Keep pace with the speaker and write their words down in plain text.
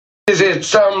Is it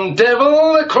some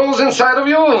devil that crawls inside of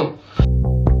you?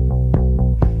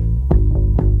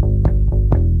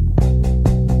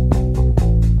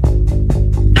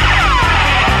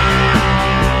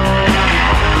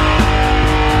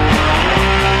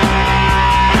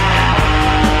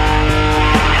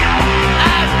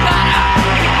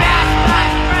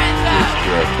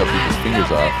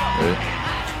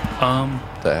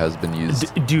 That has been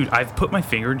used. Dude, I've put my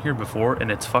finger in here before, and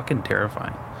it's fucking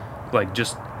terrifying. Like,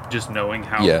 just knowing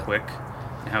how quick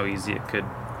and how easy it could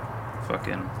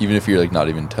fucking... Even if you're, like, not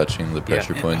even touching the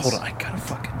pressure points. Hold on, I gotta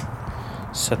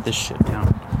fucking set this shit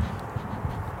down.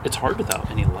 It's hard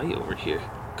without any light over here,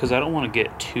 because I don't want to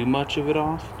get too much of it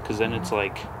off, because then it's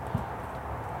like...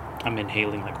 I'm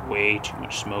inhaling, like, way too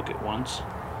much smoke at once.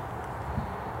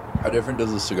 How different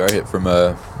does a cigar hit from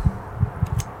a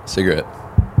cigarette?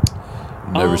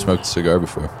 Never smoked a cigar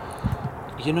before.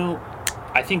 You know,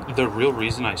 I think the real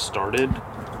reason I started,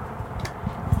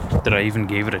 that I even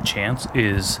gave it a chance,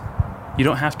 is you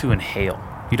don't have to inhale.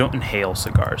 You don't inhale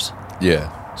cigars.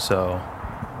 Yeah. So,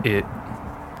 this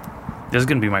is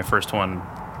going to be my first one,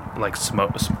 like,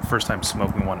 first time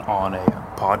smoking one on a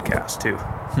podcast, too.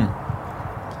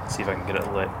 See if I can get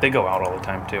it lit. They go out all the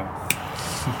time, too.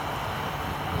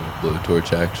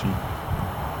 Blowtorch action.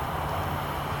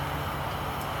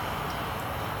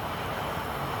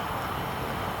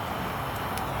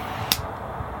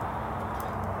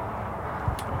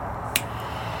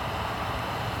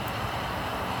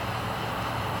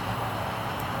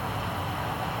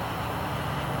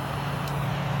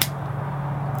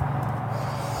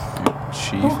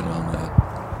 Chiefing on that.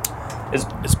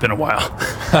 It's been a while.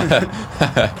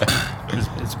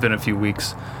 it's been a few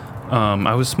weeks.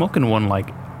 I was smoking one like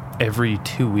every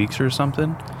 2 weeks or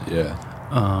something. Yeah.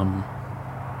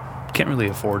 Can't really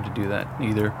afford to do that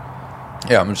either.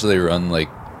 Yeah, how much do they run, like,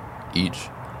 each?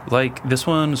 Like, this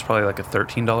one is probably like a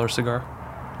 $13 cigar.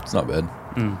 It's not bad.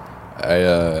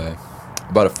 I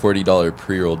bought a $40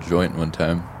 pre-roll joint one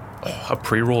time. A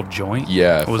pre-rolled joint?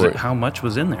 Yeah. How much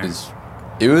was in there?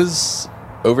 It was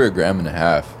over 1.5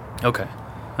 grams. Okay.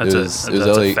 It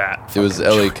was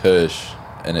LA Kush,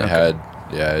 and it had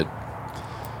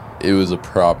it was a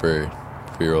proper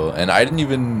pre-roll, and I didn't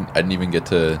even get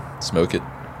to smoke it.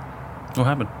 What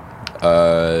happened?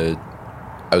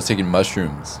 I was taking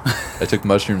mushrooms. I took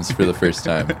mushrooms for the first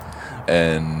time,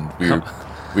 and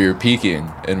we were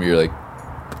peaking, and we were like,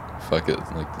 fuck it,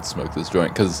 like, let's smoke this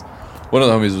joint, because one of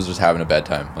the homies was just having a bad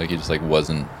time. Like, he just like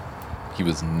he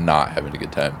was not having a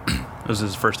good time. It was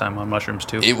his first time on mushrooms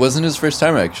too? It wasn't his first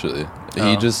time, actually.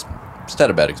 He just had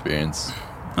a bad experience.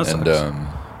 That and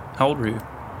sucks. How old were you?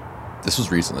 This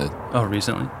was recently. Oh,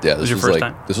 recently? Yeah, this was your first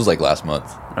time? This was like last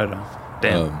month. Right on.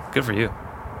 Damn, good for you.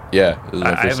 Yeah, it was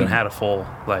my I first haven't time. had a full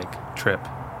like trip.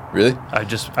 Really?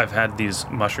 I've had these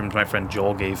mushrooms my friend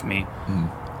Joel gave me.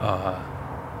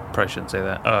 Probably shouldn't say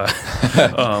that.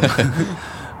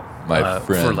 My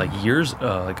friend. For like years,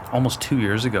 like almost 2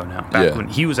 years ago now. Back when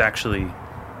he was actually,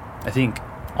 I think,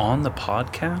 on the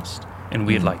podcast, and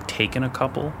we had like taken a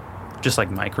couple, just like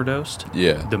microdosed.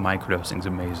 Yeah. The microdosing's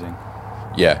amazing.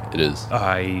 Yeah, it is.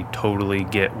 I totally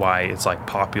get why it's like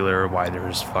popular, why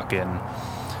there's fucking,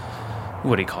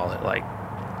 what do you call it, like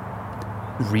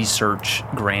research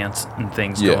grants and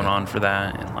things going on for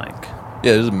that, and like...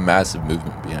 Yeah, there's a massive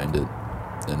movement behind it,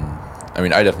 and I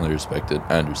mean, I definitely respect it.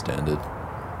 I understand it.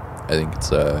 I think it's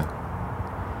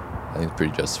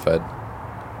pretty justified.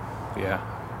 Yeah.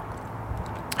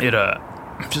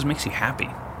 It just makes you happy.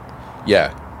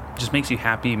 Yeah. Just makes you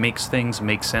happy, makes things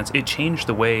make sense. It changed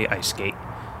the way I skate.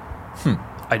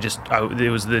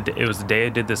 It was the day I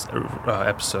did this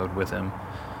episode with him,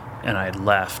 and I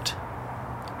left.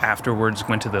 Afterwards,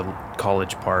 went to the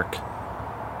college park,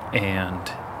 and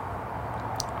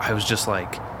I was just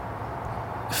like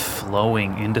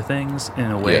flowing into things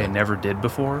in a way I never did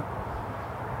before.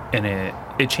 And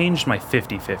it changed my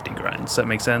 50-50 grinds. Does that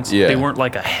make sense? Yeah. They weren't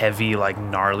like a heavy, like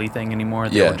gnarly thing anymore.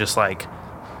 They were just like,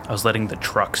 I was letting the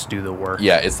trucks do the work.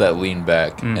 Yeah, it's that lean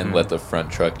back and let the front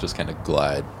truck just kind of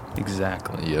glide.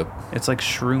 Exactly. Yep. It's like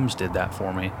shrooms did that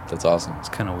for me. That's awesome. It's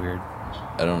kind of weird.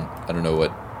 I don't know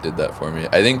what did that for me.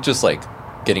 I think just like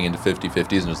getting into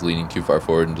 50-50s and just leaning too far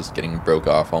forward and just getting broke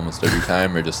off almost every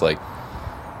time, or just like,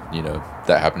 you know,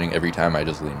 that happening every time I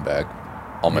just lean back.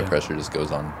 All my pressure just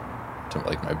goes on to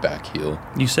like my back heel.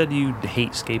 You said you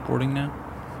hate skateboarding now?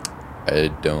 I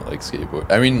don't like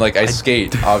skateboard. I mean, like, I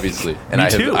skate obviously, and I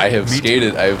have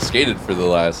skated for the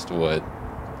last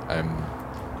I'm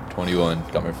 21.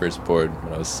 Got my first board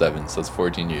when I was 7, so that's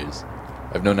 14 years.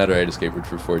 I've known how to ride a skateboard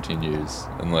for 14 years,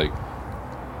 and like,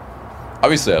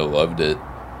 obviously I loved it.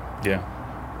 Yeah.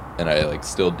 And I like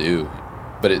still do,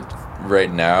 but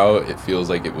right now it feels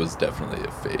like it was definitely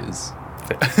a phase.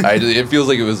 It feels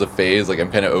like it was a phase. Like,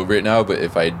 I'm kind of over it now, but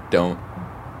if I don't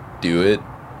do it,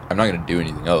 I'm not going to do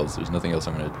anything else. There's nothing else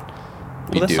I'm going to be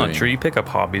Well, that's doing. not true. You pick up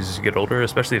hobbies as you get older,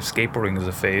 especially if skateboarding is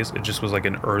a phase. It just was like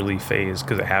an early phase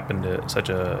because it happened at such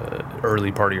a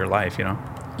early part of your life, you know?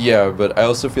 Yeah, but I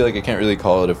also feel like I can't really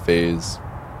call it a phase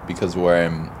because where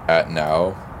I'm at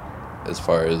now, as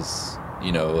far as,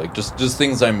 you know, like just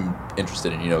things I'm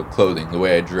interested in, you know, clothing, the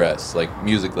way I dress, like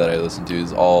music that I listen to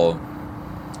is all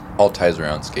ties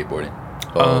around skateboarding.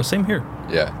 Same here.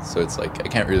 Yeah, so it's like I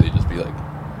can't really just be like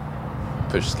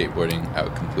push skateboarding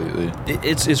out completely.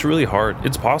 It's really hard.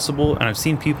 It's possible, and I've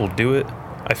seen people do it.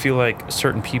 I feel like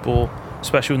certain people,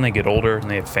 especially when they get older and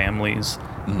they have families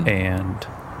and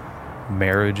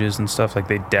marriages and stuff, like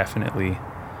they definitely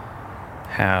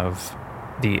have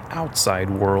the outside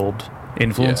world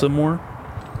influence them more.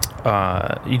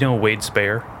 You know Wade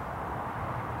Spare?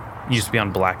 He used to be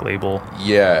on Black Label.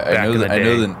 Yeah, Back in the day.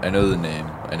 I know the name.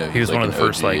 I know He was like one of the an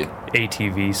first OG. like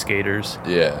ATV skaters.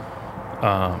 Yeah.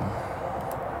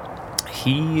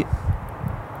 He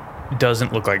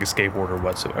doesn't look like a skateboarder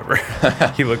whatsoever.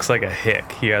 He looks like a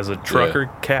hick. He has a trucker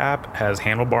cap, has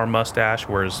handlebar mustache,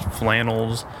 wears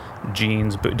flannels,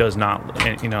 jeans, but does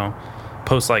not, you know,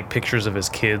 posts like pictures of his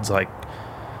kids, like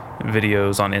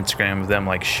videos on Instagram of them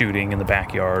like shooting in the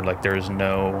backyard. Like there's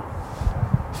no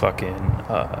fucking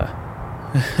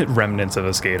remnants of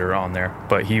a skater on there.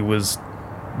 But he was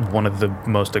one of the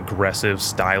most aggressive,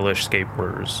 stylish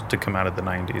skateboarders to come out of the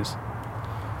 90s.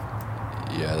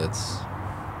 Yeah, That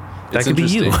it's could be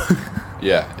you. interesting.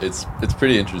 Yeah, it's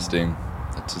pretty interesting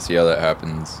to see how that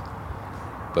happens.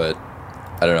 But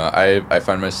I don't know. I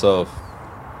find myself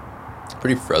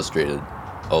pretty frustrated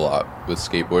a lot with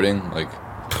skateboarding. Like,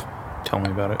 Tell me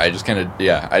about it. I just kind of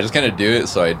do it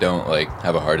so I don't like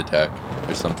have a heart attack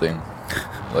or something.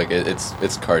 Like it's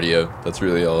cardio. That's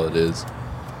really all it is.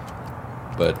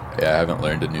 But yeah, I haven't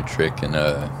learned a new trick in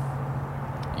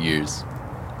years.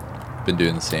 Been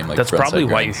doing the same like. That's frontside probably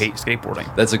why you grinds. hate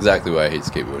skateboarding. That's exactly why I hate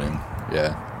skateboarding.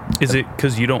 Yeah. Is it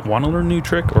because you don't want to learn a new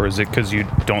trick, or is it because you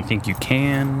don't think you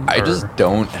can? I or- just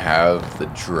don't have the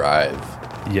drive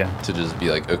yeah. to just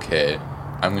be like, okay,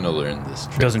 I'm gonna learn this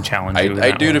trick. Doesn't challenge you. in I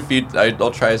that do it way. a few.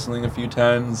 I'll try something a few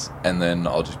times, and then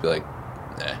I'll just be like,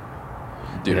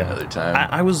 do it Yeah. another time.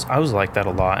 I was like that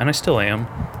a lot, and I still am.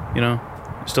 You know,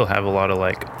 I still have a lot of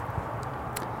like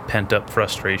pent up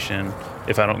frustration.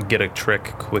 If I don't get a trick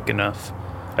quick enough,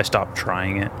 I stop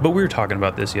trying it. But we were talking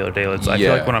about this the other day. I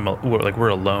feel like when we're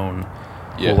alone,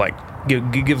 Yeah. we'll like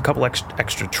give a couple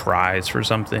extra tries for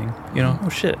something. You know, oh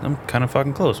shit, I'm kind of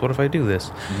fucking close. What if I do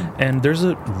this? And there's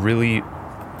a really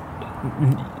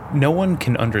no one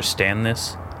can understand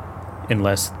this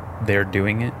unless they're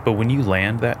doing it. But when you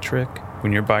land that trick,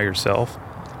 when you're by yourself,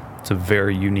 it's a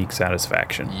very unique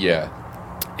satisfaction. Yeah.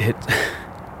 It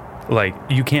like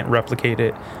you can't replicate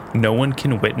it. No one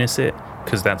can witness it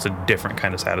because that's a different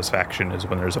kind of satisfaction is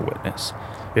when there's a witness.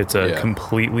 It's a Yeah.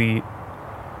 completely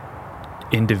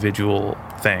individual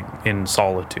thing in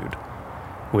solitude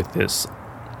with this.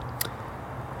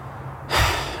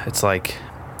 It's like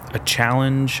a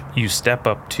challenge you step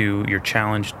up to, you're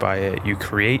challenged by it, you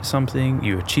create something,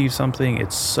 you achieve something.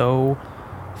 It's so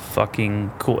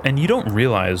fucking cool. And you don't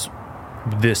realize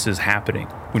this is happening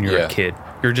when you're Yeah. a kid.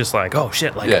 You're just like, oh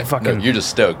shit, like Yeah. I fucking No, you're just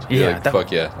stoked. You're Yeah, like, that-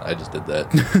 fuck yeah, I just did that.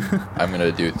 I'm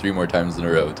gonna do it 3 more times in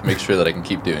a row to make sure that I can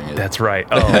keep doing it. That's right.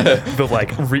 Oh, but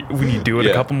like when you do it a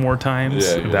Yeah. couple more times,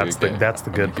 Yeah, you're that's like, okay, that's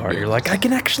the I'm good gonna keep part. doing You're like, this. I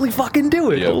can actually fucking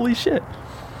do it. Yep. Holy shit,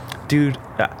 dude!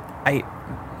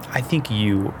 I think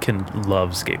you can love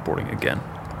skateboarding again.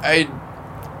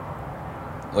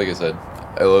 Like I said,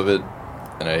 I love it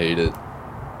and I hate it.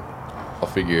 I'll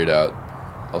figure it out.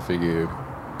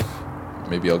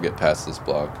 Maybe I'll get past this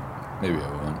block. Maybe I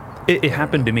won't. It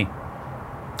happened to me.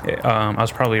 I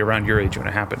was probably around your age when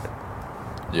it happened.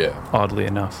 Yeah. Oddly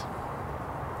enough.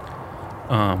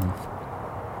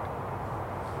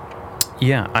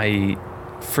 Yeah, I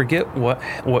forget what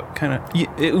kind of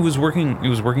it was working. It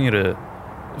was working at a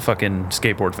fucking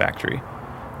skateboard factory,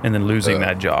 and then losing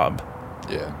that job.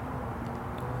 Yeah.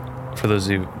 For those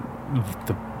of you,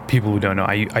 the people who don't know,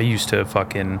 I used to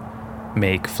fucking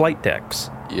make flight decks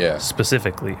Yeah.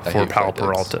 specifically I for hate Palo flight decks.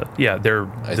 Peralta. Yeah, they're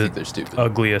I think they're stupid.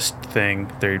 ugliest thing.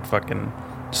 They fucking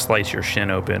slice your shin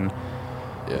open.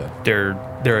 Yeah.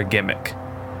 They're a gimmick.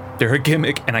 They're a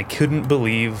gimmick, and I couldn't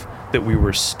believe that we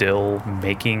were still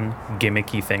making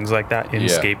gimmicky things like that in Yeah.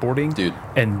 skateboarding. Dude.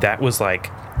 And that was like,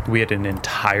 we had an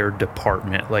entire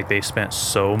department. Like, they spent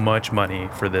so much money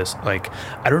for this. Like,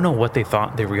 I don't know what they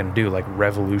thought they were going to do. Like,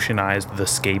 revolutionize the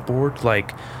skateboard.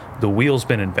 Like, the wheel's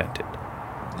been invented.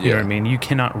 You know what I Yeah. mean? You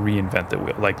cannot reinvent the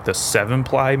wheel. Like the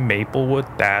 7-ply Maplewood,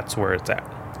 that's where it's at.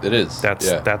 It is.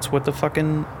 That's what the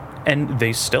fucking, and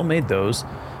they still made those,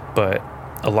 but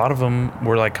a lot of them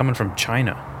were like coming from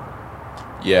China.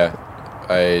 Yeah.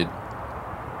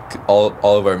 All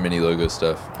of our mini logo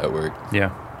stuff at work Yeah,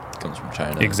 comes from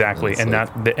China. exactly. it's And like-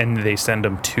 and they send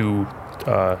them to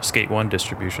Skate One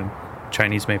distribution,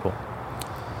 Chinese maple.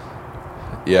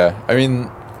 Yeah, I mean,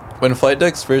 when flight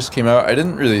decks first came out, I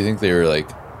didn't really think they were like.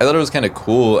 I thought it was kind of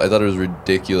cool. I thought it was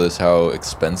ridiculous how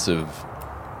expensive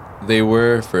they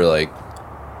were for like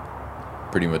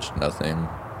pretty much nothing.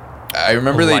 I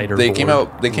remember lighter they came board.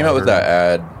 out. They came out with Lighter.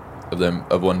 that ad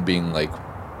of one being like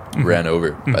ran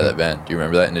over by that van. Do you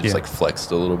remember that? And it just Yeah. like flexed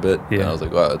a little bit. Yeah. And I was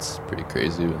like, wow, that's pretty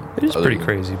crazy. It is Other pretty than-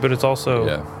 crazy, but it's also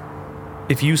Yeah.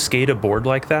 if you skate a board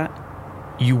like that,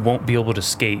 you won't be able to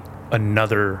skate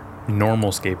another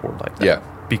normal skateboard like that. Yeah.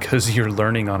 Because you're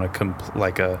learning on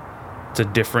it's a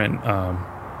different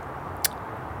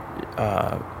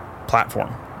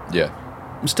platform. Yeah.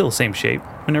 Still the same shape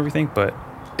and everything, but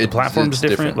the platform is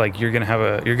different. Like you're gonna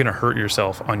hurt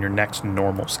yourself on your next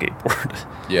normal skateboard,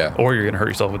 Yeah. or you're gonna hurt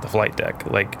yourself with the flight deck.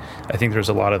 Like I think there's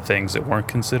a lot of things that weren't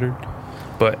considered.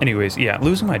 But anyways, yeah,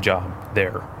 losing my job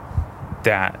there,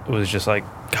 that was just like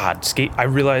God. I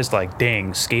realized like,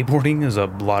 dang, skateboarding is a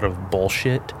lot of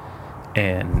bullshit,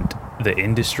 and the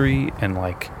industry, and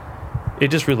like it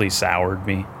just really soured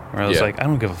me. Where I was Yeah. like, I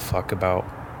don't give a fuck about.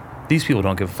 These people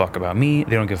don't give a fuck about me.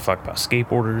 They don't give a fuck about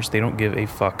skateboarders. They don't give a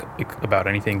fuck about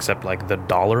anything except like the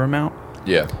dollar amount.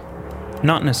 Yeah.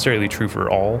 Not necessarily true for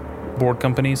all board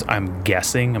companies. I'm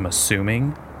guessing, I'm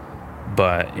assuming,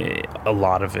 but a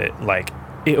lot of it, like,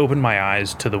 it opened my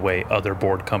eyes to the way other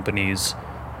board companies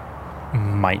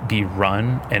might be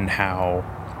run and how,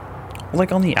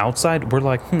 like, on the outside, we're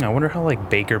like, I wonder how, like,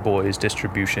 Baker Boys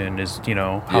distribution is, you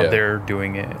know, how Yeah. they're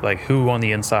doing it. Like, who on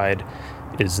the inside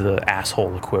is the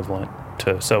asshole equivalent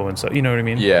to so-and-so. You know what I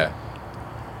mean? Yeah.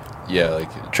 Yeah,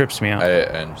 like Trips me out. I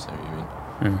understand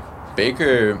what you mean.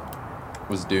 Baker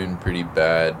was doing pretty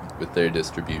bad with their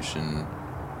distribution,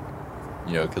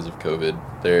 you know, because of COVID.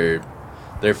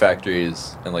 Their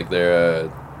factories and like their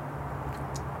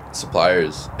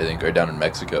suppliers, I think, are down in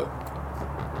Mexico,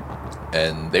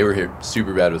 and they were hit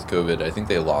super bad with COVID. I think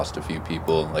they lost a few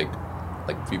people, like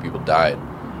a few people died.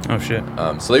 Oh, shit.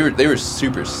 So they were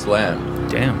super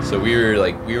slammed. Damn. So we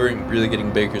weren't really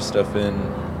getting Baker stuff in,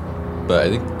 but I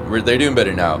think they're doing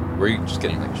better now. We're just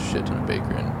getting like a shit ton of Baker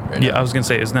in right Yeah, now. I was going to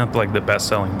say, isn't that, like, the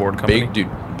best-selling board company?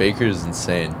 Baker is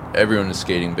insane. Everyone is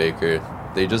skating Baker.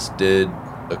 They just did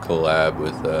a collab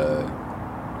with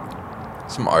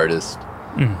some artist,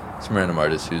 some random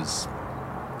artist who's.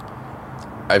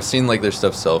 I've seen like their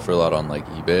stuff sell for a lot on like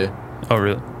eBay. Oh,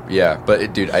 really? Yeah,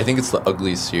 but dude, I think it's the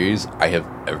ugliest series I have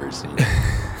ever seen.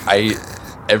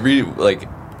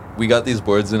 We got these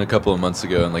boards in a couple of months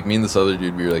ago, and like me and this other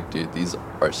dude, we were like, dude, these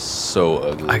are so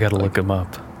ugly. I gotta Like, look them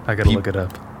up. I gotta look it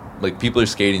up. Like people are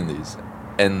skating these,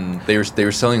 and they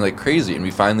were selling like crazy, and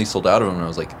we finally sold out of them, and I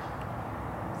was like,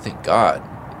 thank God.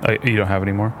 You don't have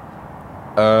any more?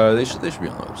 They should be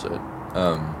on the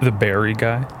website. The Barry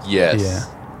guy? Yes.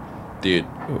 Yeah. Dude,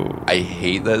 Ooh. I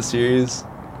hate that series.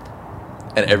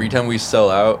 And every time we sell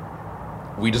out,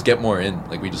 we just get more in.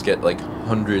 Like we just get like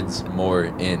hundreds more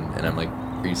in, and I'm like,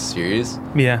 are you serious?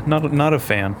 Yeah, not a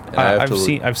fan. And I have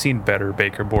to I've seen better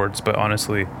Baker boards, but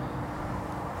honestly,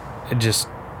 it just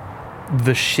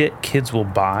the shit kids will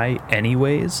buy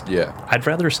anyways. Yeah. I'd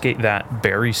rather skate that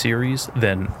Barry series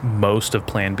than most of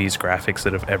Plan B's graphics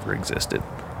that have ever existed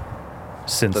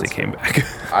since That's they came back.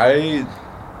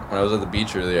 When I was at the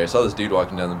beach earlier, I saw this dude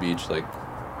walking down the beach like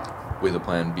with a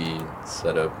Plan B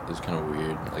setup. It was kind of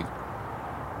weird. Like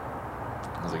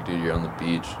I was like, dude, you're on the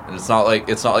beach, and it's not like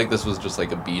this was just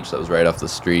like a beach that was right off the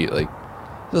street. Like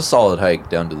it's a solid hike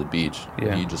down to the beach.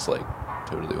 Yeah. He just like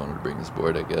totally wanted to bring his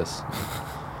board, I guess.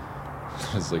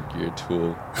 It's like you're a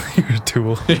tool. You're a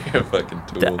tool. You're a fucking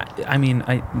tool. I mean,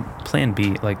 Plan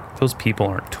B, like, those people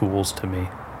aren't tools to me,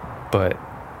 but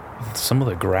some of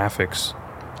the graphics,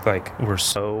 like, were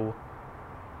so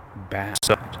bad.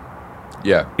 So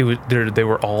Yeah. they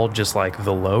were all just like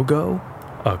the logo,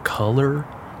 a color,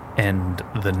 and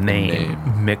the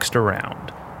name mixed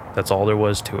around. That's all there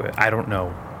was to it. I don't know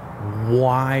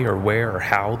why or where or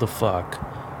how the fuck.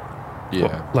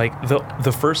 Yeah. Like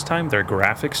the first time their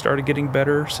graphics started getting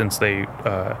better since they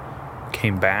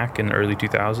came back in the early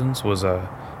 2000s was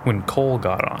when Cole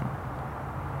got on.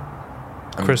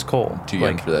 Chris Cole. Too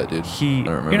young for that, dude. I don't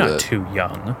remember You're not that. too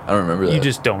young. I don't remember that. You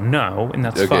just don't know, and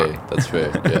that's okay. fine. That's fair.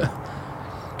 Yeah.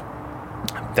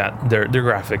 That their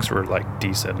graphics were like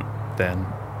decent then.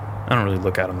 I don't really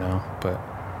look at them now, but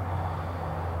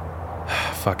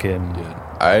fucking Yeah.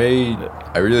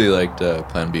 I really liked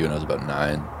Plan B when I was about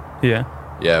 9. yeah.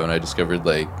 Yeah, when I discovered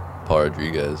like Paul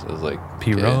Rodriguez, I was like,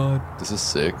 P-Rod. this is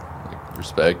sick. Like,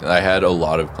 respect. And I had a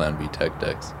lot of Plan B tech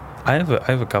decks. I have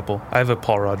a couple. I have a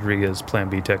Paul Rodriguez Plan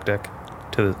B tech deck.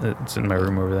 It's in my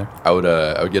room over there. I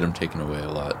would get them taken away a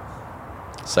lot.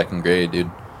 2nd grade,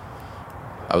 dude.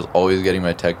 I was always getting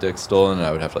my tech deck stolen, and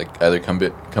I would have to like either come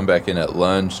back in at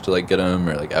lunch to like get them,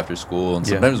 or like after school. And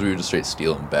Yeah. sometimes we would just straight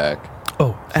steal them back.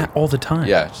 Oh, all the time.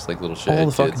 Yeah, just like little shit all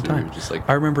the kids. fucking We time. were just like,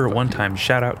 I remember fuck one you. time,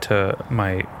 shout out to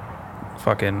my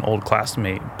fucking old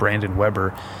classmate, Brandon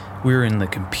Weber. We were in the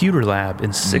computer lab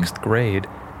in 6th grade,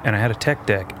 and I had a tech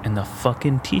deck, and the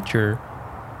fucking teacher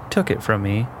took it from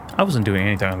me. I wasn't doing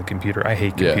anything on the computer. I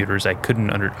hate Yeah. computers. I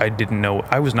didn't know.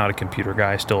 I was not a computer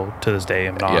guy. Still to this day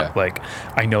am not. Yeah. Like,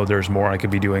 I know there's more I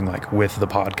could be doing, like, with the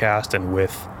podcast and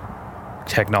with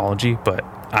technology, but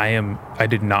I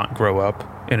did not grow up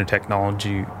in a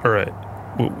technology or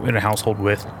in a household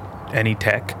with any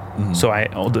tech. So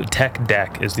the tech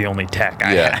deck is the only tech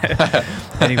I Yeah. had.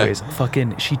 Anyways,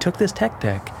 she took this tech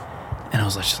deck, and I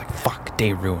was just like, fuck,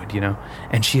 day ruined, you know?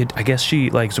 And I guess she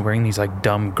like was wearing these like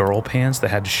dumb girl pants that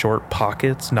had short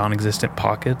pockets, non-existent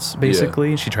pockets,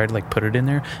 basically. She tried to like put it in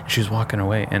there, and she was walking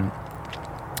away, and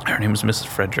her name was Mrs.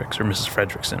 Fredericks or Mrs.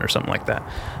 Fredrickson or something like that.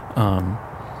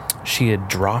 She had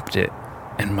dropped it,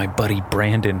 and my buddy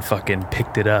Brandon fucking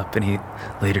picked it up, and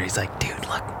he's like, dude,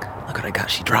 look what I got.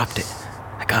 She dropped it.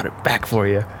 I got it back for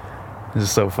you. This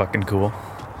is so fucking cool.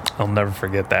 I'll never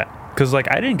forget that. Because,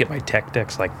 like, I didn't get my tech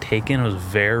decks, like, taken. I was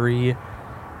very,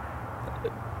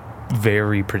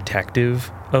 very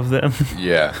protective of them.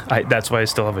 Yeah. That's why I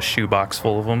still have a shoebox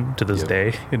full of them to this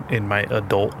day in my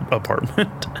adult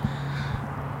apartment.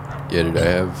 Yeah, dude, I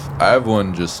have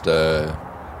one just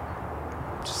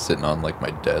sitting on like my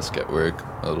desk at work,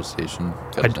 a little station.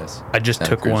 Got a nice I just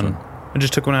Santa took Cruz one. I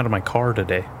just took one out of my car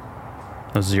today.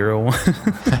 A 01.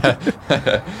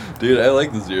 Dude, I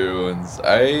like the 0 ones.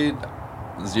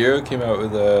 Zero came out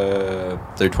with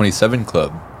their 27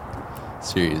 Club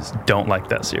series. Don't like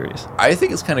that series. I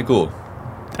think it's kind of cool.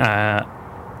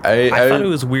 I thought it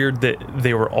was weird that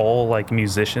they were all like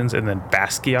musicians, and then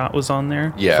Basquiat was on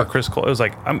there. Yeah. For Chris Cole, it was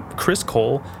like Chris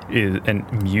Cole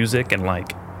and music and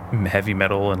like heavy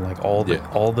metal and like all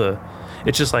the.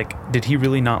 It's just like, did he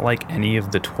really not like any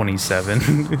of the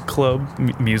 27 Club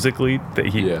musically that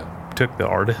he took the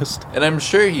artist? And I'm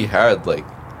sure he had like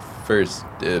first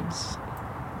dibs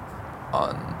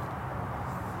on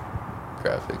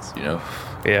graphics, you know?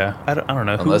 Yeah, I don't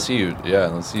know. Unless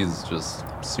he's just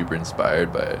super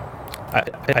inspired by it.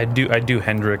 I do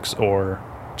Hendrix or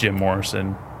Jim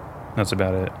Morrison. That's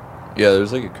about it. Yeah,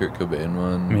 there's like a Kurt Cobain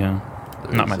one. Yeah,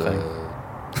 not my thing.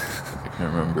 I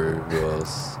can't remember who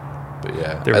else, but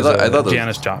yeah, There was I thought those,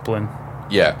 Janis Joplin,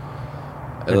 Yeah,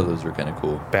 I thought those were kind of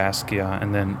cool. Basquiat,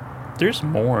 and then there's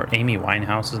more. Amy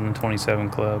Winehouse is in the 27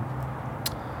 Club.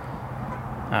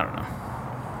 I don't know.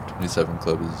 27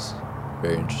 Club is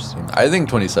very interesting. I think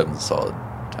 27 is a solid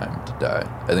time to die.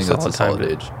 I think that's a solid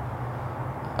age.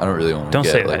 I don't really want to Don't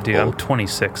get say like that, dude. old. I'm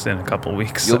 26 in a couple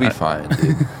weeks. You'll be fine,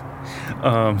 dude.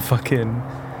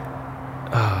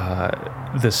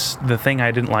 The thing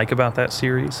I didn't like about that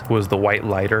series was the white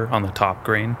lighter on the top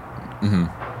grain.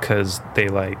 Because they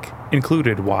like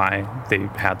included why they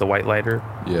had the white lighter.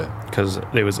 Yeah. Because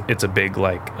it's a big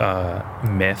like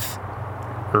myth,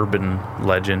 urban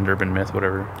legend, urban myth,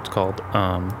 whatever it's called.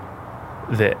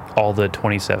 That all the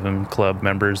 27 Club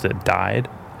members that died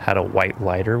had a white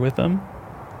lighter with them,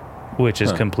 which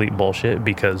is complete bullshit,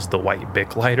 because the white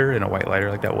Bic lighter and a white lighter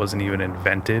like that wasn't even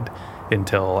invented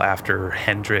until after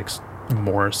Hendrix,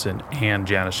 Morrison, and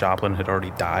Janis Joplin had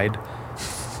already died.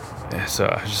 So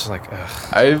I was just like, ugh.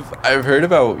 I've heard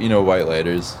about, white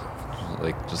lighters,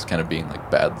 like just kind of being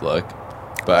like bad luck,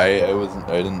 but I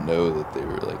didn't know that they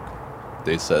were like,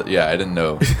 they said, I didn't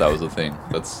know that was a thing.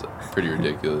 That's pretty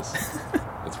ridiculous.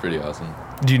 That's pretty awesome.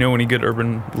 Do you know any good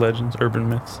urban legends, urban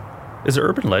myths? Is it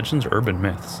urban legends or urban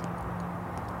myths?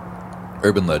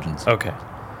 Urban legends. Okay.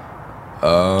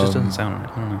 Just doesn't sound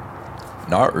right. I don't know.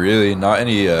 Not really. Not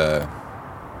any.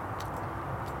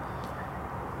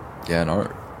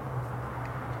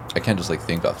 I can't just like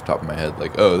think off the top of my head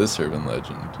like, oh, this urban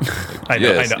legend. Like, I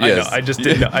know. I just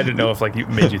didn't know. I didn't know if like you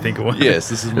made you think of one. Yes,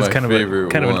 this is my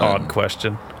favorite kind of an one. odd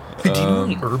question. Hey, do you know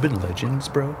any urban legends,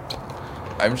 bro?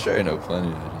 I'm sure I know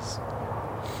plenty. I just...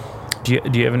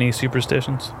 Do you have any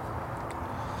superstitions?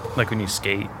 Like when you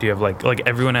skate, do you have like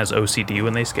everyone has OCD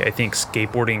when they skate? I think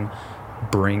skateboarding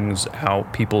brings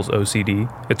out people's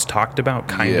OCD. It's talked about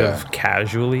kind of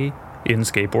casually in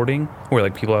skateboarding, where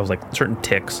like people have like certain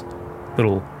tics,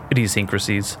 little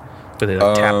idiosyncrasies Where they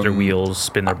like, tap their wheels,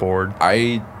 spin their board.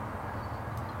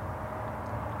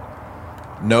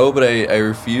 No, but I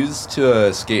refuse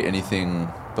to skate anything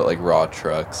but like raw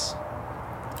trucks.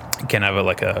 You can't have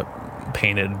a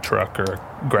painted truck or a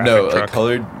graphic No, truck.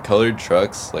 like colored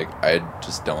trucks. Like I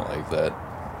just don't like that.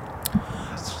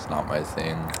 It's just not my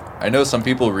thing. I know some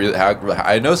people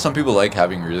like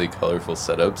having really colorful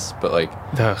setups, but like,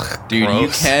 Ugh, dude, gross. you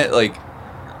can't like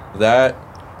that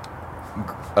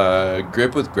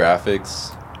grip with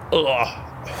graphics. Ugh.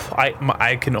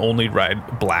 I can only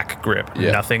ride black grip.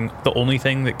 Yeah. Nothing. The only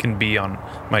thing that can be on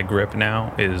my grip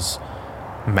now is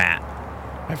matte.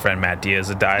 My friend Matt Diaz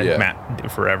had died. Yeah.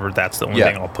 Matt forever. That's the only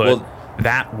Yeah. thing I'll put. Well,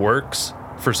 that works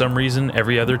for some reason.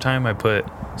 Every other time I put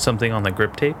something on the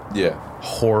grip tape, yeah.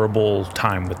 horrible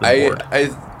time with the board.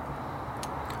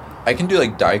 I can do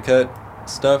like die cut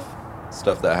stuff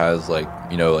that has like,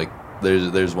 you know, like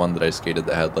there's one that I skated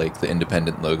that had like the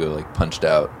independent logo like punched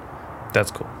out. That's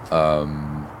cool.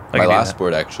 My last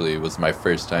board actually was my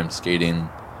first time skating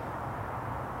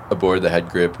a board that had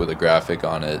grip with a graphic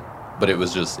on it, but it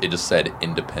just said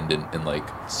independent in like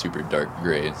super dark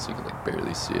gray, so you could like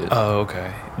barely see it. Oh,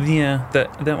 okay. Yeah,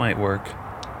 that might work.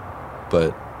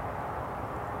 But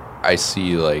I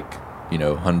see like, you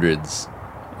know, hundreds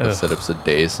of Ugh. setups a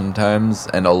day sometimes,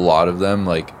 and a lot of them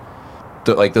like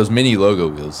those mini logo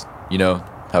wheels, you know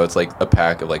how it's like a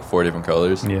pack of like 4 different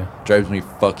colors. Yeah. Drives me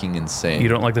fucking insane. You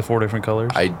don't like the 4 different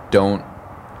colors? I don't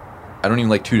even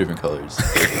like 2 different colors.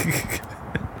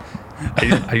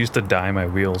 I used to dye my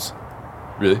wheels.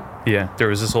 Really? Yeah, there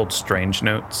was this old Strange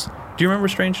Notes. Do you remember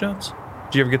Strange Notes?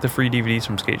 Did you ever get the free DVDs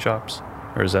from skate shops?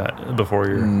 Or is that before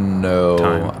your No.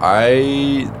 time?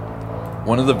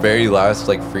 One of the very last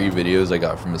like free videos I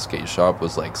got from a skate shop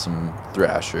was like some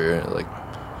Thrasher, like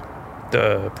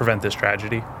The Prevent This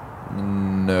Tragedy?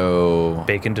 no.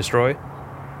 Bacon Destroy?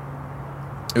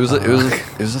 It was a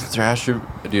Thrasher,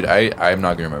 dude. I'm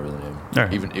not gonna remember the name. All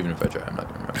right. Even if I try, I'm not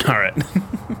gonna remember. All right.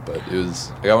 But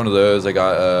I got one of those. I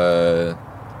got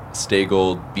Stay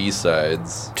Gold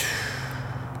B-sides.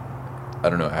 I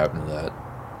don't know what happened to that.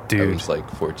 I Dude, was like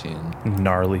 14.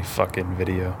 gnarly fucking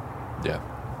video. Yeah.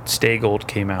 Stay Gold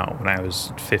came out when I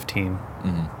was 15.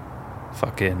 Mm-hmm.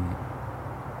 Fucking...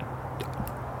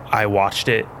 I watched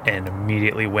it and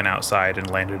immediately went outside and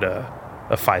landed a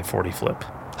 540 flip.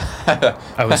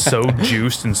 I was so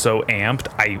juiced and so amped.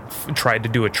 I tried to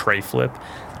do a tray flip,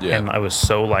 Yeah. and I was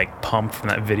so like pumped from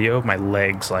that video. My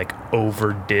legs like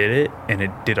overdid it, and it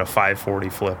did a 540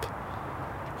 flip.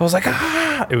 I was like,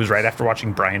 ah! It was right after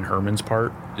watching Brian Herman's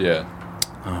part. Yeah.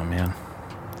 Oh man,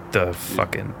 the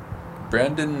fucking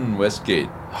Brandon Westgate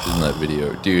is in that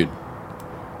video, dude.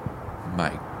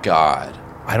 My God.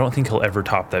 I don't think he'll ever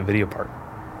top that video part.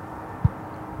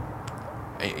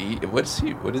 What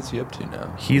is he up to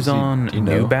now? He's Do you on know?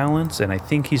 New Balance, and I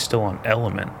think he's still on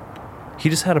Element. He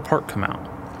just had a part come out.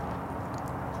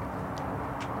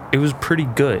 It was pretty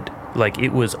good. Like, it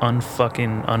was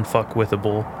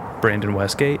unfuckwithable Brandon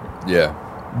Westgate, Yeah.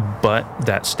 but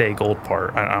that Stay Gold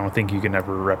part, I don't think you can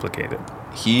ever replicate it.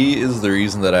 He is the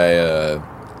reason that I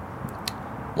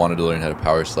wanted to learn how to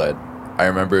power slide. I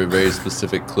remember a very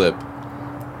specific clip.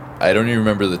 I don't even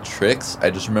remember the tricks.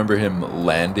 I just remember him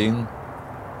landing.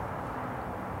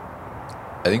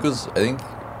 I think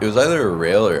it was either a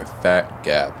rail or a fat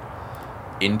gap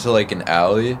into like an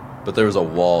alley, but there was a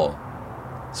wall.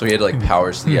 So he had to like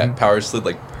power slid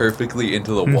like perfectly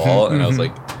into the wall, and I was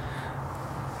like,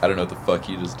 I don't know what the fuck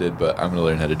he just did, but I'm gonna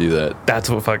learn how to do that. That's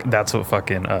what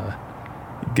fucking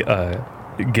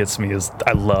gets me is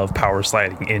I love power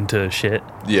sliding into shit.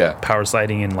 Yeah. Power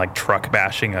sliding and like truck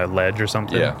bashing a ledge or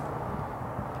something. Yeah.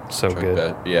 So Truck good.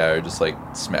 bat. Yeah, or just like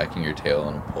smacking your tail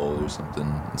on a pole or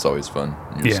something. It's always fun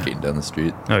when you're Yeah. skating down the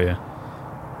street. Oh yeah.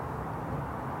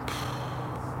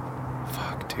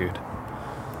 Fuck, dude.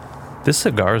 This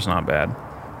cigar's not bad.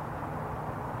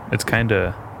 It's kind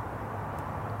of.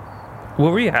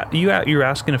 What were you at? You were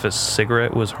asking if a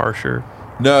cigarette was harsher?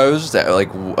 No, it was just like,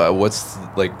 what's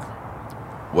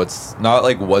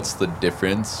the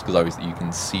difference? Because obviously you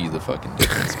can see the fucking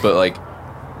difference, but like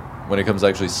when it comes to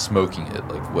actually smoking it,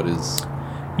 like what is?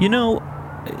 You know,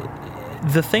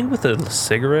 the thing with a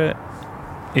cigarette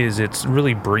is it's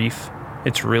really brief.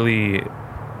 It's really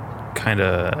kind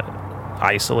of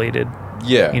isolated.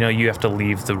 Yeah. You know, you have to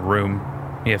leave the room.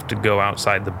 You have to go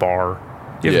outside the bar.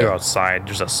 You have to go outside.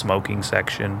 There's a smoking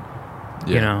section.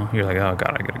 Yeah. You know, you're like, oh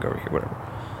God, I gotta go over here, whatever.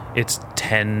 It's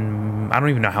 10, I don't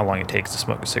even know how long it takes to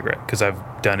smoke a cigarette because I've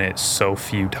done it so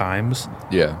few times.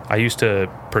 Yeah. I used to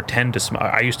pretend to smoke.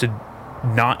 I used to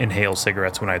not inhale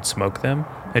cigarettes when I'd smoke them.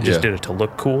 I just Yeah. did it to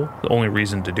look cool. The only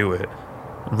reason to do it,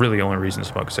 really only reason to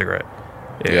smoke a cigarette.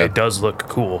 It does look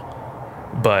cool,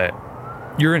 but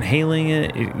you're inhaling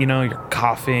it, you're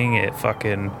coughing,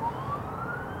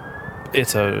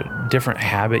 it's a different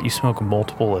habit. You smoke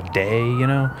multiple a day,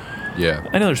 Yeah.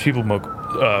 I know there's people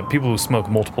who smoke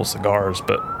multiple cigars,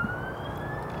 but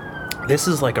this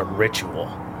is like a ritual.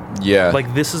 Yeah.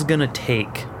 Like, this is gonna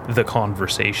take the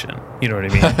conversation. You know what I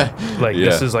mean? Like, Yeah.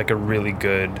 this is like a really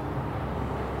good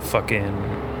fucking,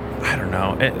 I don't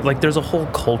know. Like, there's a whole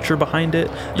culture behind it.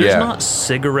 There's Yeah. not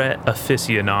Cigarette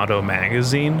Aficionado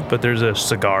magazine, but there's a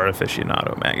Cigar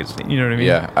Aficionado magazine. You know what I mean?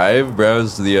 Yeah, I've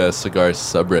browsed the cigar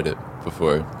subreddit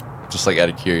before, just like out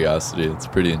of curiosity. It's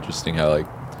pretty interesting how like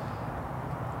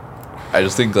I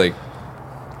just think like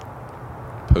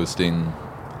posting,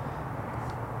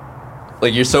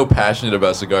 like you're so passionate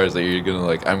about cigars that you're gonna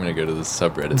like, I'm gonna go to this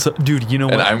subreddit So, dude, you know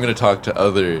and what? I'm gonna talk to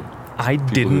other. I who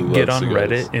didn't get love on cigars.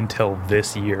 Reddit until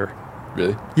this year.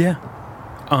 Really? Yeah.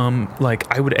 Like,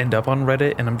 I would end up on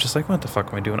Reddit and I'm just like, what the fuck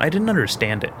am I doing? I didn't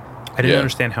understand it. I didn't Yeah.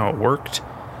 understand how it worked,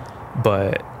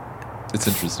 but It's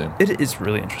interesting. it is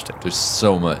really interesting. There's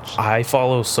so much. I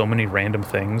follow so many random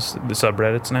things, the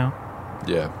subreddits now.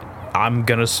 Yeah. I'm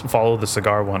gonna follow the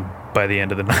cigar one by the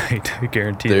end of the night. I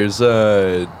guarantee it. There's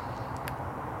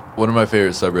one of my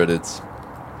favorite subreddits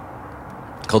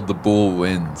called The Bull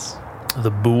Wins.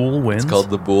 The Bull Wins. It's called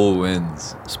The Bull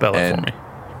Wins. Spell it for and me.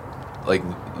 Like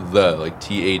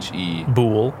THE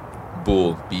Bull.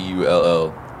 Bull,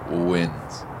 BULL,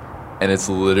 wins. And it's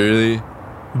literally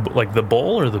Like the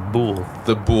bull or the bull?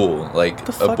 the bull, like The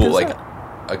a fuck bull, is like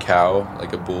that? a cow,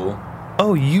 like a bull.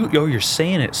 Oh, you're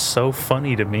saying it so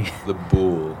funny to me. The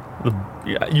bull.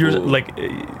 You're Bull. like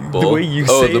Bull? the way you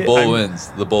oh, say the it. bull I'm- wins.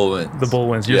 The bull wins. The bull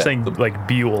wins. You're Yeah, saying the- like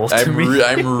Buell to me.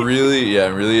 I'm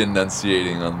really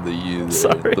enunciating on the U there.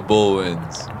 Sorry. The bull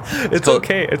wins. It's called-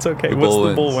 okay. It's okay. The What's bull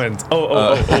the bull wins. wins?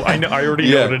 Oh! I know. I already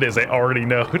Yeah. know what it is. I already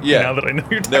know. Yeah. Now that I know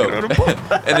you're No, talking about a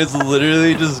bull. and it's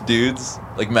literally just dudes,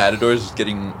 like matadors, just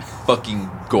getting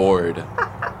fucking gored.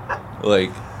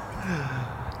 Like,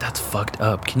 That's fucked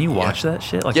up. Can you watch that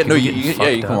shit? Like, Yeah, no, people you- getting yeah,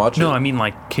 you fucked can up? watch No, it. I mean,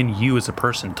 like, can you as a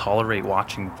person tolerate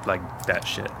watching like that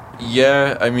shit?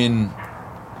 yeah, I mean,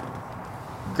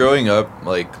 growing up,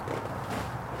 like,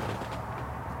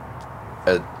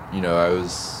 I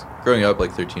was growing up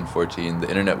like 13, 14. The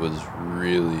internet was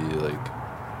really like,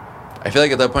 I feel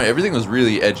like at that point everything was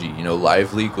really edgy.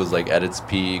 Live Leak was like at its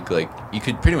peak. Like, you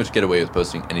could pretty much get away with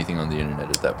posting anything on the internet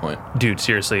at that point. Dude,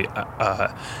 seriously,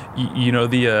 you know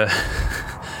the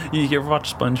you ever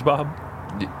watch SpongeBob?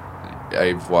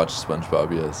 I've watched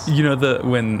SpongeBob, yes. You know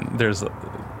when there's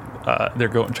they're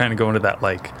trying to go into that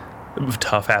like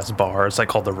tough ass bar. It's like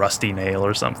called the Rusty Nail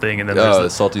or something, and then there's Oh,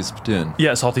 Salty Spittoon.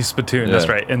 yeah, Salty Spittoon. That's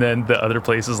Yeah. right. And then the other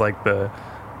place is like the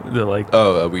like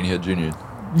Oh, Weenie Head Jr.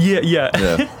 yeah.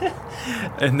 Yeah.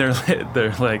 And they're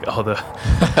like, oh,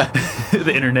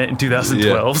 the internet in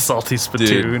 2012, Yeah. Salty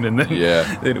Spittoon, and then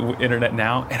yeah. the internet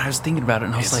now. And I was thinking about it,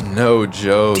 and I was It's like, no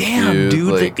joke, damn,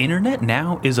 dude, Like, the internet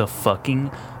now is a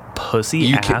fucking pussy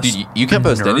You ass. can't- dude, you can't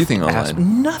post nerf anything ass-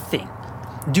 online. Nothing,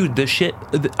 dude. The shit.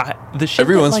 The shit.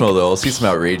 every that, once in a like, while, though, I'll see some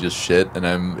outrageous shit, and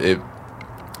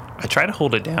I try to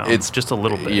hold it down. it's just a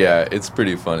little bit. Yeah, it's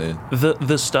pretty funny.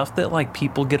 The stuff that like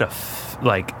people get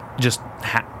just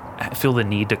feel the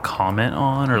need to comment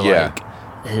on or Yeah.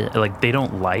 like they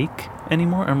don't like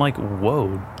anymore. I'm like,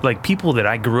 whoa, like people that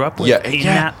I grew up with in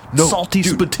that No, Salty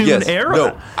dude, Spittoon yes, era.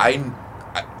 No,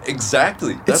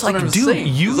 exactly. That's like, what I'm dude, saying.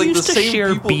 you It's like used the to same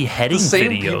share people, beheading the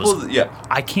same videos. People, yeah,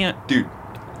 I can't. dude.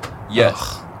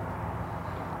 Yes.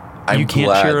 I'm You can't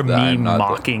glad share a that I'm meme not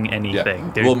mocking Yeah.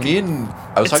 anything. Well,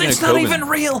 I was talking it's to not Coben. even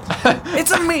real.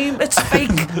 It's a meme. It's fake.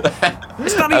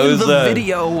 It's not I even was, the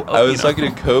video. I was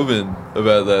talking to Coben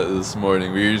about that this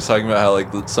morning. We were just talking about how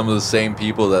like some of the same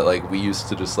people that like we used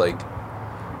to just like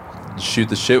shoot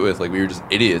the shit with, like we were just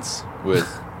idiots with,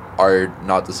 are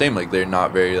not the same. Like they're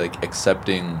not very like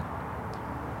accepting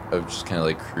of just kind of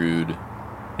like crude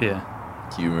Yeah.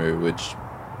 humor, which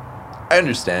I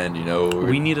understand.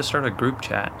 We need to start a group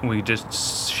chat. We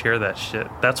just share that shit.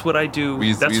 That's what I do.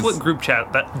 We- That's we- what group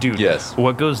chat. That dude. Yes.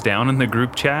 What goes down in the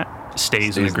group chat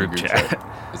stays in the group chat.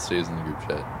 It stays in the group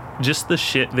chat. Just the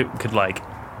shit that could like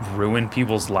ruin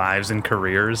people's lives and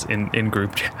careers in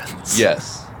group chats.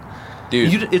 Yes,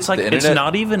 dude. It's like the it's internet-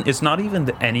 not even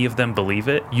that any of them believe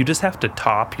it. You just have to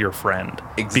top your friend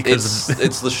because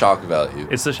it's the shock value.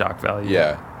 it's the shock value.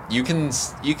 Yeah, you can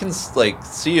like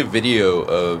see a video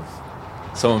of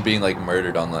someone being like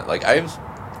murdered online. Like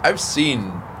I've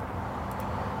seen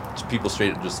just people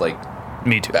straight up just like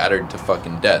Me too. battered to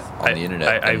fucking death on the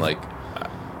internet, and like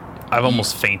I've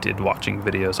almost fainted watching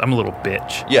videos. I'm a little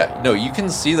bitch. yeah, no, you can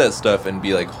see that stuff and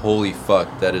be like, holy fuck,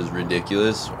 that is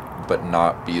ridiculous. but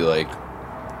not be like,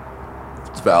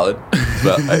 it's valid.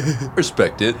 I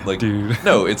respect it. Like, Dude.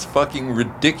 no, it's fucking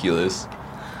ridiculous.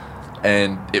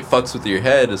 And it fucks with your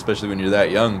head, especially when you're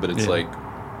that young, but it's like,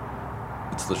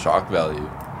 it's the shock value,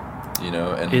 you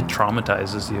know? And It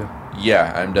traumatizes you.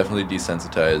 yeah, I'm definitely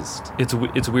desensitized.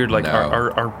 It's weird. Like No.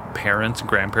 our parents,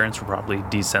 grandparents were probably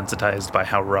desensitized by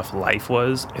how rough life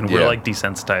was, and we're Yeah. like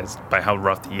desensitized by how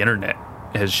rough the internet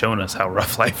has shown us how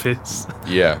rough life is.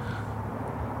 Yeah.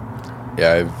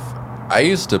 Yeah, I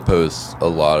used to post a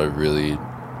lot of really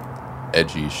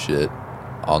edgy shit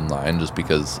online just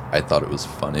because I thought it was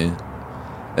funny.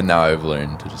 And now I've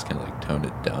learned to just kind of like tone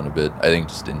it down a bit. I think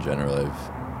just in general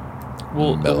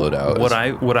I've mellowed out. What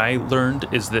I learned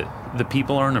is that the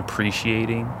people aren't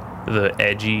appreciating the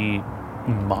edgy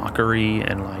mockery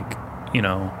and like, you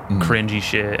know, cringy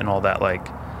shit and all that. Like,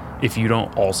 if you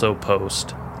don't also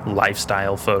post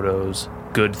lifestyle photos,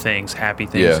 good things, happy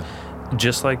things,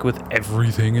 just like with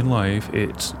everything in life,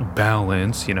 it's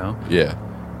balance, you know? Yeah.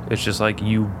 It's just like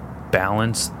you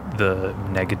balance the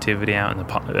negativity out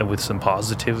and with some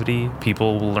positivity,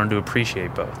 people will learn to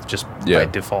appreciate both just by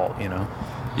default, you know?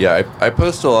 Yeah, I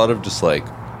post a lot of just like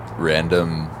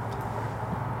random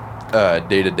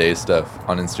day-to-day stuff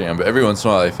on Instagram, but every once in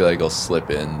a while I feel like I'll slip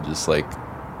in just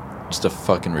a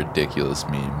fucking ridiculous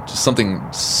meme, just something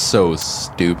so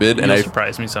stupid. You and I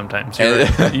surprise me sometimes.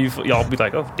 and- Y'all be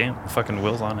like, oh damn, fucking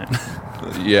Will's on it.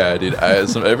 yeah, dude.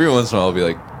 Every once in a while I'll be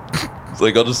like,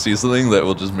 I'll just see something that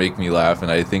will just make me laugh,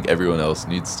 and I think everyone else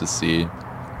needs to see.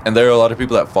 And there are a lot of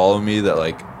people that follow me that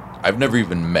like I've never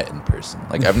even met in person.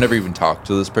 Like I've never even talked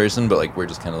to this person, but like we're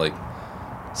just kind of like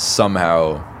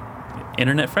somehow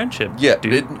Internet friendship. yeah,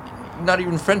 dude. not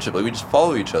even friendship. Like we just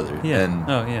follow each other. Yeah. And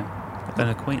Oh yeah. An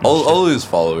acquaintance. I'll lose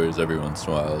followers every once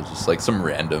in a while. It's just like some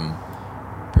random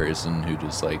person who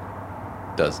just like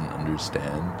doesn't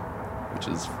understand, which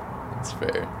is it's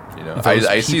fair. You know, Those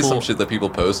I see some people- shit that people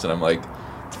post and I'm like,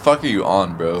 the fuck are you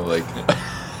on, bro? Like,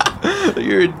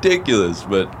 you're ridiculous.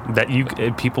 But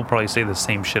that people probably say the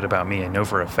same shit about me. I know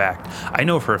for a fact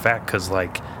because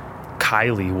like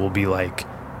Kylie will be like,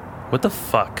 what the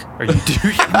fuck are you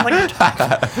doing? I'm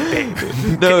like,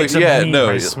 babe, No, it's a yeah, meme, no.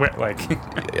 I swear, like,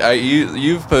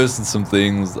 you've posted some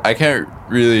things. I can't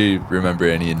really remember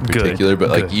any in particular, but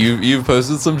like good. you've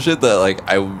posted some shit that like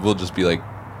I will just be like,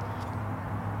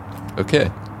 okay,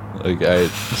 like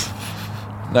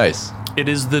nice. it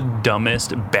is the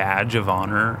dumbest badge of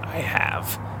honor I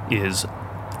have is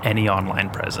any online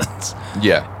presence.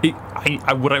 Yeah,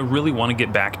 What I really want to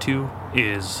get back to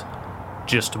is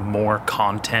just more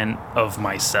content of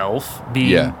myself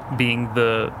being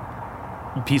the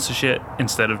piece of shit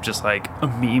instead of just like a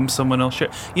meme someone else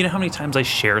shared. You know how many times I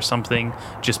share something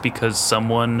just because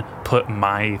someone put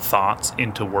my thoughts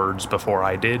into words before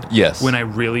I did? Yes. When I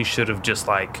really should have just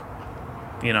like,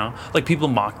 you know, like people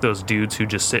mock those dudes who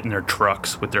just sit in their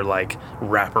trucks with their like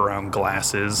wraparound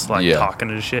glasses, like talking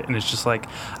to shit. And it's just like,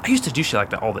 I used to do shit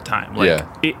like that all the time. Like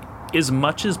as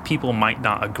much as people might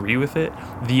not agree with it,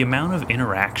 the amount of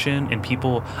interaction and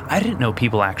people, I didn't know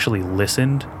people actually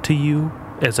listened to you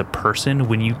as a person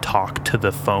when you talk to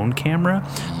the phone camera,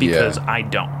 because I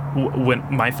don't. When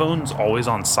my phone's always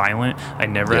on silent, I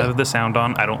never have the sound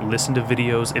on. I don't listen to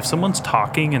videos. If someone's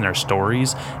talking in their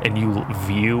stories and you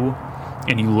view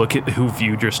and you look at who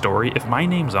viewed your story, if my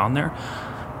name's on there,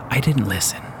 I didn't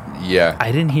listen. Yeah.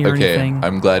 I didn't hear anything.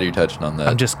 I'm glad you touched on that.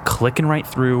 I'm just clicking right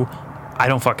through. I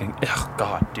don't fucking... Oh,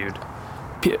 God, dude.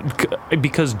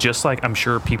 Because just like I'm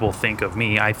sure people think of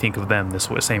me, I think of them this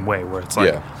same way, where it's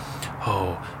like,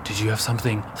 oh, did you have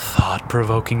something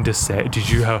thought-provoking to say? Did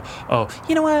you have... Oh,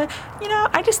 you know what? You know,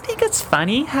 I just think it's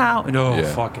funny how... No,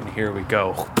 fucking here we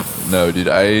go. No, dude,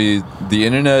 the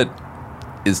internet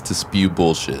is to spew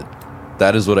bullshit.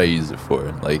 That is what I use it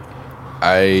for. Like,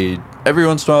 every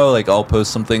once in a while, like, I'll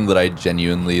post something that I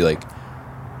genuinely, like,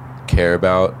 care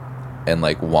about and,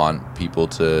 like, want people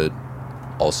to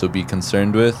also be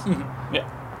concerned with. Yeah.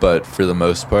 But for the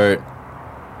most part,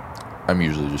 I'm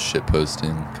usually just shit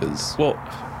posting because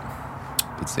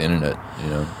it's the internet, you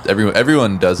know.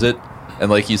 Everyone does it, and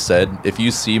like you said, if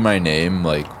you see my name,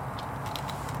 like,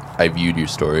 I viewed your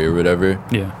story or whatever.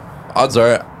 Yeah. Odds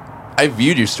are, I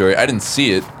viewed your story. I didn't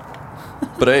see it,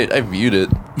 but I viewed it.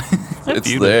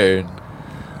 It's there.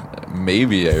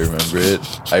 Maybe I remember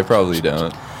it. I probably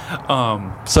don't.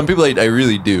 Some people I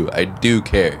really do. I do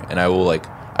care, and I will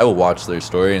watch their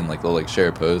story and like they'll like share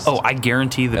a post. Oh, I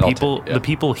guarantee the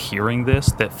people hearing this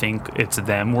that think it's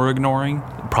them we're ignoring,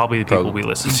 probably the people we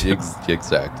listen to.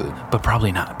 Exactly. But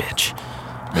probably not, bitch.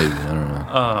 Maybe, I don't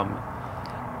know.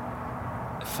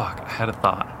 Fuck, I had a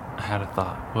thought.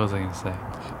 What was I gonna say?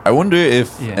 I wonder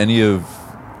if any of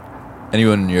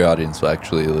anyone in your audience will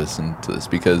actually listen to this,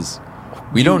 because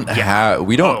we don't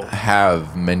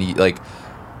have many, like,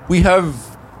 we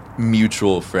have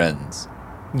mutual friends,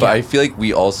 but I feel like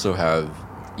we also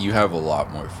you have a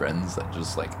lot more friends that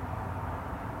just, like,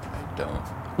 I don't.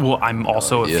 Well, I'm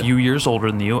also a few years older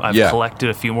than you. I've collected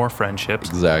a few more friendships.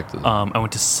 Exactly. I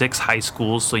went to 6 high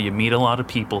schools, so you meet a lot of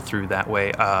people through that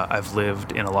way. I've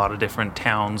lived in a lot of different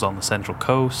towns on the Central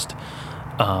Coast,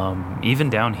 even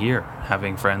down here,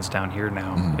 having friends down here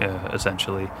now,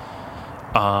 essentially.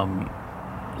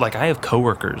 Like, I have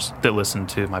coworkers that listen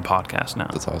to my podcast now.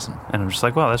 That's awesome. And I'm just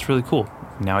like, wow, that's really cool.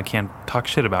 Now I can't talk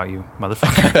shit about you,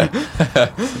 motherfucker.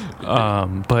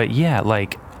 But yeah,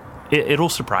 like, it'll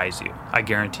surprise you. I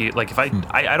guarantee it. Like, if I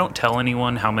don't tell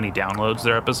anyone how many downloads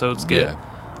their episodes get.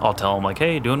 I'll tell them, like,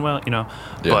 hey, doing well, you know.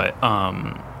 But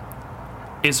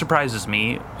it surprises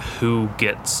me who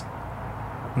gets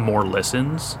more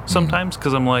listens sometimes,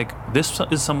 because I'm like, this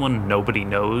is someone nobody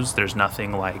knows. There's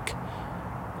nothing, like,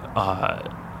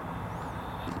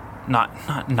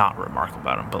 not remarkable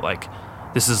about him, but, like,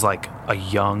 this is like a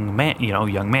young man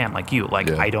like you. Like,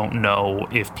 I don't know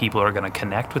if people are going to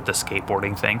connect with the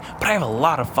skateboarding thing, but I have a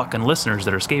lot of fucking listeners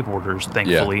that are skateboarders,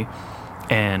 thankfully.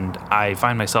 And I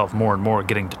find myself more and more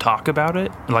getting to talk about it.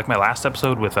 Like my last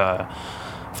episode with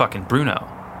fucking Bruno,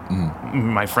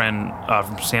 my friend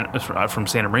from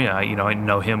Santa Maria. You know, I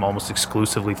know him almost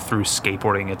exclusively through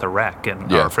skateboarding at the Rec,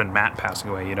 and our friend Matt passing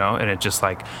away. You know, and it just,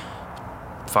 like,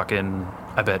 fucking,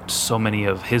 I bet so many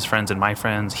of his friends and my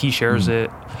friends, he shares it.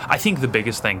 I think the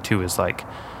biggest thing too is, like,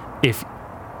 if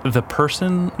the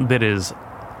person that is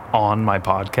on my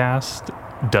podcast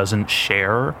doesn't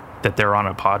share that they're on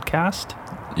a podcast,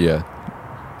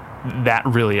 that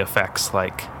really affects,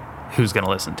 like, who's gonna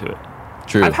listen to it.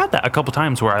 True. I've had that a couple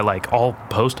times where I'll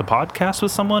post a podcast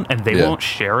with someone and they won't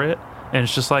share it, and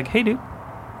it's just like, hey dude,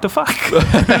 the fuck?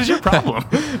 What is your problem?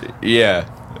 Yeah,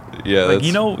 like,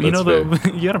 you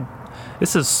gotta,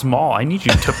 this is small. I need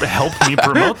you to help me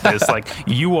promote this. Like,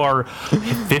 you are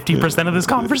 50% of this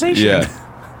conversation.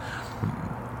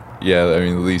 Yeah, I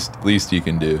mean, the least you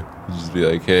can do is just be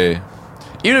like, hey,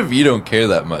 even if you don't care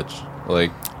that much,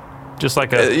 like, just like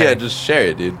just share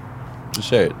it, dude. Just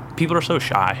share it. People are so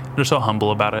shy. They're so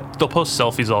humble about it. They'll post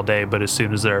selfies all day, but as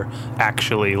soon as they're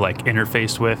actually, like,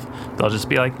 interfaced with, they'll just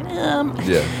be like,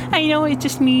 I know it's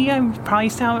just me. I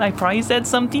probably said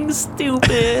something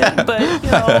stupid, but,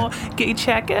 you know,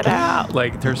 check it out.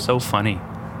 Like, they're so funny.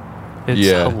 It's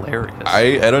hilarious.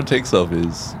 I don't take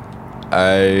selfies.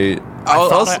 I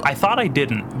thought I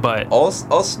didn't, but I'll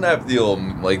snap the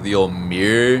old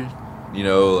mirror. You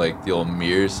know, like the old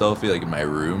mirror selfie, like in my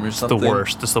room or something. The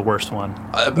worst. It's the worst one.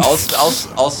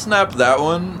 I'll snap that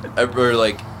one. Or,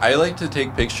 like, I like to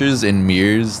take pictures in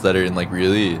mirrors that are in, like,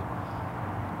 really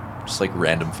just, like,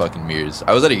 random fucking mirrors.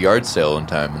 I was at a yard sale one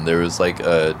time, and there was, like,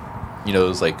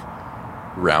 those, like,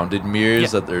 rounded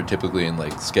mirrors that are typically in,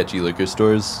 like, sketchy liquor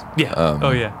stores. Yeah.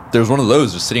 There was one of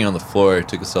those just sitting on the floor. I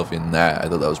took a selfie in that. I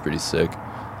thought that was pretty sick.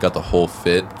 Got the whole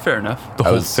fit. Fair enough. The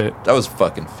whole fit. I was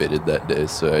fucking fitted that day,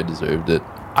 so I deserved it.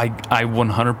 I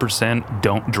 100%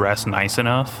 don't dress nice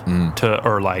enough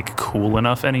or, like, cool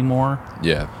enough anymore.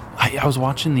 Yeah. I was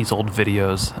watching these old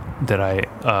videos that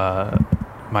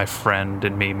my friend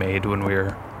and me made when we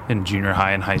were in junior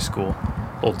high and high school.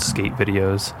 Old skate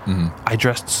videos. I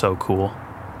dressed so cool.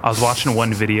 I was watching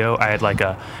one video. I had, like,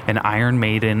 an Iron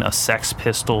Maiden, a Sex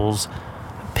Pistols,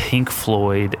 Pink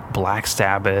Floyd, Black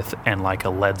Sabbath, and, like, a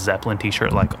Led Zeppelin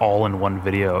t-shirt, like, all in one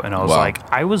video. And I was like,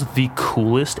 I was the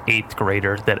coolest 8th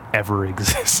grader that ever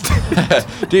existed.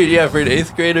 Dude, yeah, for an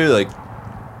 8th grader, like,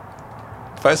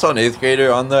 if I saw an 8th grader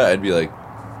on that, I'd be like,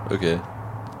 okay,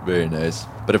 very nice.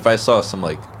 But if I saw an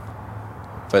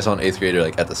 8th grader,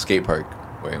 like, at the skate park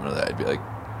wearing one of that, I'd be like,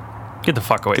 get the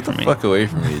fuck away from me. Get the fuck away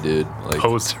from me, dude. Like,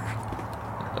 poser.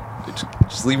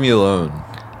 Just leave me alone.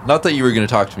 Not that you were going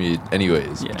to talk to me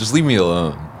anyways. Yeah. Just leave me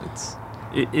alone.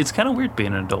 It's kind of weird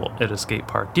being an adult at a skate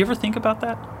park. Do you ever think about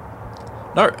that?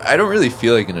 I don't really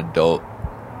feel like an adult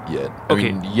yet. I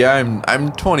mean, yeah,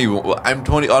 I'm 20. I'm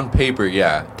 20 on paper,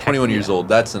 yeah. 21 years old.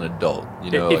 That's an adult, you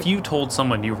know. If you told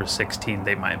someone you were 16,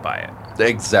 they might buy it.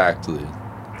 Exactly.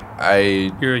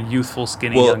 You're a youthful,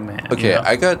 skinny young man. Okay, you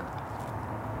know?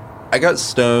 I got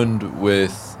stoned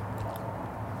with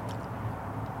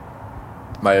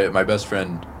my best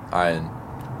friend Ian.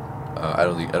 I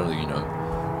don't think you know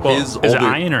him. Well, is it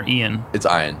Ian or Ian? It's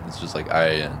Ian. It's just like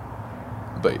Ian.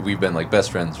 But we've been, like,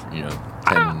 best friends for,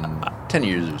 10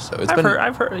 years or so.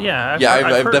 I've heard. Yeah.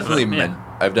 I've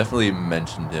definitely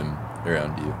mentioned him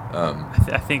around you.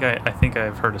 I think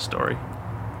I've heard a story.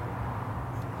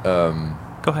 Go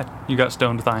ahead. You got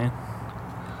stoned with Ian?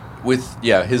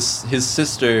 his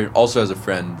sister also has a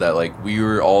friend that like we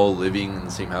were all living in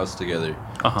the same house together.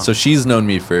 Uh-huh. So she's known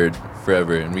me for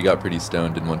forever, and we got pretty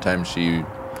stoned. And one time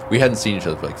we hadn't seen each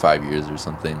other for like 5 years or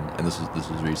something, and this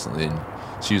was recently, and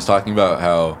she was talking about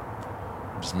how,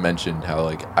 just mentioned how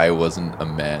like I wasn't a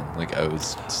man, like I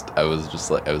was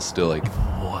still like,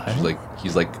 What? she's like,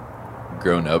 he's like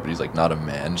grown up, and he's like not a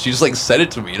man. She just like said it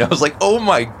to me, and I was like, oh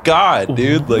my god,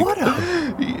 dude, like What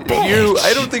a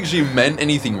I don't think she meant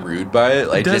anything rude by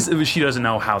it. She doesn't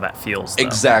know how that feels, though.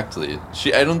 Exactly.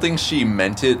 I don't think she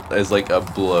meant it as like a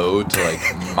blow to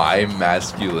like my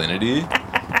masculinity,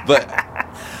 but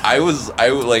I was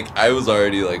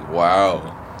already like, wow,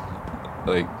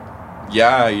 like,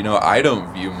 yeah, you know, I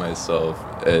don't view myself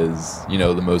as, you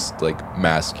know, the most like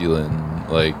masculine,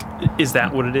 like. Is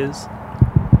that what it is?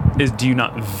 Do you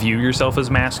not view yourself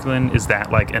as masculine? Is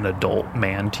that like an adult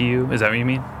man to you? Is that what you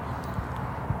mean?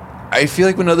 I feel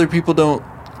like when other people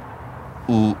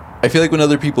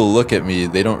look at me,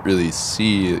 they don't really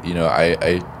see, you know,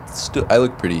 I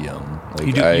look pretty young.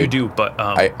 Like You do, but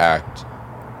I act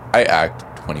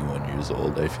 21 years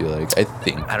old. I feel like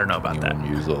I don't know about that.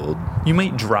 21 years old. You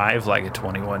might drive like a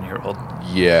 21-year-old.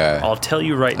 Yeah. I'll tell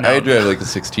you right now. I drive like a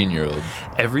 16-year-old.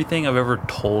 Everything I've ever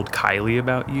told Kylie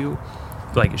about you,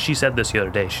 like she said this the other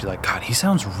day. She's like, God, he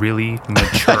sounds really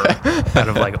mature out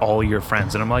of like all your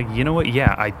friends. And I'm like, you know what?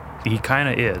 Yeah, he kind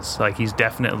of is. Like he's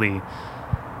definitely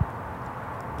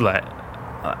like,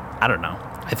 I don't know.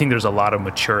 I think there's a lot of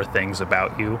mature things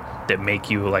about you that make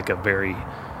you like a very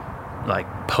like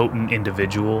potent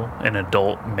individual, an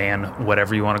adult man,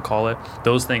 whatever you want to call it.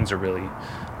 Those things are really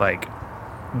like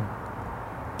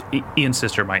Ian's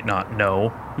sister might not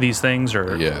know these things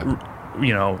or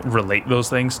you know, relate those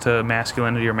things to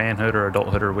masculinity or manhood or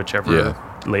adulthood or whichever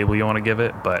label you want to give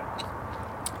it, but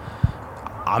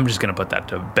I'm just gonna put that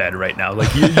to bed right now.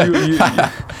 Like you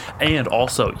and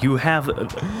also you have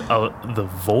the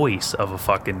voice of a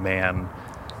fucking man.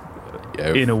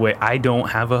 Yeah. In a way, I don't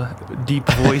have a deep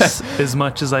voice as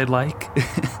much as I'd like.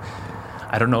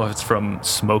 I don't know if it's from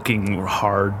smoking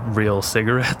hard, real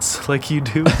cigarettes like you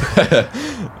do.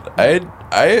 I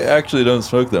actually don't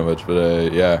smoke that much,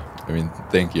 but yeah. I mean,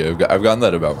 thank you. I've gotten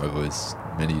that about my voice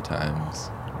many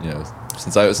times. You know,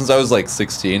 since I was like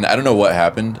 16. I don't know what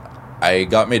happened. I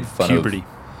got made fun Puberty.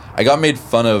 I got made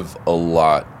fun of a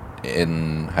lot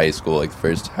in high school. Like the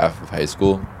first half of high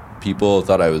school, people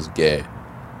thought I was gay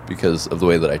because of the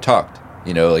way that I talked.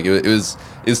 You know, like it was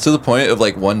to the point of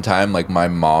like one time like my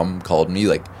mom called me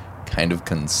like kind of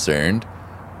concerned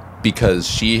because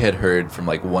she had heard from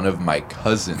like one of my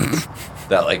cousins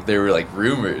that like there were like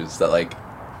rumors that like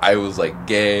I was like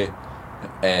gay,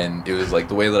 and it was like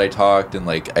the way that I talked, and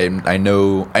like I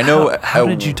know. How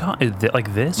did you talk? Is it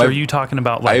like this? Or are you talking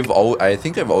about like? I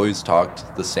think I've always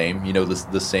talked the same. You know,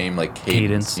 the same like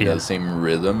cadence, you know, the same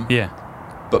rhythm. Yeah.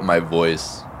 But my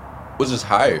voice was just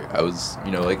higher. I was,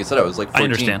 you know, like I said, I was like 14. I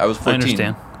understand. I was 14, I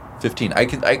understand. 15.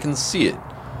 I can see it,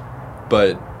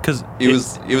 but because it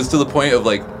was to the point of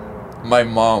like my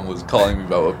mom was calling me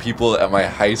about what people at my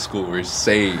high school were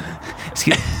saying.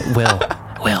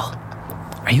 Will,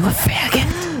 are you a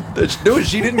faggot? No,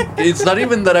 she didn't. It's not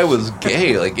even that I was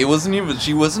gay. Like it wasn't even.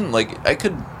 She wasn't like. I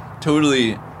could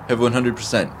totally have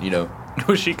 100%. You know.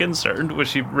 Was she concerned? Was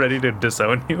she ready to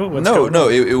disown you? No.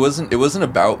 It wasn't. It wasn't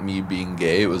about me being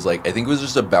gay. It was like I think it was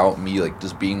just about me like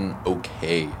just being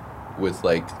okay with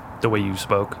like the way you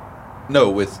spoke. No,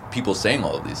 with people saying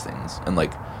all of these things, and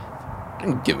like I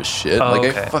didn't give a shit. Oh, like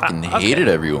okay. I fucking hated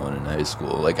everyone in high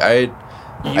school. Like I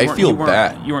feel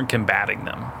bad. You weren't combating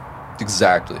them.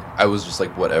 Exactly. I was just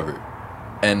like whatever,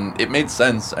 and it made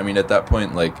sense. I mean, at that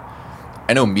point, like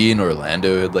I know me and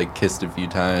Orlando had like kissed a few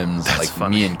times. That's like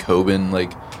funny. Me and Coben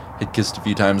like had kissed a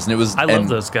few times, and it was. I love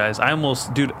those guys. I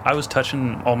was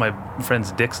touching all my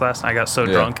friends' dicks last night. I got so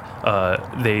drunk,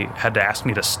 they had to ask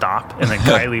me to stop, and then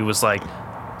Kylie was like,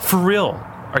 "For real?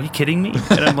 Are you kidding me?"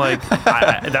 And I'm like,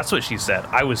 "That's what she said."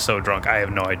 I was so drunk, I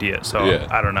have no idea. So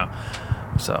I don't know.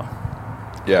 So.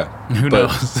 Yeah. Who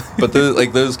knows? But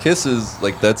those kisses,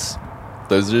 like those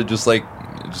are just like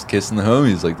just kissing the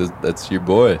homies. Like that's your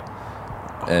boy.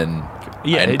 And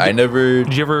I never.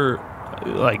 Did you ever,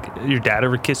 like, your dad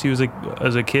ever kiss you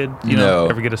as a kid? You know,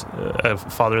 ever get a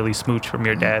fatherly smooch from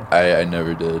your dad? I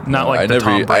never did. Not like the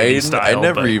Tom Brady style. I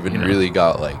never but, even really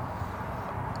got like.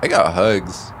 I got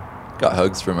hugs. Got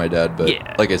hugs from my dad, but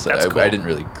like I said, cool. I didn't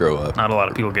really grow up. Not a lot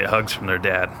of people get hugs from their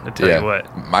dad. I tell you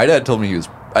what. My dad told me he was.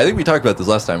 I think we talked about this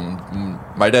last time.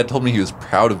 My dad told me he was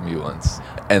proud of me once,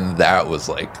 and that was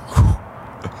like, whew,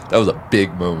 that was a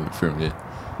big moment for me.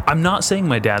 I'm not saying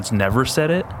my dad's never said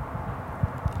it,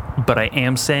 But I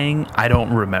am saying I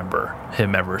don't remember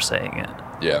him ever saying it.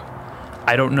 Yeah.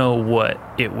 I don't know what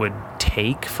it would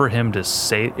take for him to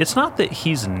say. It's not that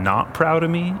he's not proud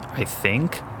of me, I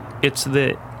think. It's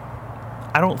that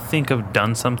I don't think I've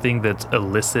done something that's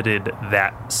elicited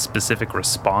that specific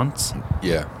response.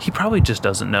 Yeah. He probably just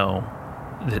doesn't know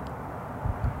that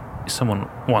someone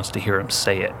wants to hear him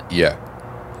say it. Yeah.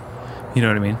 You know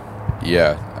what I mean?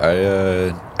 Yeah.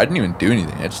 I didn't even do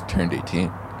anything. I just turned 18.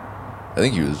 I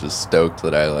think he was just stoked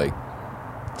that I like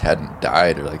hadn't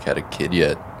died or like had a kid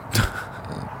yet.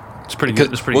 It's pretty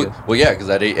good. It's pretty good. Well, yeah, because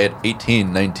at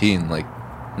 18, 19, like,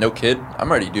 no kid, I'm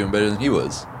already doing better than he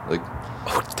was. Like,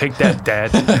 Oh, take that,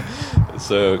 Dad.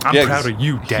 so I'm yeah, proud 'cause of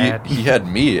you, Dad. He had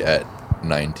me at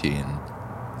 19,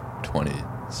 20.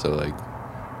 So like,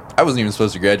 I wasn't even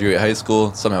supposed to graduate high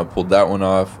school. Somehow pulled that one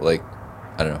off. Like,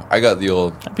 I don't know. I got the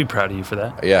old. I'd be proud of you for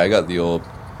that. Yeah, I got the old.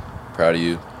 Proud of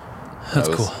you. That's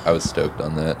cool. I was stoked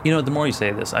on that. You know, the more you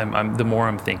say this, the more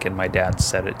I'm thinking my dad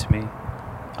said it to me.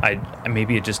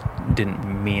 Maybe it just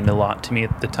didn't mean a lot to me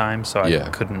at the time, so I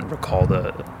couldn't recall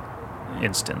the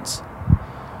instance.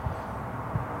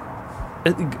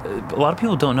 A lot of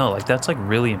people don't know, like, that's like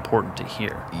really important to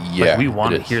hear. Yeah, like, we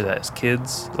want to hear that as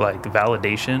kids. Like,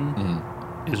 validation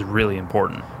is really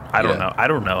important. I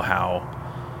don't know how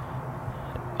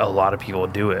a lot of people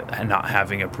do it and not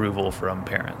having approval from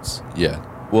parents. Yeah.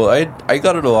 Well, I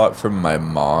got it a lot from my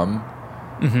mom,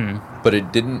 but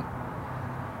it didn't.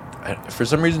 For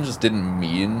some reason, just didn't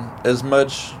mean as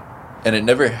much, and it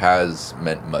never has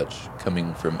meant much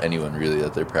coming from anyone really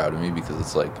that they're proud of me, because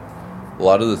it's like a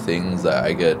lot of the things that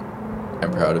I get,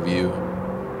 I'm proud of you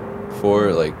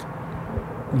for, like,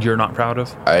 you're not proud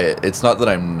of. It's not that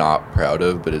I'm not proud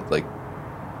of, but it like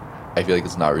I feel like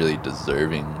it's not really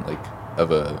deserving like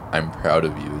of a I'm proud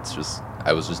of you. It's just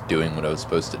I was just doing what I was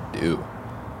supposed to do.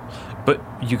 But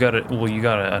you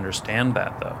gotta understand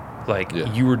that though. Like,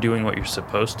 you were doing what you're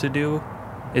supposed to do.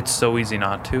 It's so easy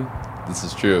not to. This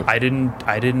is true. I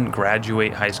didn't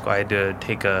graduate high school. I had to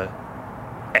take a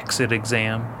exit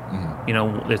exam. You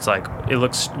know, it's like, it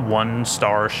looks 1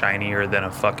 star shinier than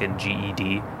a fucking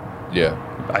GED. Yeah.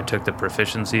 I took the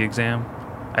proficiency exam.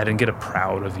 I didn't get a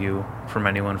proud of you from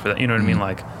anyone for that. You know what I mean?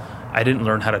 Like, I didn't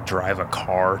learn how to drive a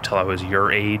car till I was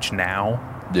your age now.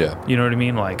 Yeah. You know what I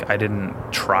mean? Like, I didn't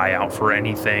try out for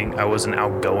anything. I wasn't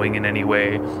outgoing in any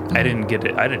way. I didn't get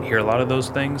it. I didn't hear a lot of those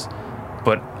things.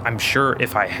 But I'm sure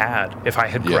if I had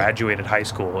graduated high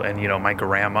school and, you know, my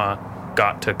grandma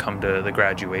got to come to the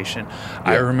graduation.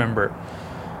 I remember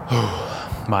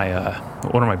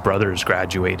one of my brothers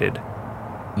graduated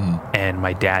and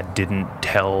my dad didn't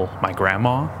tell my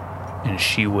grandma, and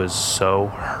she was so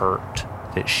hurt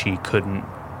that she couldn't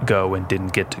go and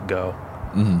didn't get to go.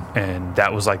 And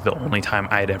that was like the only time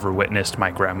I had ever witnessed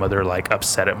my grandmother like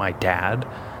upset at my dad.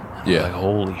 Like,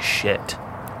 holy shit,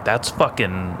 that's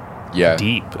fucking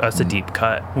deep. That's a deep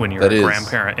cut when you're a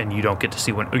grandparent and you don't get to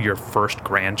see when your first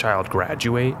grandchild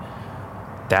graduate.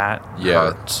 That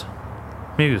hurts.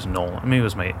 Maybe it was Nolan. Maybe it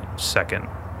was my second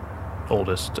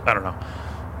oldest. I don't know.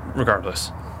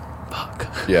 Regardless, fuck.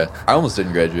 Yeah, I almost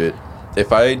didn't graduate.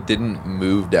 If I didn't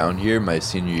move down here my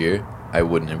senior year, I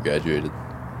wouldn't have graduated.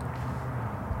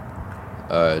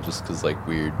 Just because, like,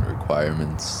 weird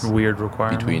requirements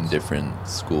between different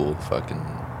school fucking.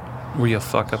 Were you a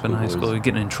fuck up in high school? Were you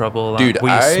getting in trouble a lot? Dude, were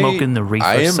you smoking the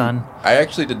reefer, son? I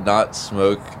actually did not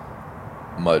smoke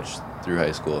much through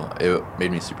high school. It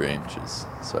made me super anxious,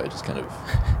 so I just kind of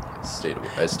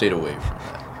stayed away from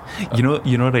that. You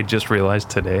know what I just realized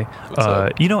today? What's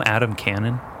up? You know Adam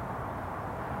Cannon?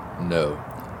 No.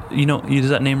 You know, does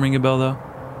that name ring a bell though?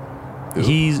 Who?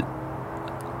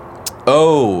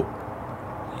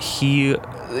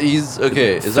 He's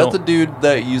okay. Is that the dude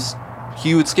that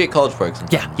he would skate College Park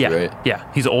sometimes? Yeah, right? Yeah.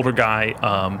 He's an older guy.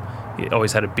 He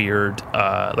always had a beard,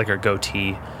 like a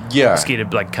goatee. Yeah.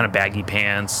 Skated like kind of baggy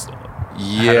pants.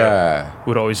 Yeah.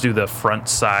 Would always do the front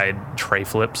side tray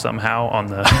flip somehow on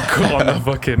the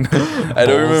fucking. I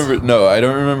don't remember. No, I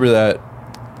don't remember that.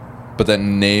 But that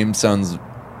name sounds.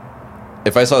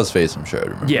 If I saw his face, I'm sure I'd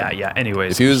remember. Yeah.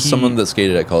 Anyways, if he was someone that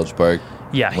skated at College Park.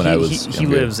 Yeah, he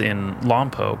lives in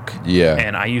Lompoc. Yeah.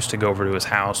 And I used to go over to his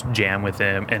house, jam with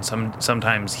him, and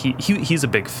sometimes he's a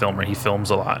big filmer. He films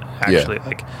a lot, actually. Yeah.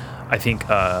 Like, I think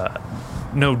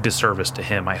no disservice to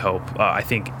him, I hope. I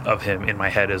think of him in my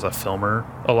head as a filmer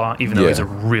a lot, even though he's a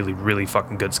really, really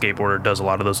fucking good skateboarder, does a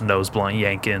lot of those nose blunt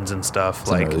yankins and stuff.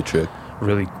 It's like a trick.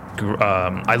 Really,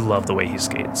 I love the way he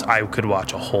skates. I could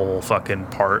watch a whole fucking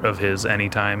part of his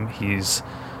anytime. He's...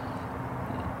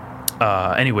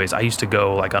 anyways, I used to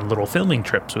go like on little filming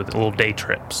trips with little day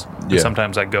trips. And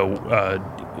sometimes I'd go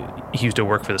he used to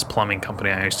work for this plumbing company.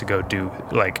 I used to go do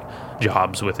like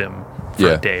jobs with him for Yeah.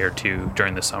 a day or two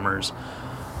during the summers.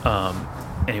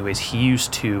 Anyways, he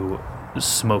used to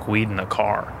smoke weed in the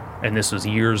car, and this was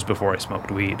years before I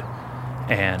smoked weed.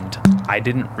 And I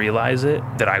didn't realize it,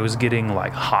 that I was getting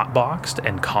like hotboxed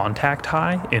and contact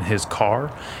high in his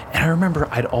car. And I remember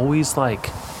I'd always like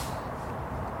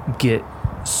get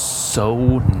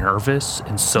so nervous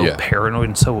and so Yeah. paranoid,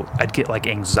 and so I'd get like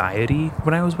anxiety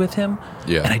when I was with him.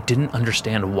 Yeah. And I didn't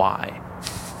understand why.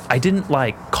 I didn't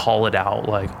like call it out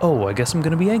like, oh, I guess I'm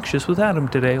going to be anxious with Adam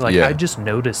today. Like, Yeah. I just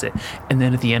notice it. And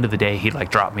then at the end of the day, he'd like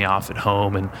drop me off at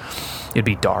home, and it'd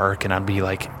be dark, and I'd be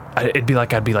like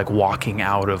walking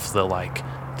out of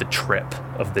the trip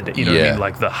of the day. You know what I Yeah. mean?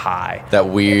 Like the high. That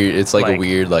weird. It's like a Like-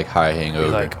 weird like high hangover.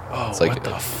 You're like, oh, it's like, what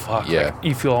the fuck? Yeah. Like,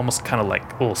 you feel almost kind of like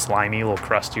a little slimy, a little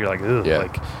crusty. You're like, ugh, Yeah.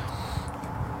 like,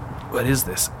 what is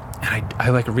this? And I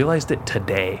like realized it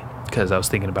today because I was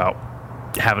thinking about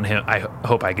having him. I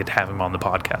hope I get to have him on the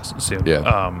podcast soon.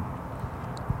 Yeah.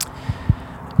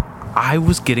 I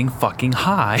was getting fucking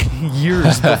high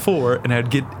years before, and I'd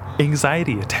get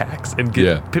anxiety attacks and get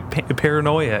Yeah.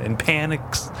 paranoia and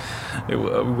panics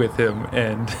with him.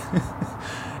 And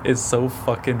it's so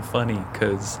fucking funny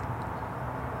because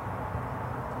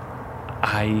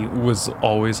I was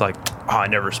always like, oh, I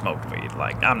never smoked weed.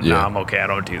 Like, I'm okay. I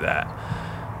don't do that.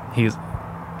 He's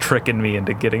tricking me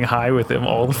into getting high with him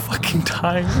all the fucking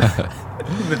time.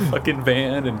 In the fucking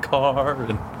van and car.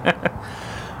 And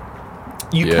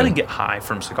you Yeah. kind of get high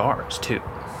from cigars too.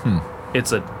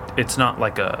 It's not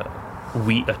like a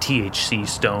THC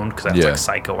stoned, because that's Yeah.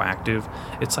 like psychoactive.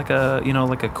 It's like a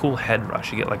cool head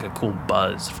rush. You get like a cool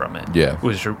buzz from it. Yeah.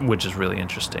 Which is really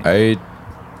interesting. I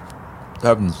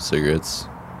having some cigarettes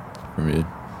for me.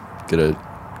 Get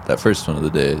that first one of the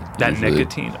day. That usually.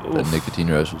 nicotine, That oof. nicotine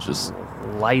rush was just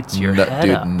Lights your head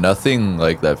dude. up. Nothing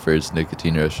like that first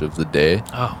nicotine rush of the day.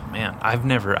 Oh man, I've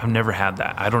never had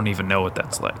that. I don't even know what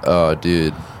that's like. Oh,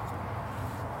 dude,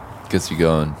 gets you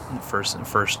going. First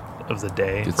of the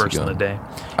day, Gets you first in the going.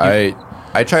 day.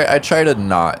 I try to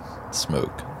not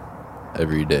smoke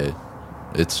every day.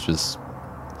 It's just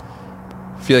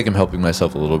I feel like I'm helping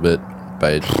myself a little bit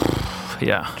by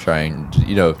Yeah. trying,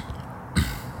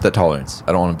 that tolerance.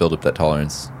 I don't want to build up that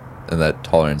tolerance, and that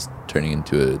tolerance turning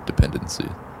into a dependency.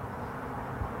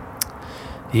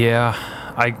 Yeah,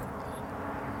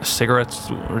 cigarettes,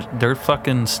 they're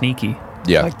fucking sneaky.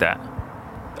 Yeah. Like that.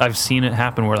 I've seen it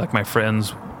happen where like my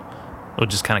friends will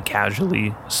just kind of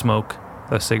casually smoke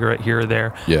a cigarette here or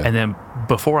there. Yeah. And then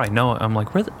before I know it, I'm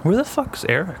like, where the fuck's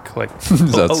Eric? Like,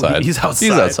 He's outside. He's outside.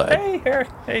 He's outside. Hey, Eric.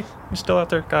 Hey, you're still out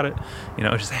there. Got it. It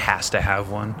just has to have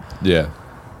one. Yeah.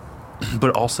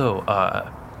 But also,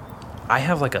 I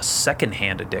have like a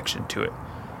secondhand addiction to it.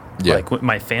 Yeah. Like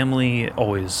my family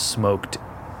always smoked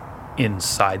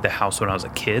inside the house when I was a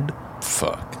kid,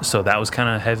 Fuck. so that was kind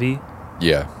of heavy.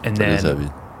 Yeah. And that is then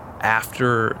heavy.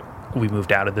 after we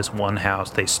moved out of this one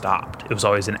house, they stopped. It was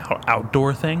always an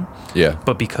outdoor thing. Yeah.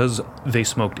 But because they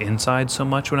smoked inside so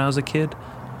much when I was a kid,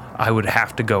 I would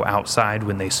have to go outside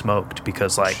when they smoked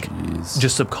because, like, Jeez.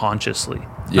 just subconsciously,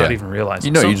 Yeah. not even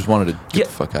realizing. You just wanted to get Yeah.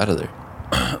 the fuck out of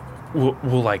there. Well,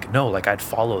 like, no, like I'd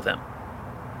follow them.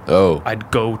 Oh.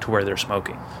 I'd go to where they're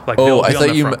smoking. Like, Oh, they'll I be on thought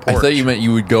the you. front I thought you porch. meant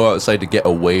you would go outside to get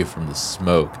away from the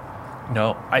smoke.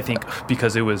 No, I think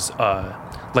because it was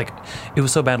like it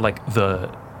was so bad. Like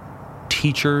the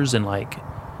teachers and like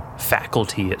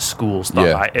faculty at schools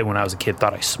thought when I was a kid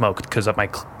thought I smoked because my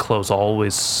clothes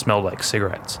always smelled like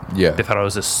cigarettes. Yeah. They thought I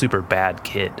was a super bad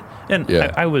kid, and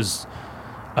Yeah. I was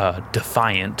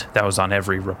defiant. That was on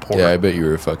every report. Yeah, I bet you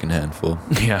were a fucking handful.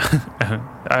 Yeah,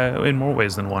 in more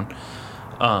ways than one.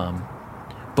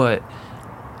 But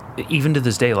even to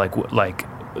this day, like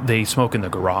they smoke in the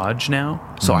garage now.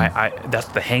 So I that's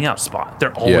the hangout spot.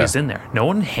 They're always in there. No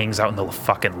one hangs out in the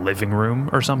fucking living room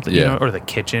or something, Yeah. or the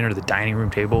kitchen or the dining room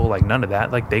table. Like none of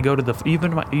that. Like they go to the. You've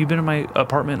been in my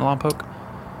apartment in Lompoc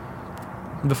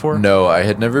before? No, I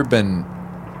had never been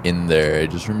in there.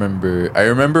 I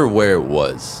remember where it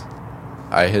was.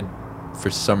 I had, for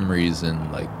some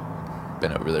reason, like,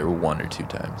 been over there one or two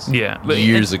times. Yeah,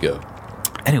 years ago.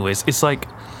 Anyways, it's like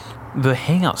the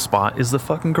hangout spot is the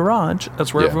fucking garage.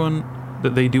 That's where Yeah. everyone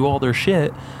that they do all their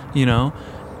shit,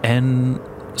 And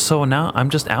so now I'm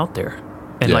just out there,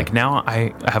 and Yeah. like now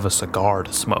I have a cigar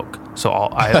to smoke. So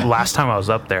last time I was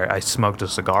up there, I smoked a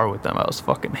cigar with them. I was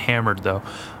fucking hammered though,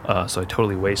 so I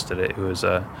totally wasted it. It was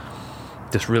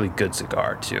this really good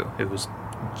cigar too. It was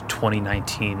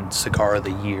 2019 Cigar of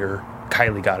the Year.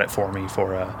 Kylie got it for me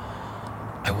for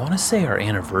I I want to say our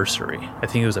anniversary. I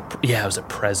think it was it was a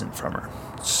present from her.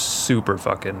 Super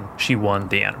fucking. She won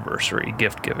the anniversary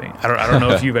gift giving. I don't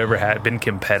know if you've ever been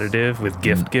competitive with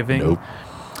gift giving. Nope.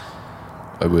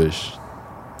 I wish.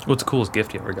 What's the coolest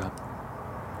gift you ever got?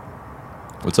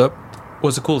 What's up?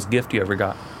 What's the coolest gift you ever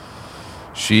got?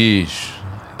 Sheesh.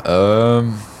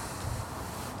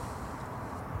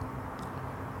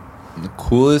 The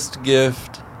coolest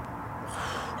gift.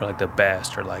 Or like the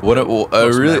best, or like What a most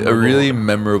really memorable.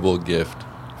 memorable gift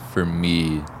for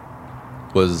me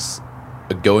was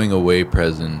a going away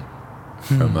present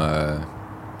from I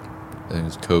think it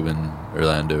was Coben,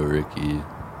 Orlando, Ricky,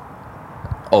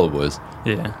 all the boys.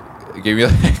 Yeah. It gave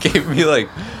me like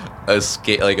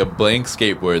a blank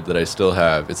skateboard that I still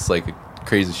have. It's like a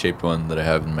crazy shaped one that I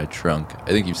have in my trunk.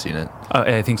 I think you've seen it.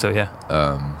 I think so. Yeah.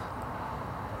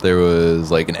 There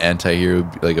was like an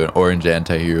orange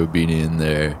anti-hero beanie in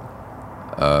there.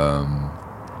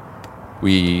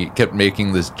 We kept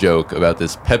making this joke about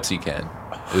this Pepsi can.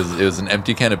 It was an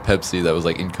empty can of Pepsi that was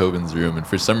like in Coben's room, and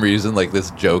for some reason, like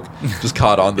this joke just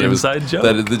caught on. That Inside joke.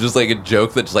 That it just like a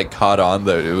joke that just like caught on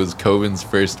that it was Coben's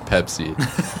first Pepsi,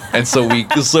 and so we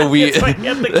It's like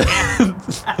at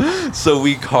the can. so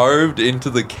we carved into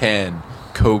the can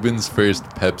Coben's first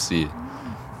Pepsi,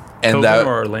 and Coben that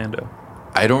or Orlando?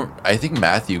 I think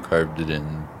Matthew carved it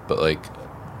in, but like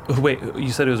Wait,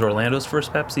 you said it was Orlando's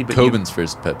first Pepsi, but Coben's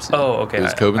first Pepsi. Oh, okay. It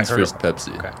was I Coben's heard first of-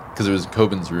 Pepsi. okay. Because it was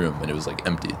Coben's room and it was like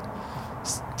empty.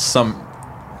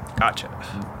 Gotcha.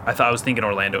 I thought I was thinking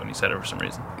Orlando when you said it for some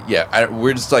reason. Yeah,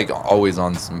 we're just like always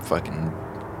on some fucking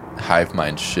hive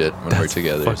mind shit when we're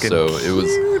together. fucking So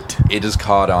cute. it just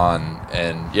caught on,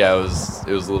 and yeah, it was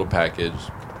a little package.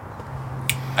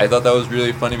 I thought that was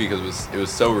really funny because it was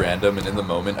so random, and in the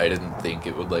moment I didn't think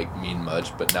it would like mean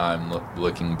much, but now I'm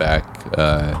looking back.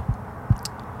 That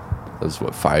was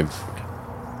what, 5?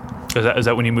 Is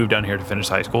that when you moved down here to finish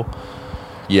high school?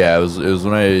 Yeah, it was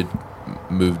when I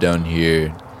moved down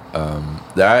here.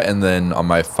 That, and then on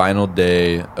my final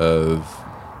day of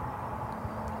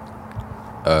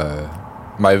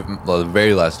the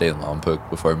very last day in Lompoc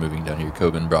before moving down here,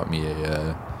 Coben brought me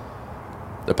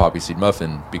a poppy seed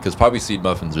muffin, because poppy seed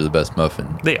muffins are the best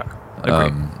muffin. They are.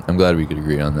 Agreed. I'm glad we could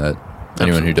agree on that.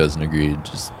 Anyone who Absolutely. doesn't agree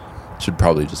should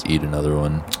probably just eat another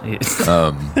one.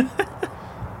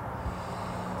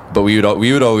 But we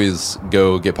would always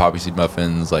go get poppy seed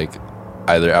muffins, like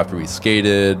either after we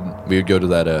skated. We would go to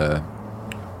that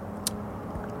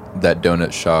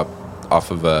donut shop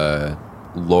off of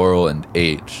Laurel and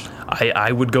H.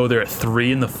 I would go there at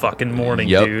 3 in the fucking morning,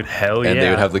 Yep. dude. Hell yeah. And they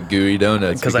would have the gooey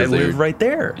donuts because I they live were- right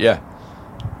there. Yeah.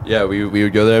 Yeah, we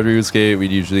would go there after we would skate.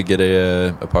 We'd usually get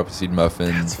a poppy seed muffin,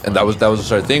 and that was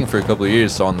just our thing for a couple of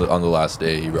years. So on the last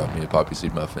day, he brought me a poppy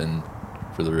seed muffin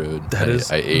for the road. That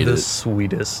is I ate the it,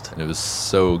 sweetest. and it was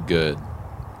so good.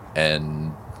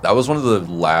 And that was one of the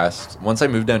last. Once I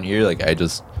moved down here, like I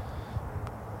just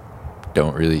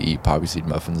don't really eat poppy seed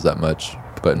muffins that much.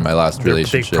 But in my last They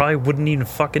relationship, probably wouldn't even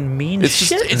fucking mean it's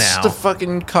shit just now. a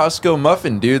fucking Costco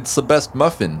muffin, dude. It's the best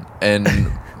muffin. And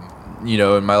you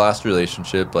know, in my last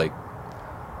relationship, like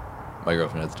my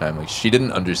girlfriend at the time, like she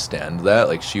didn't understand that.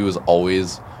 Like she was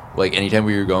always like, anytime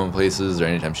we were going places or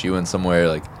anytime she went somewhere,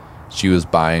 like she was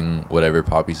buying whatever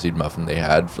poppy seed muffin they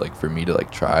had for me to like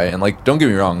try. And like, don't get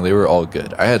me wrong, they were all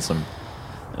good. I had some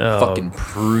fucking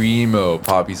primo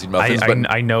poppy seed muffins,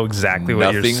 but I know exactly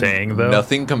what you're saying, though.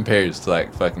 Nothing compares to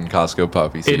like fucking Costco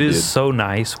poppy seed. It is dude. so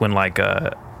nice when like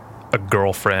a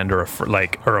girlfriend or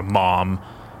or a mom,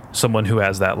 someone who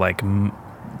has that like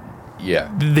Yeah.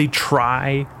 they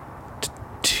try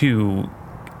to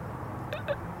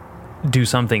do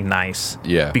something nice.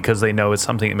 Yeah. Because they know it's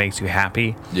something that makes you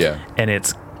happy, Yeah. and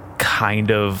it's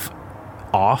kind of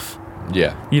off.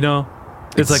 Yeah. You know,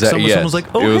 it's like Yes. someone's like,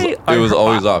 "Oh, it was, hey, it was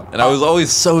always off, and I was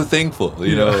always so thankful.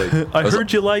 You know, like, I was-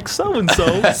 heard you like so and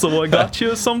so I got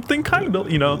you something kind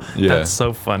of. You know, Yeah. that's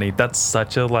so funny. That's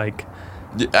such a like.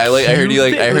 I heard you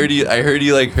like. I cute heard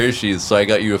you like Hershey's, so I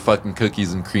got you a fucking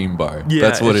cookies and cream bar. Yeah,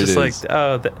 That's what it it's is. just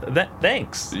like,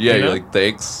 thanks. Yeah, you you're know? like,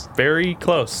 thanks. very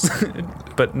close,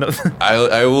 but no.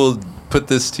 I will put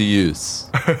this to use,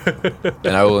 and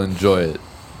I will enjoy it,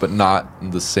 but not in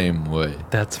the same way.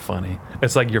 That's funny.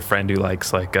 It's like your friend who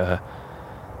likes like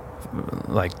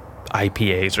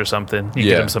IPAs or something. You Yeah.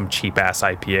 get him some cheap ass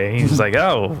IPA. He's like,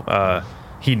 oh,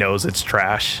 he knows it's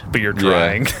trash, but you're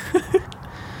trying,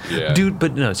 Yeah, dude.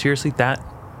 But no, seriously,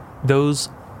 those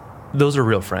are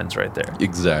real friends right there.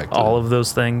 exactly. All of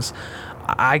those things,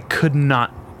 I could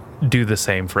not do the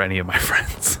same for any of my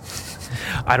friends.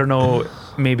 I don't know.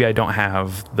 Maybe I don't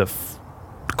have the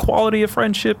quality of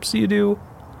friendships you do.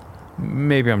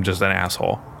 Maybe I'm just an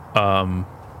asshole.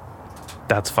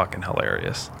 That's fucking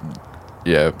hilarious.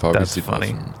 Yeah, probably That's sweet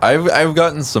funny. mushroom. I've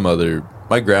gotten some other.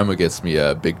 My grandma gets me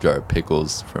a big jar of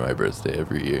pickles for my birthday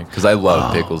every year because I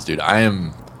love pickles, dude. I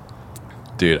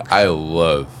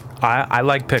love. I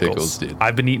like pickles. Pickles, dude.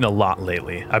 I've been eating a lot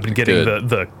lately. I've been getting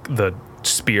the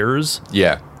spears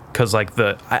Yeah, because like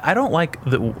I don't like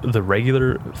the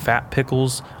regular fat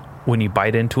pickles when you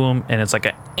bite into them and it's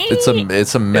like it's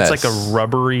a mess. it's like a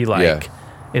rubbery like Yeah.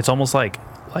 it's almost like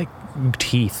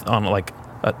teeth on like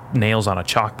nails on a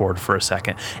chalkboard for a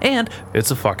second, and it's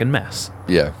a fucking mess.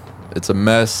 Yeah, it's a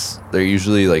mess. They're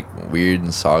usually like weird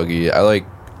and soggy. I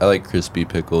like crispy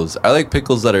pickles. I like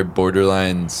pickles that are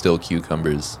borderline still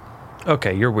cucumbers.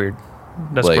 Okay, you're weird.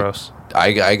 That's Like, gross.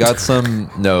 I got some.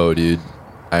 No, dude,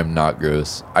 I'm not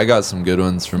gross. I got some good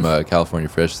ones from California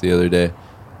Fresh the other day,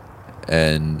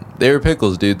 and they were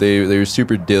pickles, dude. They were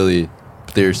super dilly,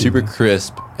 but they were super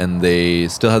crisp, and they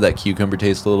still had that cucumber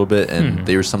taste a little bit, and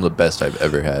they were some of the best I've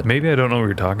ever had. Maybe I don't know what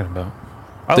you're talking about.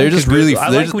 They're just really. I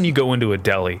like when you go into a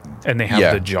deli and they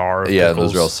have the jar of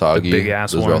pickles, those are all soggy. the big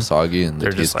ass Those one. are all soggy, and they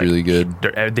They're taste just like, really good.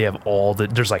 They have all the.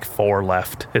 There's like 4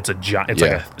 left. It's a giant. It's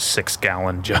like Yeah. a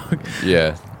 6-gallon jug.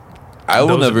 Yeah, I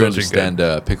will Those- never those are good.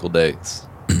 understand pickled eggs.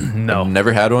 No, I've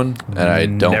never had one, and I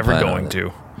don't. Never plan on going it.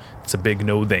 to. It's a big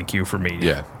no, thank you for me.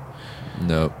 Yeah.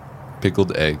 No.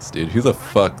 Pickled eggs, dude. Who the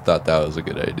fuck thought that was a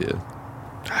good idea?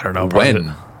 I don't know. probably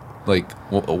When? Like,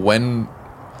 when?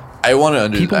 I want to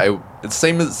People- understand. It's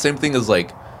same thing as like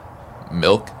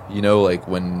milk. You know, like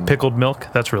when. pickled milk.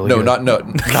 That's really No, good.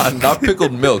 not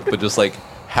pickled milk, but just like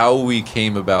how we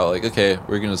came about. Like, okay,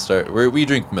 we're gonna start. We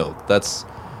drink milk. That's.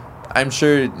 I'm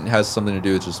sure it has something to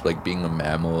do with just like being a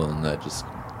mammal and that just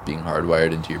being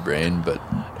hardwired into your brain. But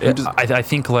who does- I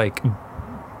think like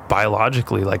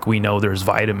biologically, like we know there's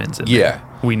vitamins in Yeah. there.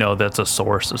 We know that's a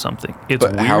source of something. It's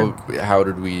But weird. how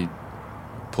did we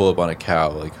pull up on a cow?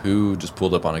 Like, who just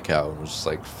pulled up on a cow and was just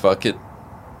like, fuck it,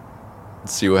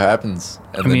 let's see what happens?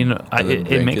 And I mean, then it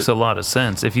drank makes a lot of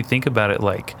sense if you think about it.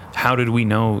 Like, how did we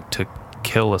know to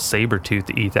kill a saber-tooth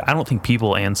to eat that? I don't think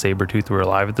people and saber-tooth were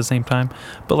alive at the same time,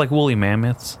 but like woolly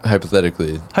mammoths,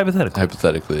 hypothetically.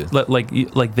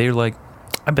 like they're like,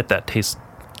 I bet that tastes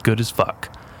good as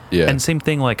fuck. Yeah. And same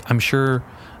thing, like I'm sure,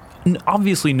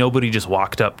 obviously nobody just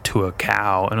walked up to a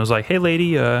cow and was like, "Hey,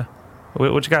 lady,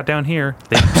 what you got down here?"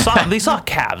 They saw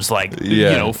calves like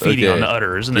Yeah, feeding okay. on the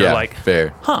udders, and they're Yeah, like,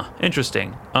 fair. "Huh,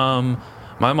 interesting.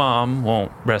 My mom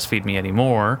won't breastfeed me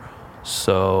anymore,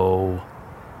 so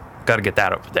got to get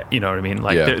that over there." You know what I mean?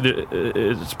 Like, Yeah.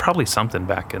 it's probably something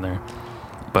back in there.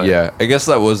 But Yeah, I guess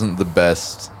that wasn't the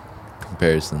best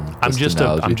comparison. I'm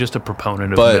analogy. just a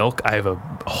proponent of But- milk. I have a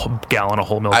whole gallon of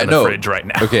whole milk I in know. the fridge right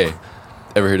now. Okay.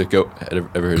 Ever heard of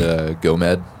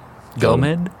GoMad?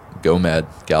 GoMed? GoMad,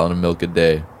 gallon of milk a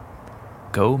day.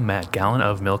 Go mad, gallon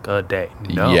of milk a day.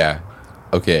 No. Yeah.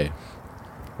 Okay.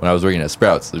 When I was working at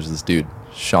Sprouts, there's this dude,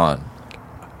 Sean.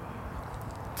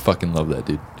 Fucking love that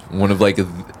dude. One of like,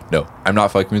 no, I'm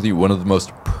not fucking with you. One of the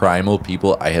most primal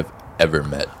people I have ever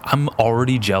met. I'm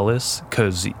already jealous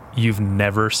because you've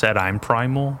never said I'm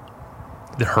primal.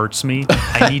 It hurts me.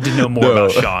 I need to know more No.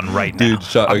 about Sean right now. Dude,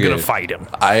 Sean- I'm okay. gonna fight him.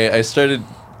 I started.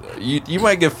 You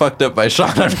might get fucked up by Sean.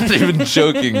 I'm not even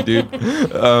joking, dude.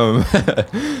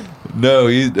 No,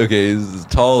 he's a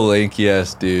tall, lanky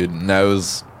ass dude. And I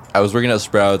was working at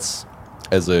Sprouts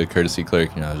as a courtesy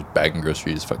clerk. You know, I was bagging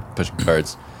groceries, pushing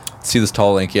carts. See this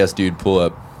tall, lanky ass dude pull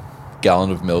up,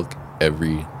 gallon of milk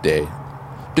every day.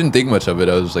 Didn't think much of it.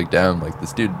 I was just like, damn, like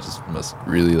this dude just must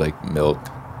really like milk.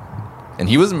 And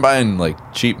he wasn't buying like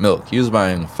cheap milk. He was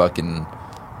buying fucking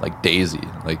like Daisy,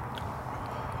 like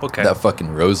Okay. that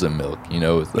fucking Rosa milk, you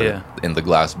know, with the, in the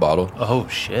glass bottle. Oh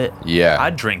shit. Yeah.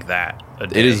 I'd drink that a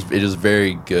day. It is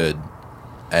very good.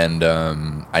 And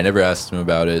I never asked him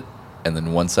about it. And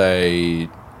then once I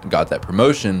got that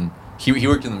promotion, he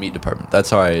worked in the meat department. That's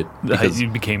how You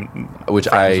became which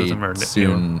friends with I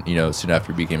him or- soon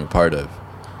after became a part of.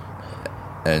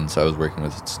 And so I was working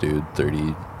with this dude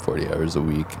 30, 40 hours a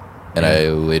week. And I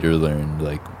later learned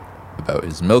like about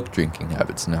his milk drinking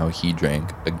habits and how he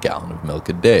drank a gallon of milk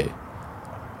a day.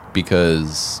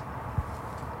 Because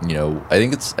you know, I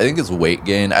think it's weight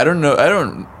gain. I don't know. I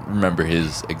don't remember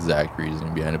his exact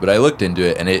reasoning behind it, but I looked into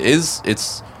it and it's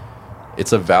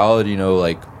a valid, you know,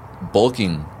 like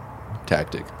bulking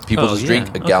tactic. People just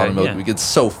drink a gallon of milk a week. It's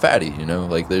so fatty, you know,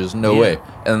 like there's no way.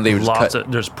 And they would just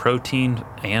cut. There's protein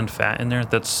and fat in there.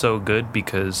 That's so good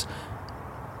because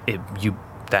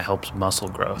that helps muscle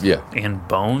growth. Yeah. And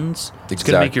bones. It's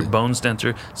gonna make your Exactly. bones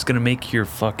denser. It's gonna make your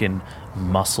fucking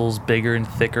muscles bigger and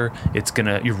thicker.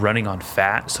 You're running on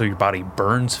fat, so your body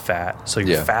burns fat. So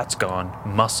your Yeah. fat's gone.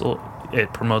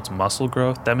 it promotes muscle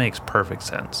growth. That makes perfect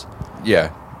sense.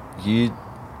 Yeah.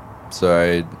 So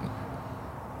I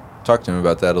talked to him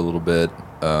about that a little bit.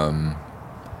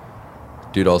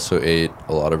 Dude also ate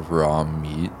a lot of raw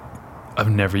meat. I've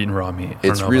never eaten raw meat.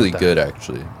 It's really good,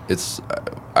 actually.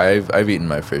 I've eaten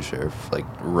my fair share of like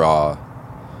raw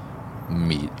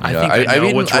meat. I think I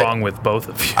know what's wrong with both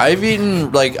of you. I've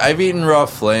eaten raw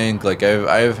flank. Like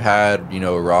I've had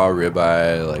raw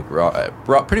ribeye, like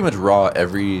raw pretty much raw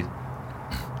every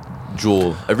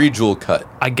jewel cut.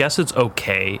 I guess it's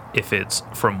okay if it's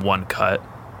from one cut.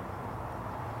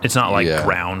 It's not like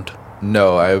ground.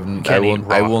 No, I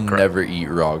will never eat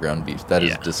raw ground beef. That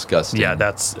is disgusting. Yeah,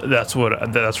 that's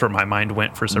where my mind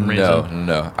went for some reason.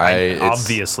 No.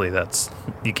 Obviously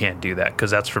you can't do that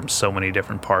because that's from so many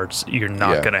different parts. You're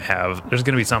not gonna have. There's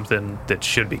gonna be something that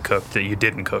should be cooked that you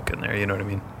didn't cook in there. You know what I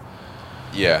mean?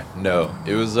 Yeah. No.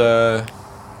 It was.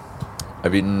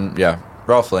 I've eaten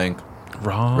raw flank,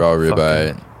 raw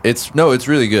ribeye. It's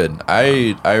really good.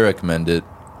 I recommend it.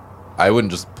 I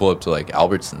wouldn't just pull up to like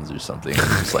Albertsons or something and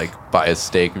just like buy a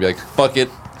steak and be like, fuck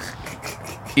it,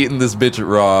 eating this bitch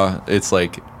raw. It's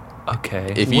like,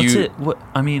 okay,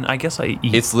 I mean, I guess I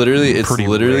eat. It's literally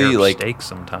like steak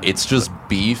sometimes. It's just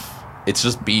beef. It's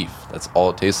just beef. That's all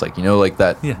it tastes like. Like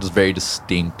that just very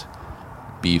distinct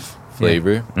beef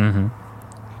flavor. Yeah. Mm-hmm.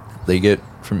 They get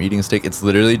from eating steak. It's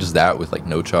literally just that with like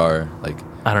no char. Like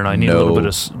I don't know. I need a little bit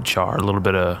of char, a little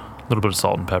bit of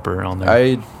salt and pepper on there.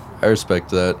 I respect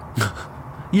that.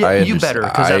 Yeah, you better,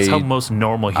 because that's how most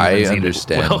normal humans eat it. I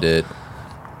understand it.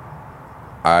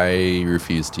 I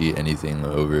refuse to eat anything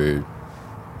over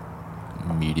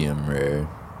medium rare.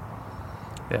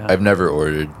 Yeah. I've never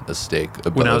ordered a steak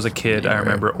above when I was a kid, I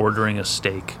remember rare. ordering a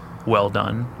steak well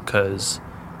done because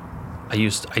I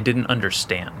didn't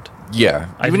understand. Yeah.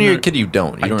 When you're a kid, you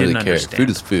don't really care. Understand.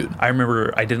 Food is food. I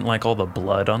remember I didn't like all the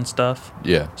blood on stuff.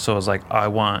 Yeah. So I was like, I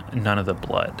want none of the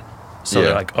blood. So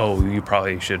they're like, oh, you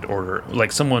probably should order.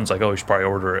 Like someone's like, oh, you should probably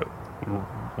order it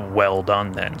well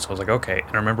done then. So I was like, okay.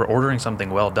 And I remember ordering something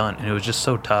well done, and it was just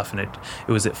so tough. And it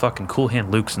was at fucking Cool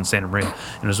Hand Luke's in Santa Maria,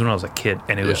 and it was when I was a kid.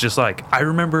 And it was just like, I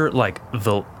remember like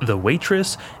the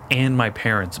waitress and my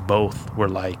parents both were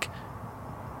like,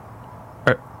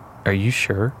 are you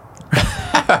sure?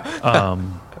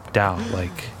 Dow,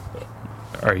 like,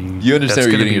 are you? You understand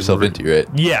what you're getting yourself into, right?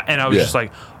 Yeah, and I was just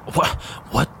like,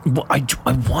 what?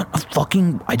 I want a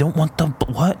fucking. I don't want the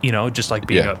what? Just like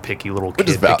being a picky little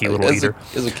kid, picky little eater.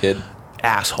 As a kid,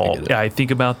 asshole. I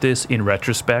think about this in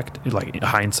retrospect, like in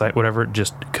hindsight, whatever.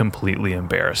 Just completely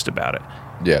embarrassed about it.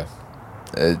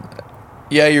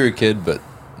 Yeah, you're a kid, but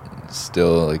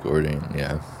still like ordering.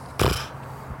 Yeah,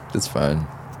 it's fine.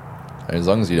 As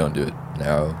long as you don't do it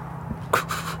now.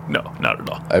 No, not at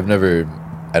all. I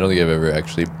don't think I've ever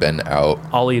actually been out.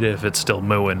 I'll eat it if it's still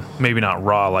mooing. Maybe not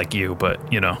raw like you,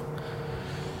 but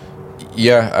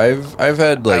Yeah, I've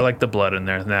had like. I like the blood in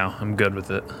there now. I'm good with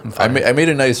it. I made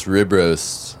a nice rib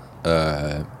roast.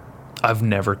 I've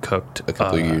never cooked. A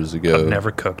couple of years ago. I've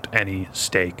never cooked any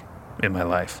steak in my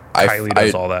life. Kylie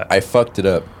does all that. I fucked it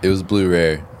up. It was blue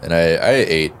rare, and I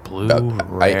ate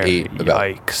rare. I ate about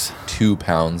Yikes. 2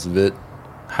 pounds of it.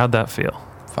 How'd that feel?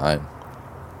 Fine.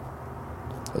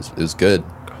 It was good.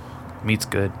 Meat's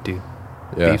good, dude.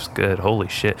 Yeah. Beef's good. Holy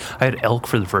shit. I had elk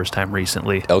for the first time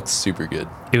recently. Elk's super good.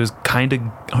 It was a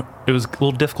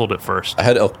little difficult at first. I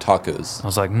had elk tacos. I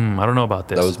was like, I don't know about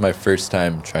this. That was my first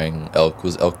time trying elk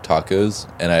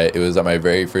tacos, and it was at my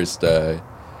very first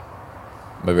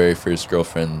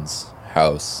girlfriend's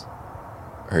house.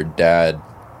 Her dad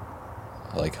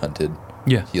hunted.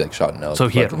 Yeah. He shot an elk. So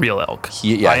he had real elk.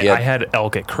 I had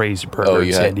elk at Crazy Burger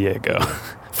in San Diego.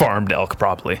 Farmed elk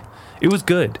properly. It was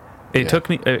good. It took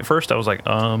me at first. I was like, it's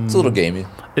a little gamey.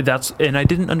 And I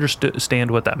didn't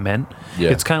understand what that meant.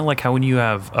 Yeah. It's kind of like how when you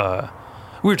have,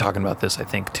 we were talking about this, I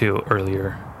think, too,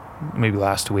 earlier, maybe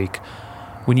last week,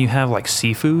 when you have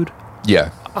seafood.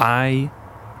 Yeah. I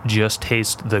just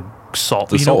taste the salt.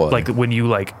 The salt. Like when you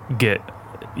get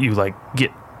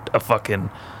a fucking.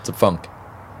 It's a funk.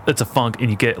 It's a funk,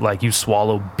 and you get you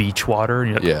swallow beach water,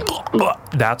 and you're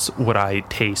like, that's what I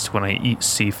taste when I eat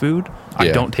seafood. I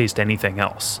don't taste anything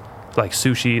else. Like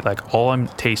sushi, all I'm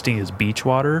tasting is beach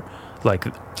water,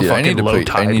 dude, fucking low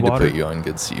tide water. I need to put you on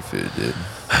good seafood, dude.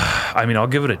 I mean, I'll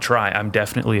give it a try. I'm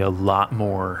definitely a lot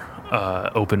more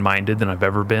open-minded than I've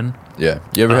ever been. Yeah.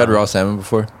 You ever had raw salmon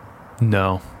before?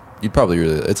 No. You'd probably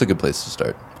it's a good place to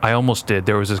start. I almost did.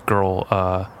 There was this girl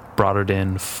brought it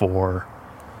in for,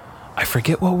 I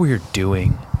forget what we were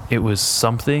doing. It was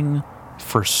something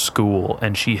for school,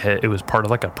 and it was part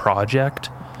of a project.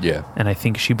 Yeah. And I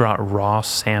think she brought raw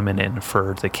salmon in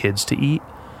for the kids to eat.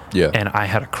 Yeah. And I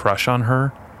had a crush on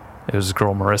her. It was this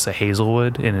girl, Marissa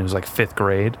Hazelwood, and it was like 5th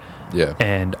grade. Yeah.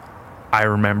 And I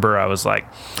remember I was like,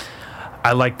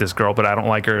 I like this girl, but I don't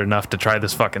like her enough to try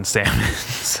this fucking salmon.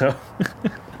 So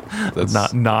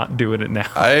That's not doing it now.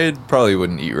 I probably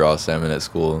wouldn't eat raw salmon at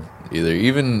school either,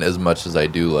 even as much as I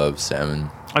do love salmon.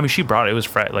 I mean, she brought it. It was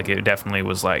fresh. Like, it definitely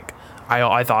was like,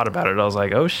 I thought about it. I was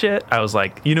like, oh shit. I was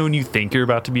like, you know, when you think you're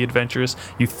about to be adventurous,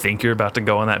 you think you're about to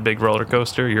go on that big roller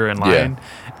coaster, you're in line,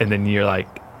 and then you're like,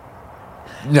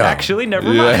 No. actually,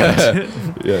 never Yeah.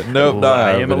 mind. Yeah. Nope. Not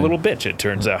I am a happening. little bitch, it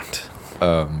turns out.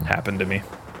 Happened to me.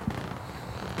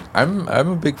 I'm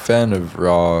a big fan of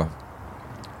raw.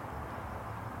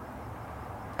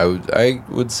 I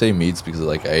would say meats because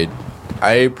like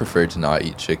I prefer to not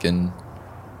eat chicken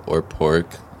or pork.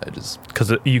 I just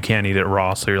Because you can't eat it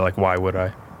raw, so you're like, why would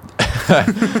I?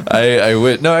 I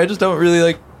would no. I just don't really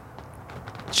like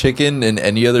chicken in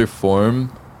any other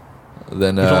form.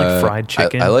 Than You don't like fried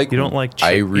chicken? I like. You don't like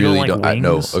I you don't really like don't. I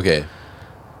know. wings? Okay.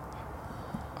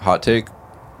 Hot take.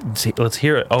 See, let's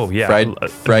hear it. Oh, yeah. Fried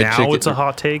now chicken. it's a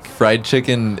hot take. Fried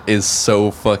chicken is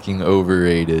so fucking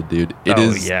overrated, dude. It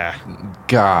is. Yeah,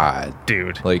 God.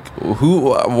 dude. Like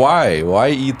who? Why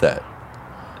eat that?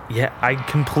 Yeah, I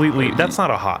completely. That's not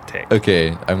a hot take.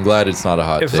 Okay, I'm glad it's not a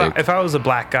hot take. If I was a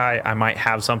black guy, I might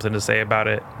have something to say about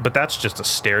it, but that's just a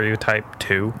stereotype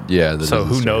too. Yeah. that So is a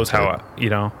who knows stereotype. how, you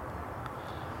know?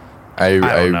 I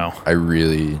don't know. I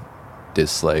really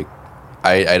dislike.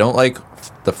 I don't like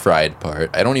the fried part.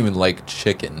 I don't even like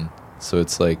chicken. So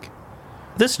it's like.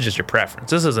 This is just your preference.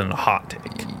 This isn't a hot take.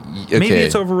 Okay. Maybe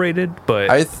it's overrated,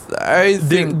 but I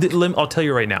think I'll tell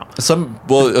you right now. okay.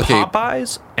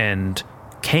 Popeyes and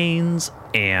Cane's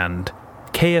and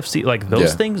KFC, like those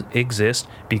Yeah. things exist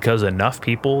because enough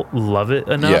people love it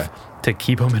enough Yeah. to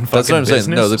keep them in fucking That's what I'm business.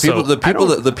 saying. No, the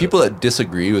So people that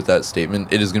disagree with that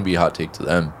statement, it is gonna be a hot take to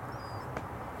them.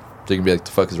 They're gonna be like,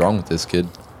 "The fuck is wrong with this kid?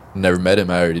 Never met him.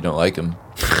 I already don't like him,"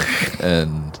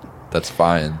 and that's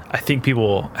fine. I think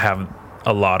people have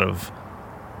a lot of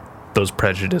those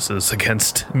prejudices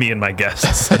against me and my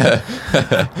guests.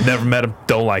 Never met him,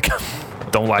 don't like him,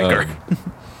 don't like her.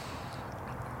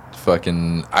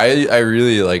 Fucking, I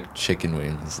really like chicken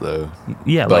wings though.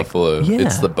 Yeah, Buffalo. Like, yeah,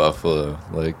 It's the buffalo.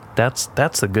 Like that's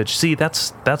a good. See,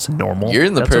 that's normal. you're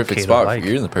in the That's perfect okay to spot. like.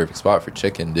 You're in the perfect spot for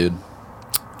chicken, dude.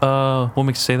 What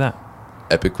makes you say that?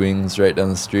 Epic Wings right down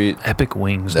the street. Epic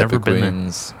Wings. Never Epic been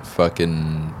Wings.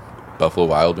 Fucking Buffalo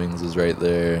Wild Wings is right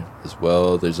there as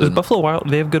well. There's there. a Is Buffalo Wild?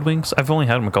 They have good wings. I've only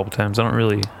had them a couple times. I don't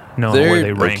really know they're where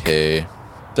they rank. okay.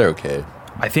 They're okay.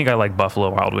 I think I like Buffalo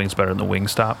Wild Wings better than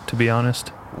Wingstop, to be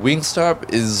honest.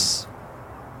 Wingstop is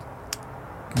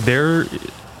They're,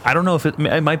 I don't know if it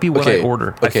might be what I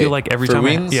order. I feel like every for time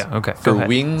wings, yeah, okay. For go ahead.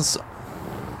 wings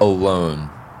alone,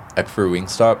 I prefer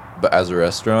Wingstop, but as a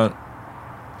restaurant,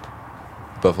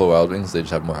 Buffalo Wild Wings, they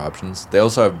just have more options. They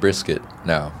also have brisket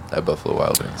now at Buffalo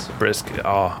Wild Wings. Brisket.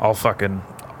 Oh,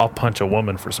 I'll punch a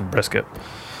woman for some brisket.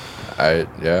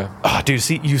 Yeah. Oh, dude,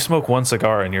 see, you smoke one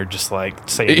cigar and you're just like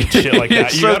saying shit like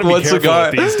that. You smoke gotta be one careful cigar.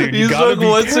 with these, dude. You gotta smoke be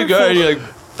one careful. cigar and you're like,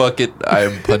 fuck it, I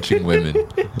am punching women. Dude,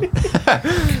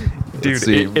 Let's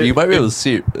see. it- You might be it able to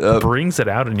see it. brings it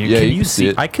out, and you Yeah, can you you can see see?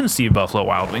 it. I can see Buffalo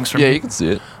Wild Wings from Yeah, here. you can see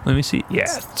it. Let me see. Yeah,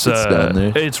 It's down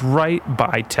there. It's right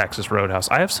by Texas Roadhouse.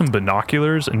 I have some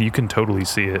binoculars, and you can totally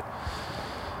see it.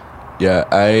 Yeah,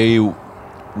 I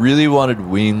really wanted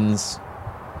wings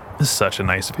This is such a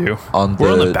nice view. on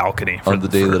We're on the the balcony on the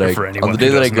day that I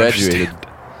graduated. Understand.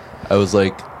 I was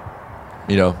like,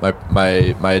 you know,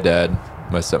 my dad,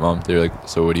 my stepmom, they were like,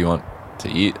 so what do you want to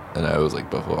eat? And I was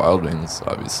like, Buffalo Wild Wings,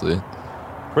 obviously.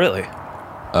 Really?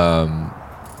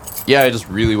 Yeah, I just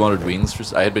really wanted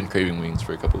wings. I had been craving wings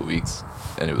for a couple of weeks,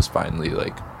 and it was finally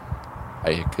like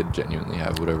I could genuinely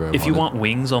have whatever I wanted. If you want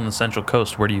wings on the Central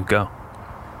Coast, where do you go?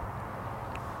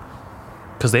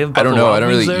 Because they have. I don't Buffalo know.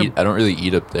 Wild Wings there. I don't really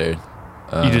eat up there.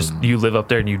 You live up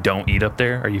there and you don't eat up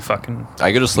there? Are you fucking?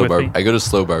 I go to with me? I go to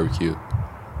Slow Barbecue.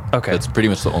 Okay. That's pretty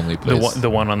much the only place. The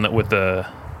one on with the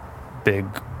big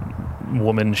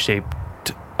woman-shaped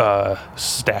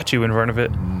statue in front of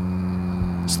it.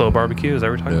 Slow Barbecue, is that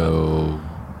what you're talking about? No.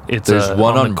 It's There's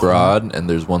one the on corner. Broad, and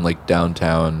there's one like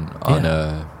downtown on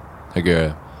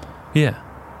Higuera. Yeah,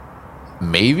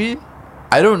 Maybe?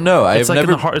 I don't know. it's I've like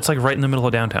never. in the heart. It's like right in the middle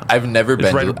of downtown. I've never It's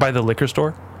been. right to, by the liquor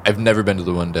store. I've never been to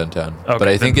the one downtown, Okay, but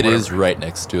I think then it is whatever. right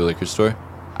next to a liquor store.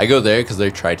 I go there because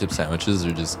their tri-tip sandwiches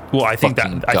are just Well, I think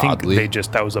fucking that godly.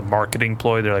 that was a marketing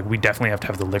ploy. They're like, we definitely have to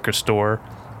have the liquor store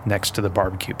next to the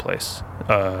barbecue place.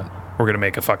 We're gonna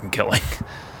make a fucking killing.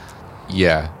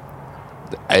 Yeah,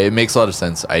 it makes a lot of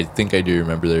sense. I think I do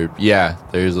remember there. Yeah,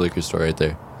 there is a liquor store right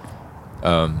there.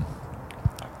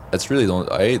 That's really the only.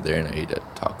 I ate there and I ate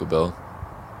at Taco Bell.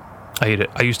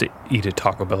 I used to eat at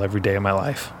Taco Bell every day of my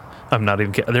life. I'm not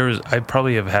even kidding. I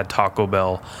probably have had Taco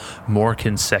Bell more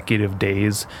consecutive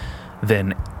days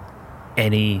than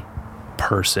any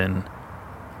person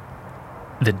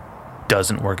that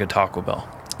doesn't work at Taco Bell.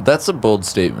 That's a bold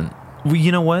statement. Well,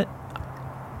 you know what?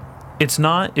 It's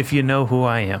not if you know who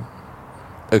I am.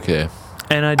 Okay.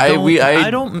 And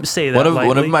I don't say that lightly.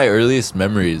 One of my earliest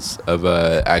memories of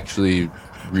actually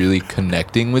really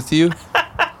connecting with you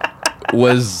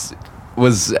was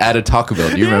at a Taco Bell.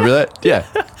 Do you remember that? Yeah.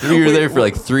 We were there for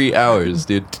like 3 hours,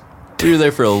 dude. We were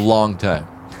there for a long time.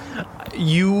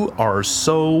 You are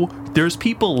so... There's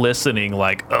people listening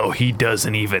like, oh, he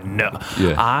doesn't even know.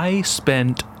 Yeah. I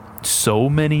spent so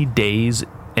many days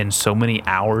and so many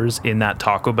hours in that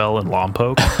Taco Bell in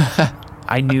Lompoc.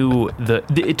 I knew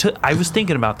I was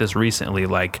thinking about this recently.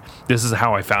 Like, this is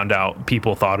how I found out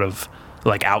people thought of,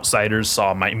 like, outsiders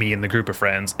saw me in the group of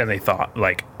friends, and they thought,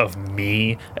 like, of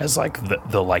me as, like,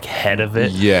 the like, head of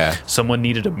it. Yeah. Someone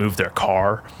needed to move their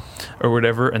car or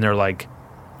whatever, and they're like,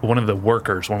 one of the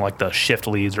workers, one of, like, the shift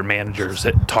leads or managers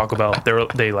at Taco Bell,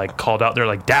 they like, called out, they're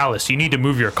like, Dallas, you need to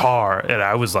move your car. And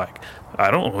I was like, I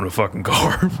don't own a fucking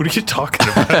car. What are you talking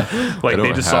about? Like,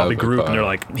 they just saw the group and they're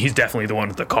like, he's definitely the one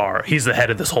with the car. He's the head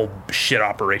of this whole shit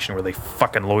operation where they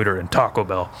fucking loiter in Taco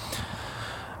Bell.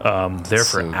 There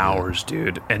for hours,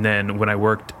 dude. And then when I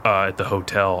worked at the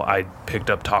hotel, I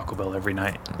picked up Taco Bell every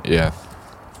night. Yeah.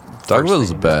 Taco Bell is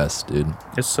the best, dude.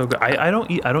 It's so good. I don't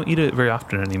eat it very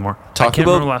often anymore. I Taco can't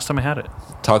Bell, remember the last time I had it.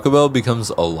 Taco Bell becomes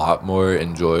a lot more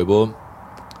enjoyable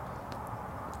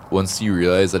once you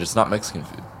realize that it's not Mexican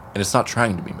food. And it's not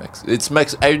trying to be Mexican.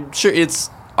 I'm sure it's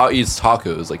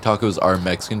tacos. Like, tacos are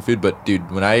Mexican food. But,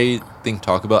 dude, when I think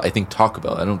Taco Bell, I think Taco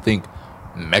Bell. I don't think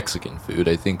Mexican food.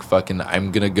 I think fucking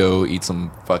I'm going to go eat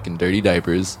some fucking dirty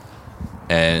diapers.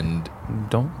 And...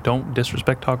 Don't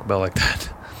disrespect Taco Bell like that.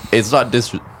 It's not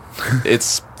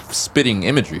it's spitting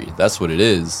imagery. That's what it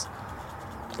is.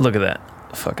 Look at that.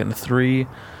 Fucking 3.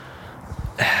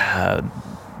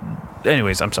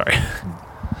 Anyways, I'm sorry.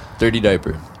 Dirty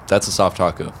diaper. That's a soft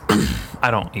taco.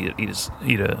 I don't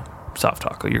eat a soft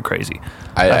taco. You're crazy.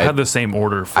 I had the same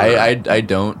order for I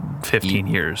don't 15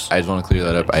 years. I just want to clear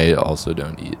that up. I also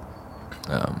don't eat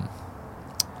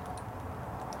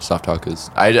soft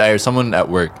tacos. Someone at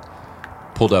work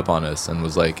pulled up on us and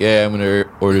was like, "Yeah, I'm gonna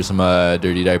order some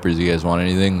dirty diapers. You guys want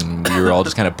anything?" And we were all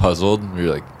just kind of puzzled. We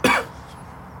were like,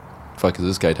 "Fuck is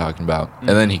this guy talking about?"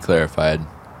 And then he clarified.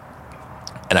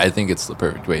 And I think it's the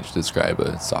perfect way to describe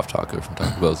a soft taco from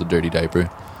Taco Bell as a dirty diaper.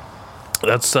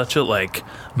 That's such a, like,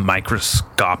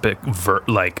 microscopic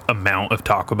amount of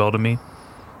Taco Bell to me.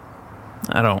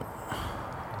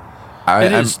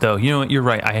 It is, though. You know what? You're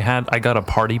right. I got a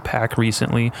party pack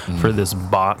recently for this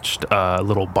botched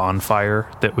little bonfire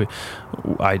that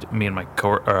me and my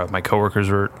coworkers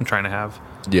were trying to have.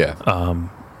 Yeah.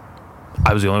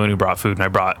 I was the only one who brought food, and I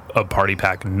brought a party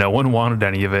pack. No one wanted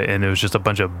any of it, and it was just a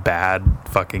bunch of bad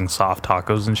fucking soft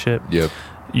tacos and shit. Yep.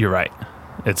 You're right.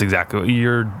 It's exactly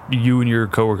you and your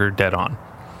coworker dead on.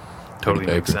 Totally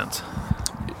makes sense.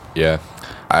 Yeah.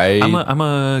 I'm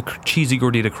a cheesy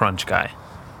gordita crunch guy.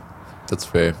 That's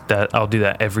fair. I'll do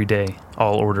that every day.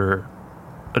 I'll order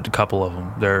a couple of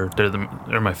them.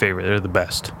 They're my favorite. They're the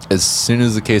best. As soon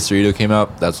as the quesarito came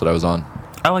out, that's what I was on.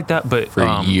 I like that, but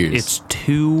for years. It's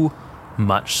too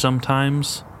much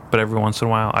sometimes. But every once in a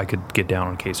while, I could get down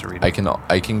on quesarito.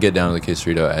 I can get down on the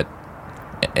quesarito at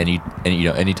any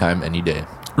time, any day.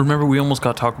 Remember, we almost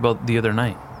got Taco Bell the other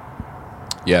night.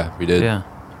 Yeah, we did. Yeah,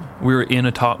 we were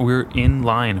in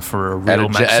line for a real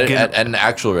Mexican at an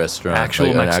actual restaurant,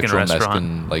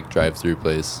 Mexican like drive-through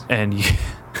place. And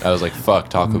I was like, "Fuck,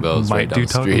 Taco Bell is right down the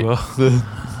street."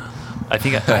 I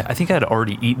think I had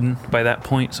already eaten by that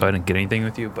point, so I didn't get anything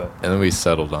with you. But and then we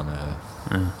settled on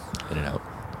In-N-Out.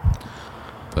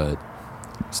 But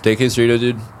steak quesarito,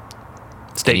 dude.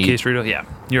 Steak quesarito, yeah,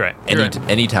 you're right.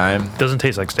 Anytime. Doesn't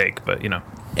taste like steak, but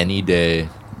any day.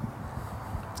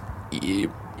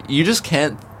 You just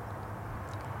can't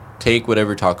take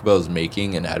whatever Taco Bell is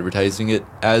making and advertising it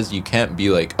as. You can't be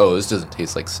like, "Oh, this doesn't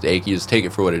taste like steak." You just take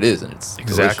it for what it is, and it's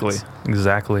delicious.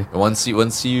 Exactly. And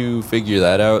once you figure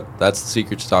that out, that's the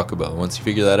secret to Taco Bell. Once you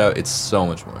figure that out, it's so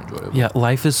much more enjoyable. Yeah,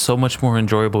 life is so much more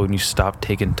enjoyable when you stop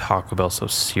taking Taco Bell so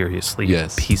seriously.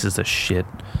 Yes. You pieces of shit.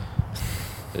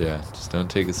 Yeah, just don't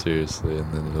take it seriously,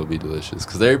 and then it'll be delicious.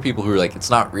 Because there are people who are like, "It's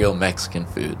not real Mexican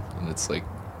food," and it's like,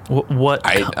 what?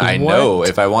 I know.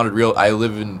 If I wanted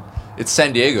it's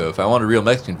San Diego. If I wanted real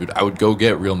Mexican food, I would go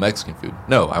get real Mexican food.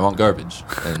 No, I want garbage.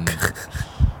 And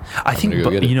I think, gonna go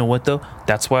get it. you know what though?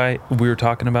 That's why we were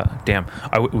talking about. Damn,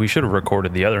 we should have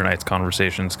recorded the other night's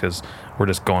conversations because we're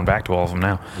just going back to all of them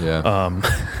now. Yeah.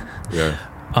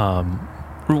 Yeah.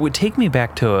 It would take me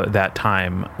back to that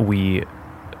time we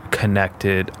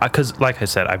connected because, like I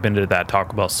said, I've been to that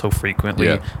Taco Bell so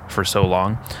frequently for so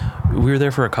long. We were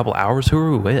there for a couple hours. Who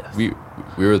were we with? We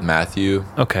were with Matthew.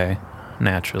 Okay,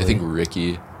 naturally. I think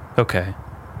Ricky. Okay.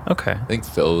 I think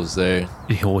Phil was there.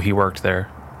 He worked there.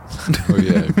 Oh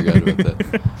yeah, I forgot about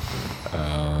that.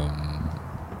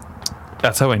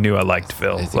 That's how I knew I liked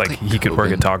Phil. I think, Like he could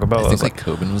work at Coben- Taco Bell. I I think was like,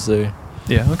 Coben was there.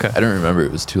 yeah, okay. I don't remember.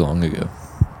 It was too long ago.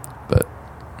 But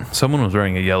Someone was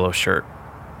wearing a yellow shirt.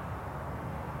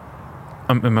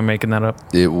 Am I making that up?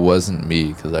 it wasn't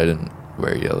me because I didn't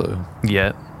wear yellow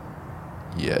Yet.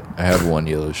 yet. I have one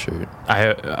yellow shirt.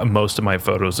 Most of my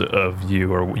photos of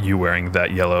you are you wearing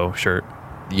that yellow shirt.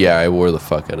 Yeah, I wore the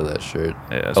fuck out of that shirt.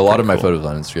 Yeah, that's A lot pretty of my cool. photos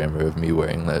on Instagram are of me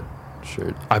wearing that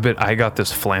shirt. I bet I got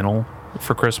this flannel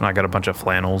for Christmas. I got a bunch of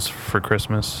flannels for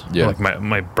Christmas. Yeah. Like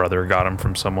my brother got them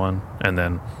from someone, and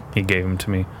then he gave them to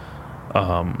me.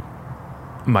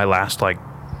 My last like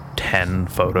 10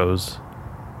 photos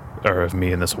are of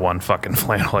me in this one fucking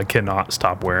flannel. I cannot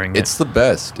stop wearing it. It's the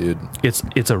best, dude.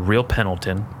 It's a real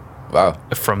Pendleton Wow,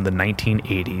 from the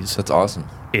 1980s. that's awesome.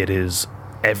 It is.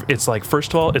 It's like,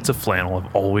 first of all, it's a flannel.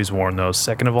 I've always worn those.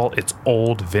 Second of all, it's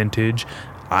old vintage.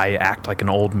 I act like an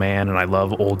old man, and I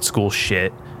love old school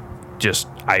shit. Just,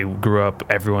 I grew up,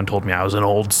 everyone told me I was an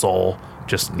old soul.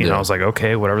 Just, you know, Yeah. I was like,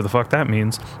 okay, whatever the fuck that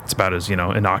means. It's about as,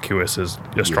 innocuous as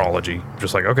astrology.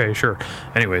 Just like, okay, sure.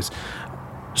 Anyways,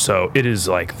 so it is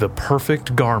like the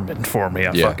perfect garment for me.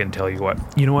 I Yeah. fucking tell you what.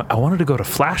 You know what? I wanted to go to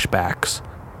Flashbacks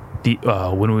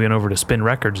when we went over to Spin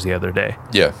Records the other day.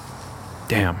 Yeah,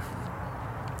 Damn.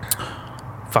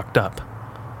 Fucked up.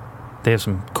 They have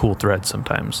some cool threads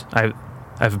sometimes. I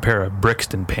have a pair of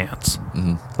Brixton pants.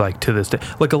 Like to this day.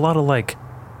 Like a lot of like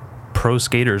pro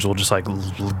skaters will just like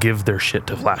give their shit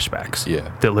to Flashbacks.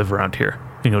 Yeah. That live around here.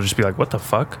 And you'll just be like, what the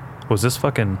fuck? Was this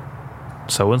fucking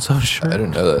so-and-so shirt? I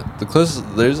didn't know that. The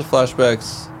closest, there's a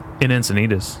Flashbacks In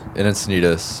Encinitas. in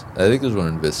Encinitas. I think there's one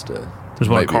in Vista. There's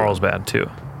one in Might be Carlsbad too.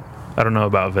 I don't know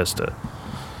about Vista.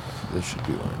 There should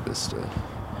be one in Vista.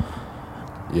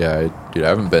 Yeah, dude, I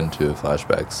haven't been to a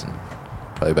Flashbacks in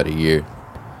probably about a year.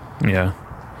 Yeah.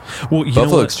 Well, you know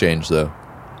Buffalo what? Exchange, though.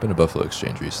 Been to Buffalo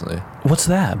Exchange recently. What's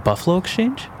that? Buffalo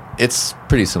Exchange? It's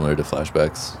pretty similar to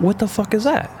Flashbacks. What the fuck is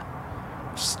that?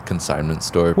 Just consignment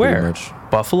store, Where? pretty much.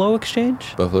 Buffalo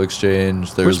Exchange? Buffalo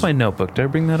Exchange. Where's my notebook? Did I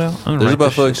bring that out? I'm gonna There's a write this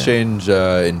Buffalo shit down. Exchange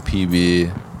in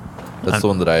PB. That's the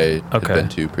one that I had okay. been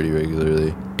to pretty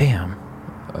regularly. Damn.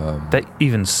 That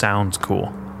even sounds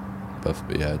cool.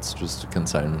 Yeah, it's just a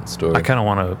consignment store. I kind of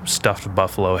want a stuffed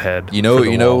buffalo head. You know, for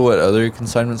the wall. what other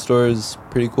consignment store is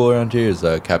pretty cool around here is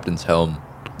Captain's Helm.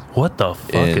 What the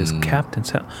fuck is in-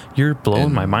 Captain's Hell? You're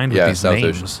blowing my mind with these South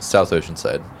names. South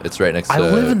Oceanside. It's right next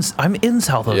to. I'm in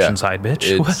South yeah, Oceanside,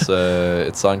 bitch. What?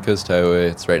 It's on Coast Highway.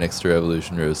 It's right next to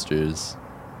Revolution Roasters.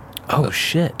 Oh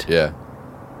shit. Yeah.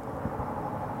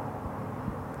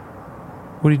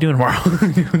 What are you doing tomorrow?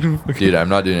 Dude, I'm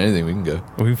not doing anything. We can go.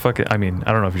 We fucking. I mean,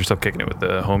 I don't know if you're still kicking it with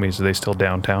the homies. Are they still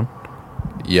downtown?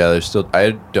 Yeah, there's still.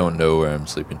 I don't know where I'm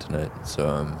sleeping tonight,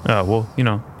 so Oh well,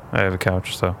 I have a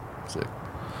couch, so. sick.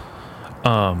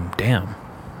 Damn,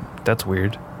 that's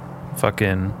weird.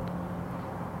 Fucking.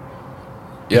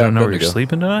 You Yeah, don't know I'm where ready you're to go.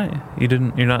 sleeping tonight?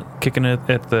 You're not kicking it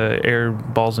at the air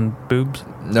balls and boobs?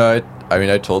 No, I mean,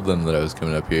 I told them that I was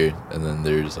coming up here, and then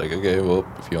they're just like, okay, well,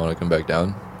 if you want to come back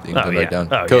down, you can Oh, come yeah. back down.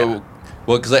 Oh, yeah.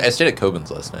 Well, because I stayed at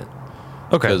Coben's last night.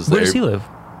 Okay. 'Cause Where does they're- he live?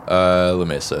 La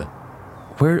Mesa.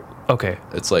 Where? Okay.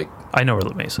 It's like, I know where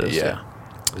La Mesa is. yeah,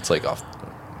 it's like kind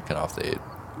of off the 8.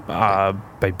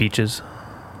 By beaches.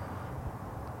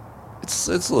 It's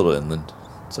a little inland.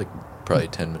 It's like probably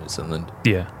 10 minutes inland.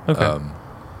 Yeah. Okay.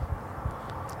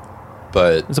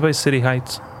 But Is it by City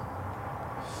Heights?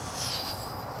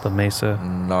 La Mesa.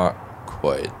 not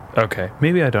quite. Okay.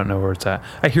 Maybe I don't know where it's at.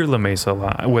 I hear La Mesa a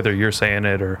lot, whether you're saying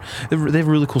it or they have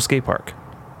a really cool skate park.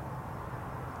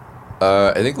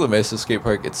 I think La Mesa skate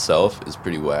park itself is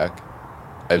pretty whack.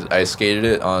 I skated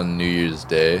it on New Year's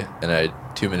Day, and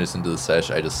 2 minutes into the sesh,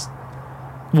 I just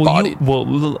Bodied.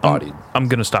 Bodied. I'm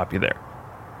gonna stop you there.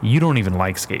 You don't even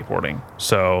like skateboarding,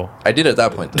 so I did at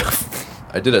that point though.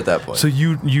 I did at that point. so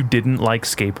you didn't like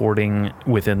skateboarding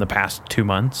within the past 2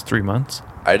 months, 3 months?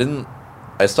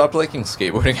 I stopped liking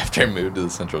skateboarding after I moved to the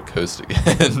Central Coast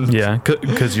again. Yeah,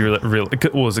 because you're really.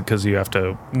 Was it because you have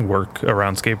to work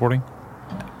around skateboarding?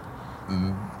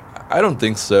 I don't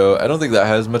think so. I don't think that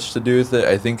has much to do with it.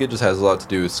 I think it just has a lot to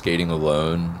do with skating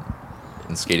alone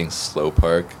and skating slow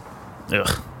park.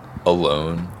 Ugh.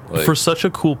 alone. Like, For such a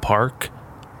cool park,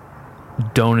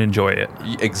 don't enjoy it.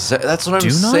 That's what I'm Do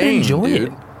not saying, enjoy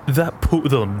dude. it. That pool,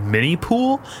 the mini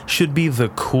pool, should be the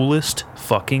coolest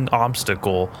fucking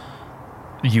obstacle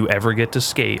you ever get to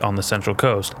skate on the Central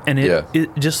Coast. And it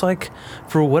just like,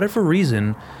 for whatever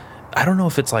reason, I don't know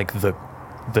if it's like the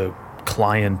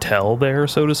clientele there,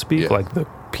 so to speak, like the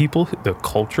people, the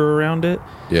culture around it.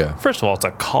 Yeah. First of all, it's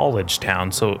a college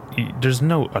town, so there's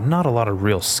not a lot of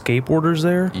real skateboarders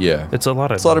there. Yeah. It's a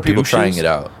lot of people douches. trying it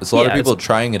out. It's a lot of people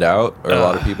trying it out, or a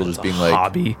lot of people just being like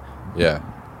hobby. Yeah.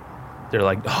 They're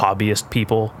like hobbyist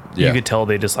people. Yeah. You could tell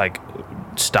they just like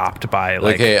stopped by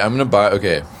like hey, I'm gonna buy.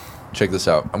 Okay, check this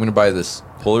out. I'm gonna buy this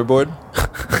polar board.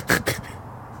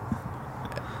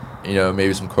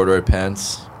 Maybe some corduroy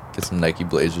pants. Get some Nike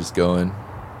Blazers going.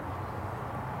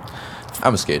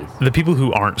 I'm a skater. The people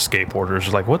who aren't skateboarders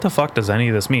are like, what the fuck does any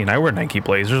of this mean? I wear Nike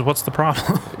Blazers. What's the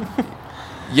problem?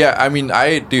 Yeah, I mean,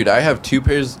 I have two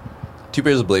pairs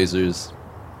of Blazers.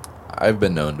 I've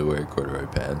been known to wear corduroy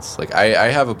pants. Like, I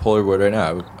have a polar board right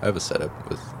now. I have a setup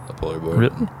with a polar board.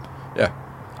 Really?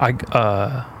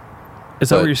 Yeah. Is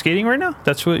that where you're skating right now?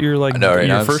 That's what your like no, right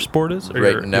your now first board is? Or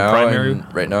right your now, primary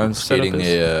I'm setup skating is?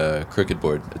 a crooked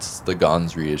board. It's the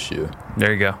Gons reissue.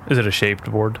 There you go. Is it a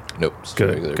shaped board? Nope. It's Good.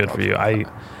 regular Good for concrete. you.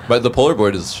 But the polar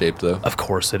board is shaped though. Of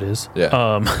course it is.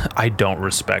 Yeah. I don't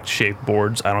respect shaped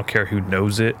boards. I don't care who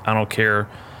knows it. I don't care.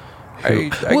 I can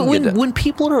get that. When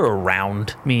people are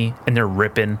around me and they're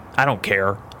ripping, I don't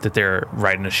care that they're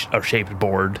riding a shaped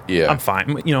board. Yeah. I'm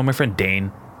fine. My friend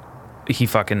Dane, he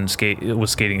fucking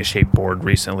was skating a shaped board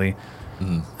recently.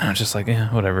 And I was just like,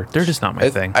 yeah, whatever. They're just not my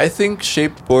thing. I think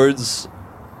shaped boards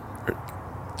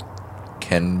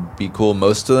can be cool.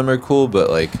 Most of them are cool, but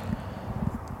like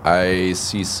I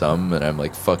see some and I'm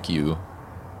like, fuck you.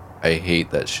 I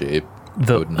hate that shape.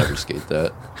 I would never skate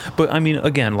that. But I mean,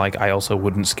 again, like I also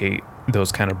wouldn't skate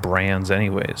those kind of brands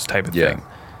anyways, type of thing.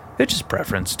 It's just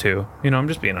preference too. I'm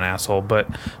just being an asshole. But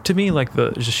to me, like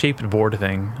the shaped board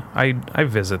thing, I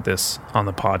visit this on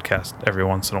the podcast every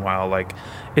once in a while. Like,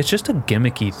 it's just a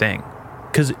gimmicky thing.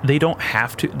 Because they don't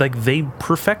have to, like, they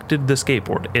perfected the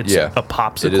skateboard. It's a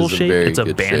popsicle shape. It's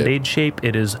a Band-Aid shape.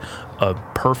 It is a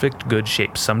perfect good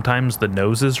shape. Sometimes the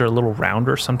noses are a little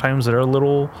rounder. Sometimes they're a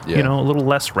little, a little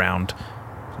less round.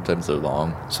 Sometimes they're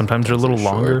long. Sometimes they're a little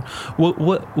longer.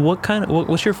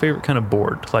 What's your favorite kind of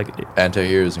board? Like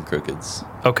anti-heroes and crookeds.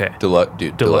 Okay.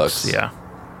 Deluxe. Yeah.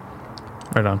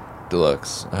 Right on.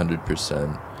 Deluxe,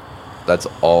 100%. That's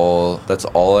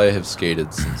all I have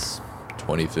skated since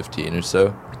 2015 or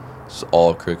so. It's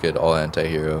all crooked, all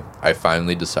anti-hero. I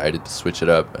finally decided to switch it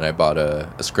up, and I bought a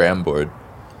Scram board.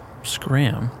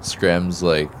 Scram's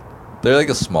they're like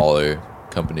a smaller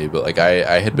company, but like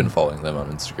I had been following them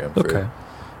on Instagram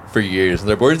for years. And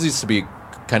their boards used to be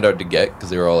kind of hard to get because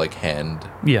they were all like hand.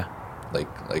 Yeah. Like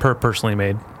personally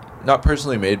made. Not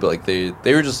personally made, but like they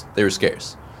were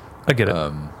scarce. I get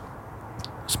it.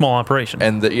 Small operation.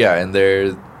 And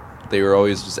they were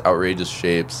always just outrageous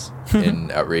shapes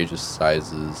in outrageous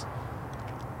sizes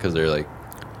because they're like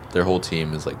their whole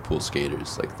team is like pool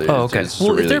skaters. Like they're okay.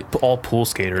 Well, if they're all pool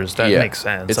skaters, that makes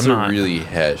sense. It's really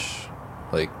hesh.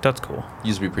 Like that's cool.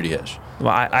 Used to be pretty hesh. Well,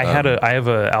 I have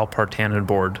a Alpartanen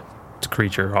board. It's a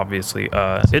creature, obviously.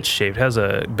 It's shaped, has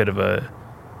a bit of a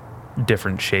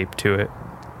different shape to it.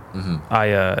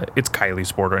 Mm-hmm. It's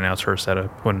Kylie's board right now. It's her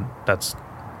setup.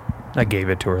 I gave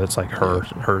it to her. It's like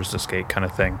hers to skate kind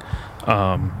of thing.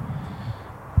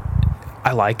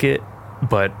 I like it,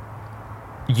 but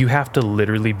you have to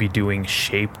literally be doing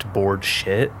shaped board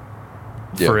shit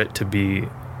for it to be.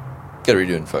 Gotta be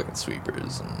doing fucking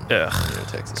sweepers and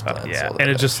Texas plants. Yeah, and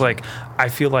it's just like I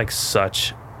feel like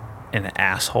such an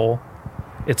asshole.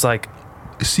 It's like,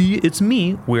 see, it's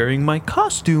me wearing my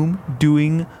costume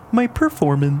doing my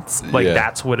performance. Like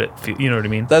that's what it feels. You know what I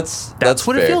mean? That's what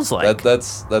fair. It feels like.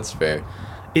 That's fair.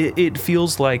 It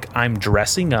feels like I'm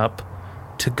dressing up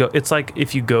to go. It's like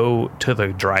if you go to the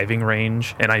driving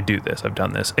range, and I've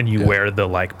done this, and you wear the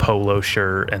like polo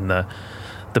shirt and the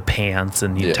pants,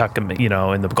 and you tuck them,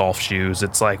 in the golf shoes.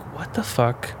 It's like, what the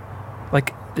fuck?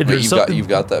 Like, you've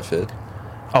got that fit.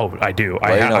 Oh, I do.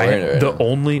 Why are you not wearing it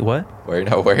right now? What? Why are you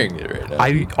not wearing it right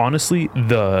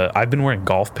now? I've been wearing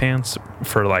golf pants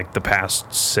for like the past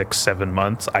 6-7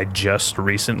 months. I just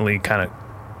recently kind of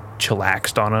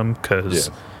chillaxed on them because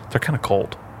they're kind of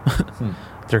cold.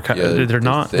 They're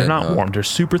not warm. They're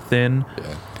super thin,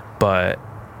 but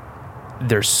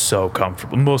they're so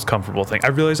comfortable. Most comfortable thing. I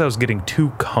realized I was getting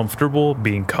too comfortable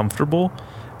being comfortable,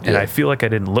 and I feel like I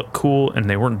didn't look cool, and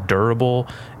they weren't durable.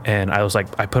 And I was like,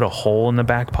 I put a hole in the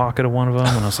back pocket of one of them,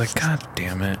 and I was like, God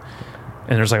damn it.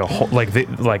 And there's like a whole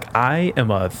like I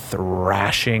am a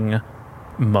thrashing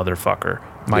motherfucker.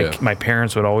 My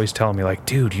parents would always tell me like,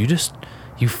 dude,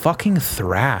 you fucking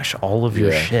thrash all of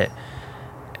your shit.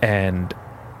 And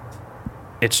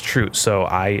it's true. So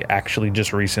I actually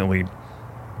just recently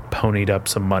ponied up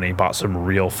some money, bought some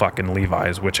real fucking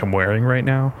Levi's, which I'm wearing right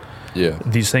now. Yeah.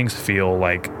 These things feel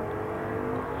like,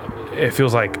 it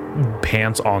feels like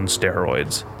pants on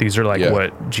steroids. These are like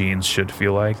what jeans should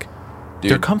feel like.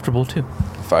 Dude, they're comfortable too.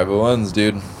 501s,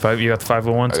 dude. You got the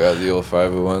 501s? I got the old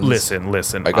 501s.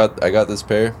 Listen. I got this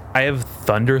pair. I have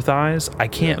thunder thighs. I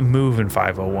can't move in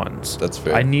 501s. That's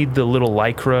fair. I need the little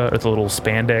lycra or the little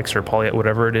spandex or poly,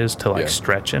 whatever it is, to like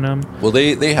stretch in them. Well,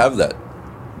 they have that.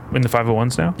 In the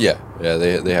 501s now? Yeah,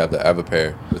 they have that. I have a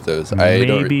pair with those. I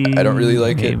don't really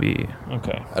like it. Maybe.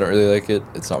 Okay. I don't really like it.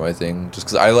 It's not my thing. Just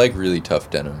because I like really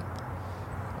tough denim.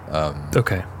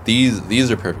 Okay.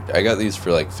 These are perfect. I got these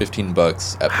for like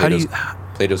 $15 at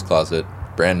Plato's Closet,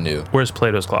 brand new. Where's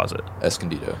Plato's Closet?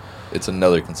 Escondido. It's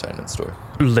another consignment store.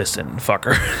 Listen,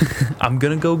 fucker. I'm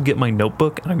going to go get my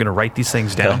notebook and I'm going to write these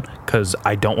things down because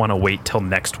I don't want to wait till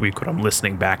next week when I'm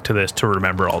listening back to this to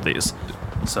remember all these.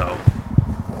 So,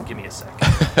 give me a second.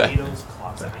 Plato's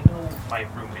Closet. I know my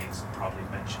roommates probably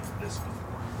mentioned this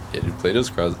before. Yeah, dude, Plato's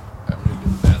Closet. I'm going to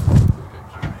do the bathroom real quick.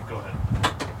 All right, go ahead.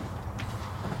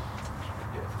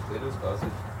 Yeah, Plato's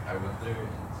Closet. I went there and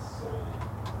sold a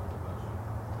bunch of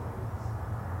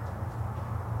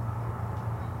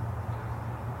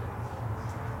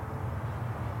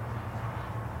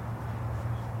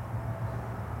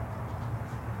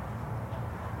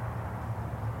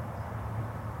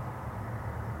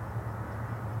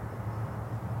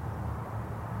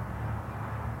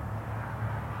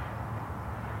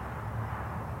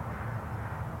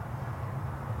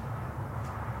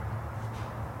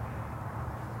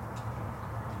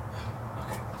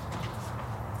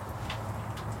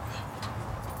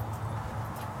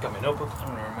Got my notebook. I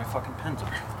don't know where my fucking pens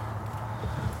are.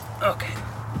 Okay.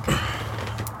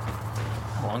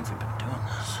 How long have we been doing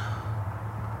this?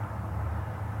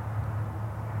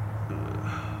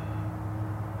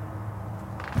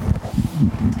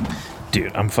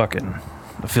 Dude, I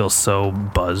feel so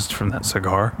buzzed from that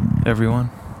cigar,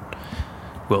 everyone.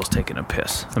 Will's taking a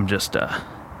piss. I'm just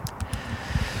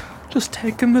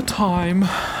taking the time.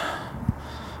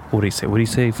 What do you say? What do you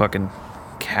say? Fucking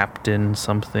Captain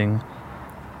something.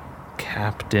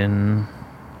 Captain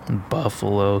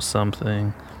Buffalo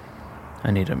something.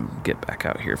 I need to get back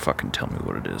out here. Fucking tell me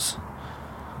what it is.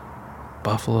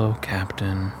 Buffalo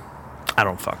Captain. I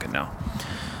don't fucking know.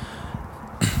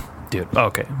 Dude,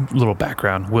 okay. Little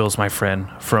background. Will's my friend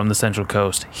from the Central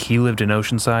Coast. He lived in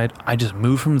Oceanside. I just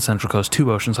moved from the Central Coast to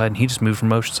Oceanside, and he just moved from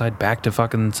Oceanside back to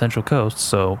fucking Central Coast.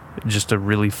 So just a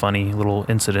really funny little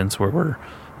incidents where we're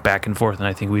back and forth, and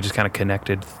I think we just kind of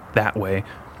connected that way.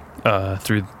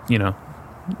 Through,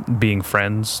 being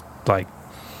friends, like,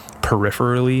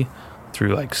 peripherally,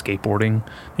 through, like, skateboarding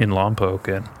in Lompoc,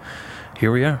 and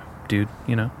here we are, dude,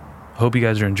 Hope you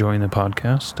guys are enjoying the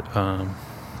podcast.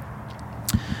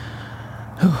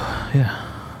 Yeah.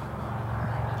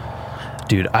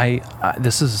 Dude,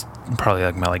 this is probably,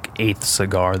 like, my, 8th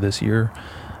cigar this year,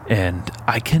 and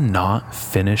I cannot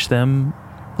finish them.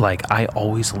 Like, I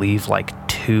always leave,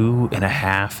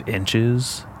 2.5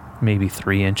 inches, maybe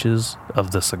 3 inches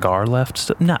of the cigar left.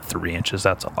 Not 3 inches,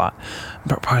 that's a lot.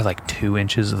 But probably 2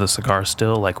 inches of the cigar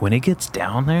still. Like, when it gets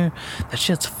down there, that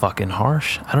shit's fucking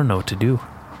harsh. I don't know what to do.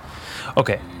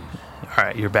 Okay. All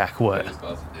right, you're back. What?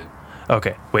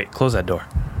 Okay, wait, close that door.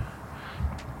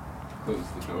 Close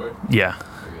the door? Yeah.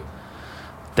 Okay.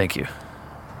 Thank you.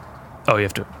 Oh, you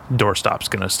have to. Door stop's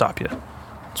gonna stop you.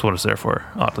 That's what it's there for,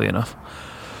 oddly enough.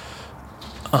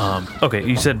 Okay,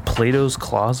 you said Plato's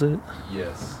Closet?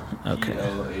 Yes. Okay.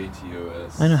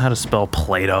 Platos. I know how to spell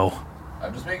Plato.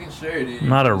 I'm just making sure, dude. I'm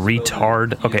not a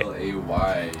retard. Okay.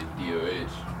 Playdoh.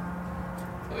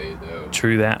 Play-Doh.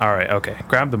 True that. All right, okay.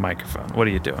 Grab the microphone. What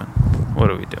are you doing? What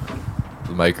are we doing?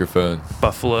 The microphone.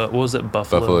 Buffalo. What was it?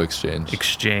 Buffalo Exchange.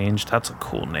 Exchange. That's a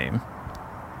cool name.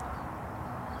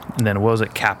 And then what was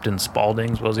it? Captain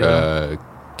Spaulding's? What was it?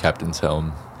 Captain's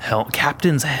Helm.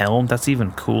 Captain's Helm? That's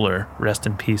even cooler. Rest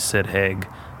in peace, Sid Haig.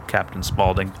 Captain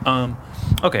Spaulding.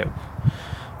 Okay.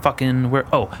 Fucking where?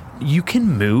 Oh, you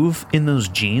can move in those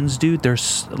jeans, dude.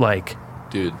 There's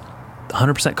dude,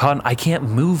 100% cotton. I can't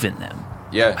move in them.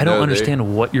 Yeah. I don't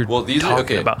understand what you're these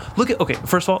talking are, about. Okay.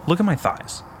 First of all, look at my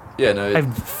thighs. Yeah, no. I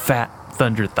have fat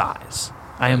thunder thighs.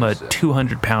 I am a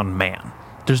 200-pound man.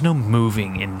 There's no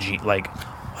moving in jeans.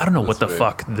 I don't know what the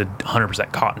fuck the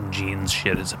 100% cotton jeans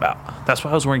shit is about. That's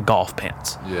why I was wearing golf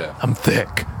pants. Yeah. I'm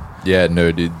thick. Yeah,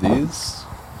 no, dude. These.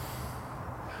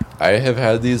 I have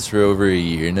had these for over a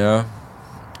year now,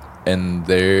 and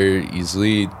they're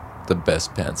easily the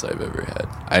best pants I've ever had.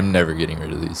 I'm never getting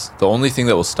rid of these. The only thing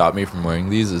that will stop me from wearing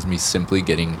these is me simply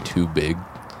getting too big.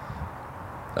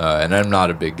 And I'm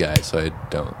not a big guy, so I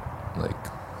don't like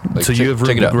so you have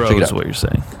room to grow, is what you're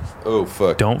saying. Oh,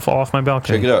 fuck. Don't fall off my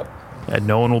balcony. Check it out. And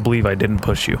no one will believe I didn't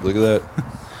push you. Look at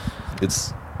that.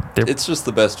 It's just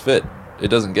the best fit. It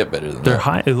doesn't get better than They're that.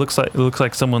 high. It looks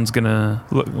like someone's gonna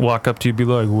walk up to you and be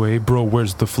like, "Wait, bro,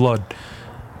 where's the flood?"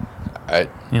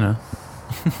 You know.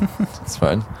 It's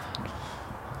fine.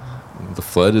 The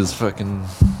flood is fucking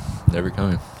never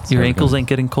coming. Your ankles ain't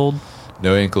getting cold?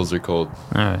 No ankles are cold.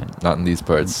 All right. Not in these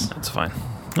parts. That's fine.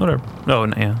 Whatever. Oh,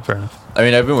 yeah, fair enough. I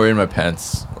mean, I've been wearing my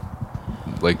pants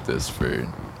like this for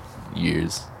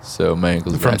years, so my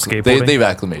ankles From are skateboarding? they've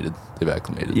acclimated. They've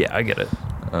acclimated. Yeah, I get it.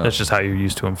 That's just how you're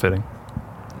used to them fitting.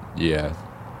 Yeah.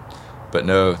 But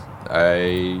no,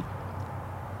 I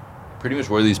pretty much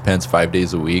wore these pants 5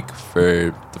 days a week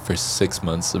for the first 6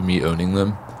 months of me owning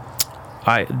them.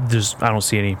 I don't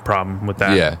see any problem with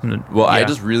that. Yeah. Well, I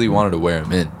just really wanted to wear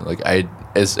them in. Like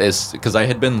because I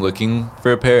had been looking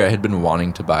for a pair. I had been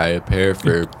wanting to buy a pair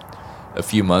for a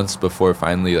few months before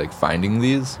finally like finding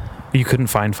these. You couldn't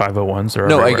find 501s or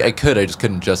No, everywhere. I could. I just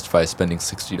couldn't justify spending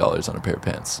 $60 on a pair of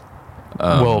pants.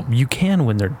 Well, you can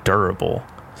when they're durable,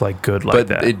 like good like but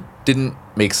that. it didn't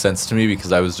make sense to me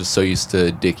because I was just so used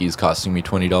to Dickies costing me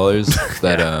 $20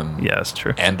 that yeah, that's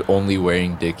true. and only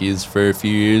wearing Dickies for a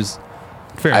few years.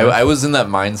 Fair enough. I was in that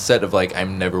mindset of like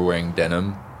I'm never wearing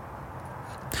denim.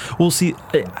 Well, see,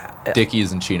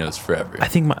 Dickies and chinos forever. I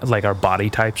think our body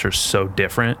types are so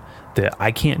different that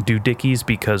I can't do Dickies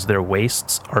because their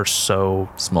waists are so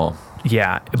Small.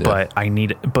 yeah.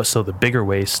 But so the bigger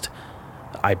waist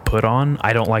I put on,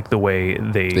 I don't like the way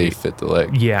They fit the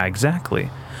leg. Yeah, exactly.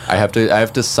 I have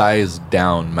to size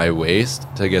down my waist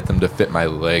to get them to fit my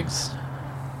legs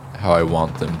how I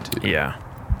want them to. Yeah.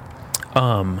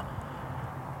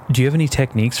 Do you have any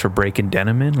techniques for breaking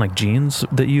denim in, like jeans,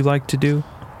 that you like to do?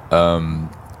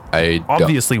 I don't-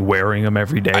 Obviously, wearing them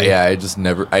every day.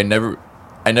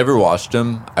 I never washed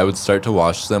them. I would start to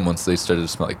wash them once they started to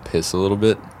smell like piss a little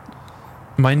bit.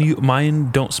 Mine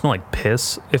don't smell like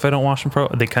piss if I don't wash them.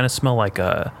 They kind of smell like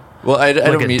a. Well, I Like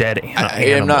don't a mean. dead I'm not.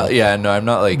 animal. Yeah, no, I'm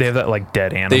not like. They have that like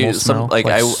dead animal smell.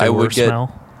 I sewer would get.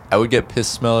 smell. I would get piss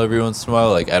smell every once in a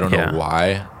while. Like I don't Yeah. know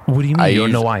why. What do you mean? You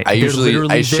don't know why? I They're usually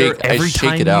literally I shake there every I shake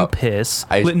time it out. You piss.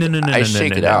 I No,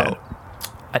 shake it out.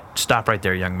 Stop right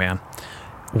there, young man.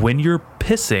 When you're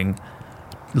pissing,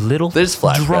 little There's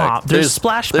flashback. drop. There's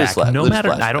splashback. No there's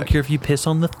matter. I don't flashback. care if you piss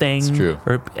on the thing. It's true.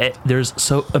 Or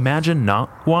so imagine not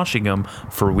washing them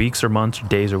for weeks or months or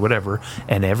days or whatever,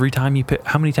 and every time you piss,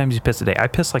 how many times you piss a day? I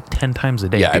piss like 10 times a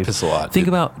day. Yeah, I dude. piss a lot, Think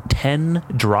dude. about 10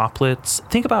 droplets.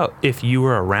 Think about if you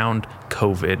were around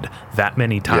COVID that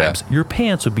many times, your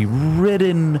pants would be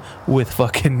riddled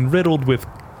with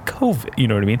COVID. You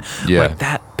know what I mean? Yeah. Like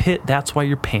that pit. That's why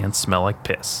your pants smell like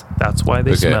piss. That's why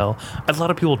they Okay. smell. A lot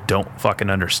of people don't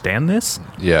fucking understand this.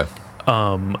 Yeah.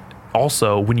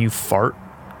 Also, when you fart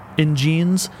in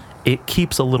jeans, it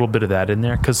keeps a little bit of that in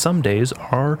there because some days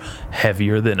are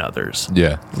heavier than others.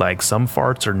 Yeah. Like some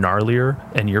farts are gnarlier,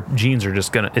 and your jeans are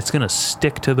just it's gonna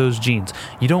stick to those jeans.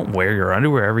 You don't wear your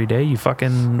underwear every day. You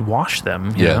fucking wash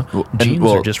them. You Yeah. know? Well, and- Jeans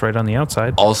well- are just right on the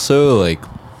outside. Also, like,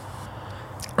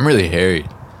 I'm really hairy,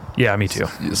 Yeah, me too.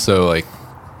 so like,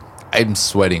 I'm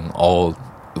sweating all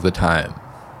the time.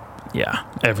 Yeah,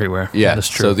 everywhere. Yeah. That's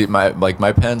true. So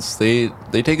my pants they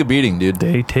take a beating, dude.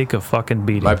 They take a fucking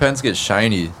beating. My pants get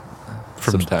shiny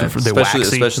From- sometimes. they waxy?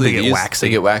 Especially They get these. waxy?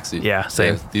 They get waxy. Yeah,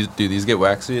 same. These get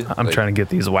waxy. I'm Like, trying to get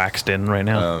these waxed in right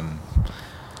now.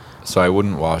 So I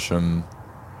wouldn't wash them.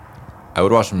 I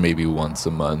would wash them maybe once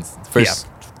a month.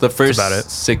 The first about it.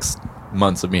 6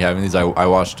 months of me having these, I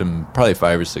washed them probably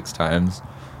 5 or 6 times.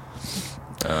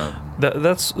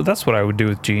 That's what I would do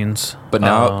with jeans. But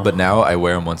now I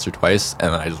wear them once or twice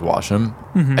and then I just wash them.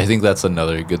 Mm-hmm. I think that's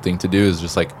another good thing to do is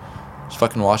just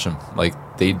fucking wash them. Like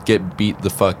they get beat the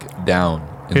fuck down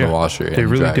in the washer. They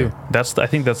and really dryer. do. I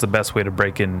think that's the best way to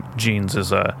break in jeans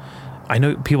is I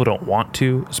know people don't want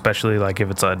to, especially like if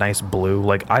it's a nice blue.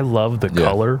 Like I love the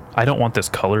color. I don't want this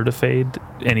color to fade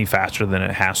any faster than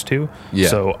it has to. Yeah.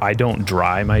 So I don't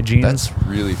dry my jeans. That's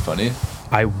really funny.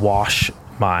 I wash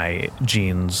my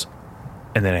jeans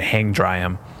and then I hang dry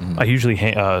them. Mm-hmm. I usually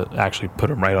actually put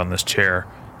them right on this chair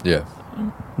Yeah.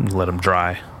 and let them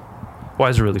dry. Why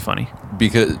is it really funny?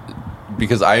 Because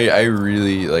I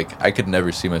really like I could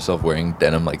never see myself wearing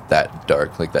denim like that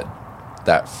dark, like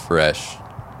that fresh.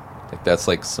 Like that's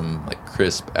like some like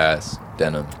crisp ass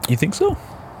denim. You think so?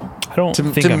 I don't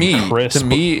think To I'm me, crisp.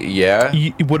 yeah.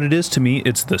 What it is to me,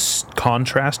 it's the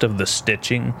contrast of the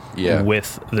stitching Yeah.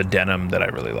 with the denim that I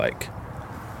really like.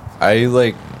 I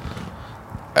like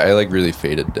really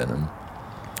faded denim.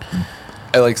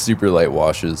 I like super light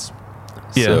washes.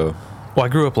 Yeah. So, Well, I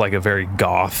grew up like a very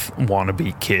goth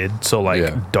wannabe kid, so like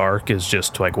Yeah. dark is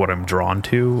just like what I'm drawn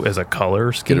to as a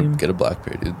color scheme. get a black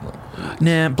pair, dude. Like,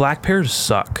 Nah, black pairs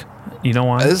suck. You know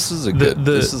why? this is a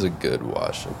good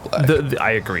wash of black.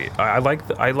 I agree. I like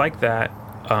that.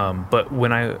 But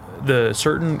when the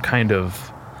certain kind of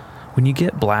when you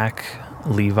get black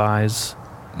Levi's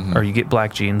or you get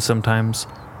black jeans, sometimes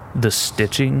the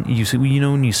stitching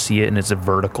when you see it and it's a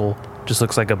vertical, just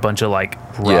looks like a bunch of like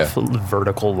rough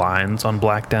vertical lines on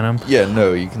black denim. Yeah,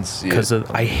 no, you can see it. Because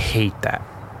I hate that.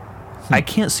 I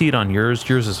can't see it on yours.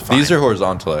 Yours is fine. These are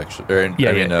horizontal, actually.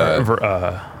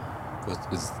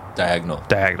 It's diagonal.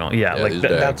 Diagonal. Yeah, Yeah, like these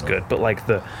that's diagonal. good. But like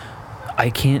I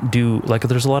can't do like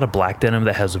there's a lot of black denim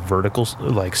that has vertical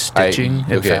like stitching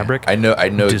and fabric. I know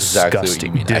exactly what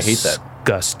you mean. I hate that.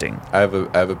 Disgusting. I have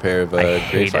a pair of gray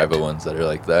hate it. 501s that are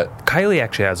like that. Kylie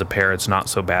actually has a pair it's not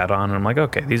so bad on, and I'm like,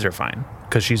 okay, these are fine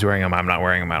because she's wearing them. I'm not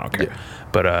wearing them. I don't care. Yeah.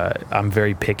 But I'm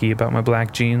very picky about my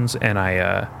black jeans, and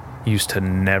I used to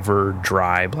never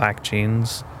dry black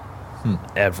jeans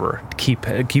ever. Keep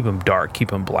them dark. Keep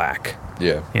them black.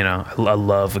 Yeah. You know, I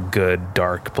love a good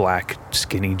dark black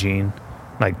skinny jean.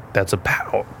 Like that's a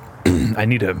pow. I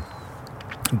need to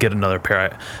get another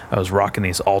pair. I was rocking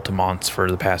these Altamontes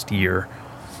for the past year.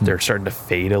 They're starting to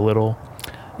fade a little.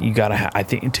 You gotta. I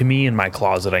think to me in my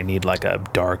closet, I need like a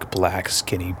dark black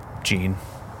skinny jean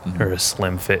or a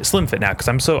slim fit. Slim fit now because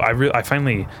I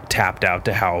finally tapped out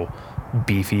to how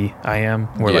beefy I am.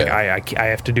 Where like I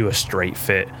have to do a straight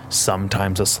fit,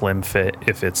 sometimes a slim fit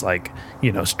if it's like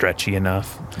stretchy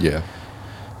enough. Yeah.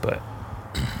 But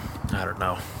I don't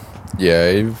know.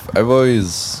 Yeah, I've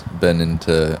always been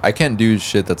into. I can't do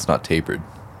shit that's not tapered.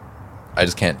 I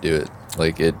just can't do it.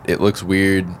 Like it looks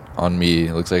weird on me.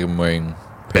 It looks like I'm wearing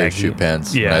parachute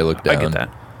pants when I look down. I get that.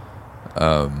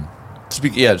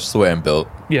 Just the way I'm built.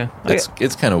 Yeah,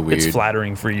 It's kind of weird. It's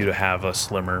flattering for you to have a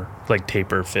slimmer, like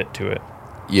taper fit to it.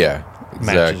 Yeah,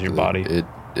 exactly. Matches your body.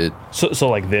 It. So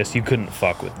like this, you couldn't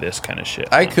fuck with this kind of shit.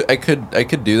 I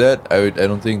could do that. I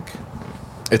don't think.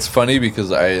 It's funny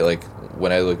because I like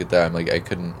when I look at that, I'm like I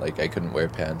couldn't wear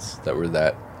pants that were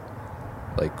that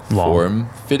like long, form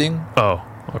fitting. Oh,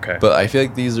 okay. But I feel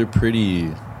like these are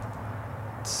pretty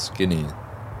skinny.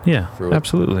 Yeah,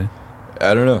 absolutely.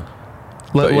 I don't know.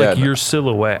 Like your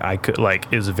silhouette,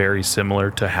 is very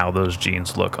similar to how those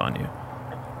jeans look on you.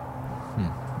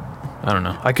 I don't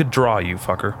know. I could draw you,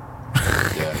 fucker.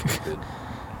 Yeah, good.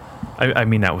 I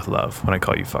mean that with love when I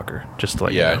call you fucker. Just to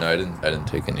let you know. No, I didn't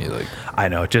take any like. I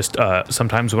know. Just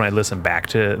sometimes when I listen back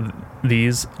to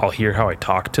these, I'll hear how I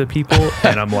talk to people,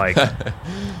 and I'm like,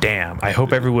 damn. I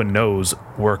hope everyone knows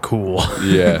we're cool.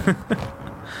 Yeah.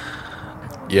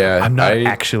 Yeah. I'm not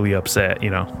actually upset.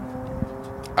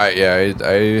 I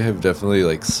have definitely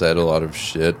like said a lot of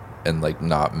shit and like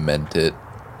not meant it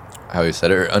how he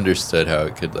said it or understood how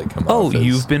it could like come off. Oh,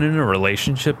 you've been in a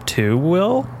relationship too,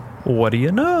 Will? What do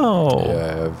you know? Yeah,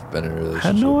 I have been in a relationship.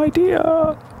 Had no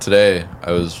idea. Today,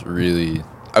 I was really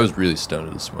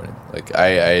stoned this morning. Like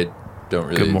I don't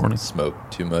really smoke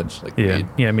too much. Like weed.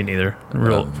 Yeah, me neither.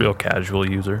 Real casual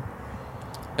user.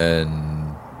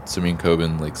 And so me and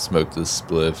Coben like smoked this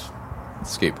spliff at the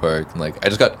skate park, and like I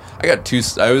got too.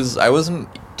 I wasn't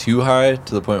too high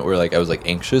to the point where like I was like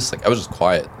anxious. Like I was just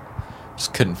quiet.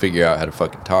 Just couldn't figure out how to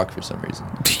fucking talk for some reason.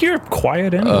 You're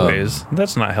quiet anyways.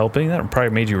 That's not helping. That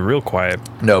probably made you real quiet.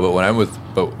 No, but I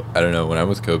don't know. When I'm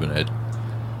with Coben,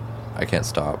 I can't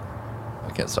stop.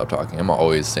 I can't stop talking. I'm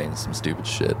always saying some stupid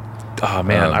shit. Oh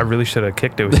man, I really should have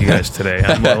kicked it with you guys today.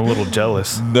 I'm a little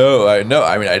jealous. No. I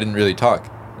mean, I didn't really talk,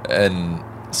 and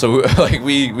so like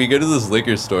we go to this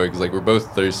liquor store because like we're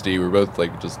both thirsty. We're both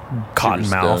like just cotton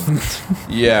mouth.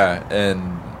 Yeah,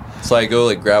 and so I go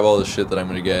like grab all the shit that I'm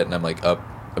gonna get, and I'm like up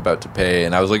about to pay,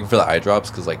 and I was looking for the eye drops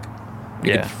because like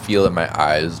I could feel that my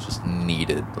eyes just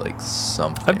needed like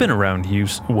something. I've been around you.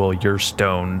 Well, you're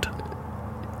stoned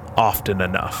often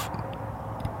enough.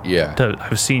 Yeah.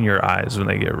 I've seen your eyes when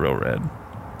they get real red.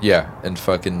 Yeah, and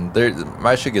fucking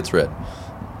my shit gets red.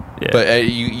 Yeah. But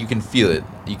you can feel it.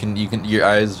 You can your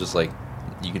eyes just like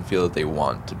you can feel that they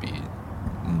want to be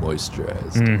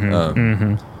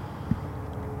moisturized.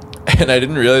 And I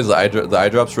didn't realize the eye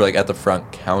drops were like at the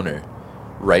front counter,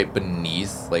 right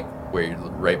beneath where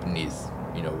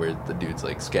the dude's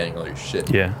like scanning all your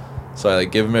shit. Yeah. So I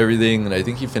like give him everything, and I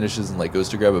think he finishes and like goes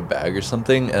to grab a bag or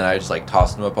something, and I just like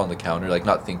toss him up on the counter, like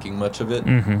not thinking much of it.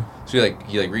 So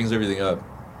he rings everything up,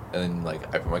 and then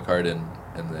like I put my card in,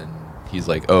 and then he's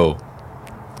like, "Oh,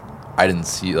 I didn't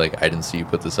see you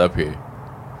put this up here."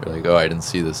 Or like, "Oh, I didn't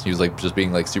see this." He was like just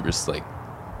being like super like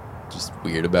just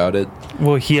weird about it.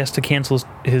 Well, he has to cancel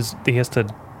his. He has to.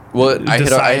 Well, I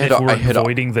had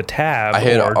avoiding the tab. I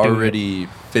had or already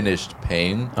finished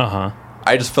paying.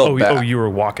 I just felt bad. Oh, you were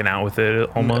walking out with it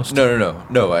almost.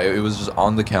 No. It was just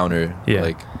on the counter. Yeah.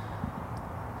 Like,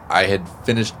 I had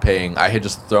finished paying. I had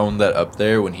just thrown that up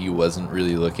there when he wasn't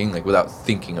really looking, like without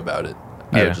thinking about it.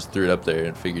 I just threw it up there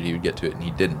and figured he would get to it, and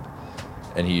he didn't.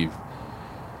 And he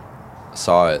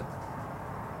saw it,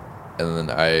 and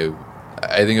then I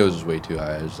think it was just way too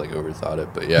high. I just like overthought it,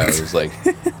 but yeah, it was like,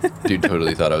 dude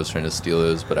totally thought I was trying to steal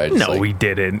those, but I just no, he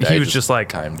didn't. He was just like,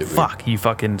 timed it fuck, you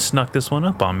fucking snuck this one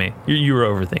up on me. You were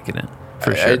overthinking it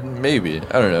for sure. Maybe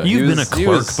I don't know. You've been a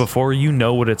clerk before. You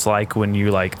know what it's like when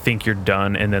you like think you're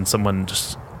done, and then someone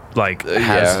just like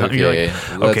has. Okay, you're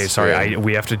like, okay, sorry, fair.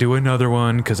 we have to do another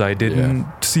one because I didn't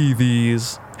see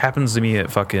these. Happens to me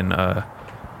at fucking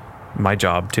my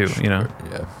job too. You know.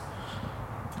 Yeah.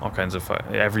 All kinds of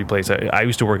every place. I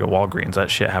used to work at Walgreens.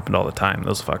 That shit happened all the time.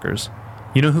 Those fuckers.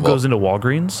 You know who goes into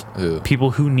Walgreens? Who?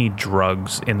 People who need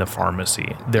drugs in the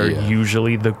pharmacy. They're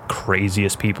usually the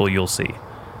craziest people you'll see.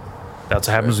 That's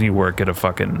what happens when you work at a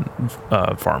fucking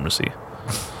pharmacy,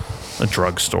 a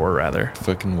drugstore rather.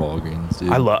 Fucking Walgreens,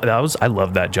 dude. I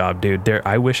love that job, dude.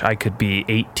 I wish I could be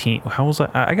 18. How was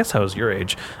I guess I was your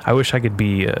age. I wish I could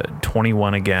be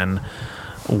 21 again,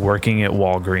 working at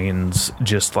Walgreens,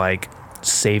 just like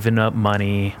saving up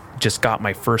money. Just got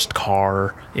my first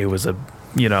car. It was a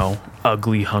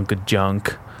ugly hunk of junk.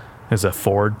 It was a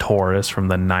Ford Taurus from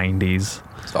the 90s.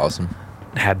 It's awesome.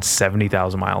 Had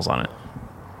 70,000 miles on it.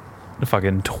 A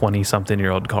fucking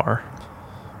 20-something-year-old car.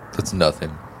 That's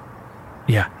nothing.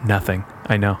 Yeah, nothing.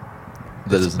 I know.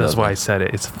 That's why I said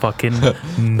it. It's fucking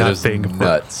nothing. That is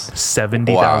nuts.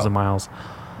 70,000 miles.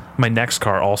 My next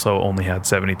car also only had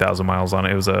 70,000 miles on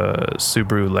it. It was a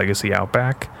Subaru Legacy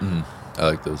Outback. I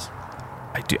like those.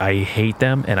 I hate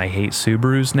them, and I hate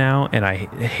Subarus now, and I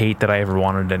hate that I ever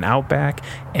wanted an Outback,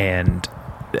 and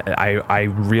I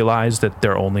realized that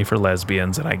they're only for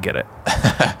lesbians, and I get it.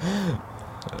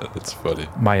 That's funny.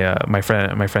 My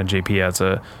friend JP has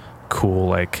a cool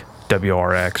like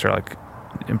WRX or like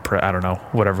I don't know,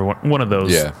 whatever one of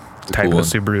those type cool of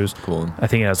Subarus. Cool one. I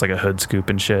think it has like a hood scoop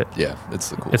and shit. Yeah,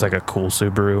 it's the cool. It's like a cool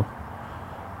Subaru.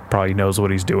 Probably knows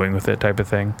what he's doing with it, type of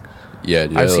thing. Yeah,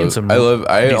 dude. I've seen some. I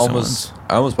almost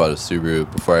bought a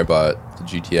Subaru before I bought the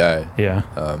GTI. Yeah.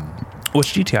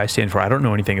 What's GTI stand for? I don't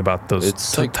know anything about those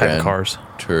It's like type of cars.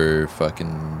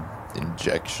 Fucking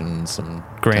injection, some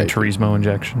Gran Turismo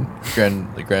injection.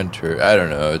 Gran Tur. I don't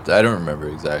know. I don't remember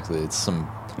exactly. It's some.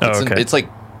 It's like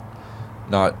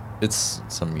not. It's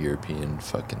some European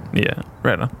fucking. Yeah.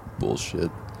 Right on.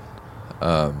 Bullshit.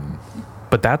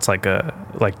 But that's like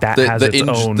that has its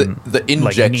own the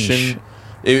injection. Like,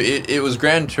 it was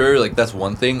Grand Tour, like that's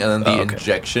one thing, and then the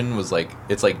injection was like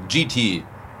it's like GT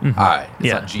I.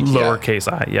 It's not GTI.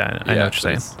 Lowercase I. Yeah, I know what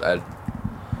you're saying.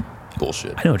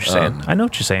 Bullshit. I know what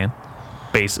you're saying.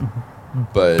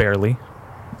 But barely.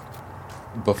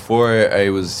 Before I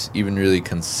was even really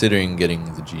considering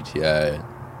getting the GTI,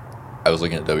 I was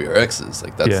looking at WRXs.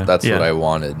 Like that's what I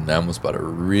wanted, and I almost bought a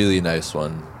really nice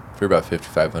one for about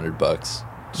 $5,500.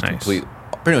 Just nice. Complete,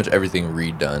 pretty much everything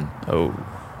redone. Oh.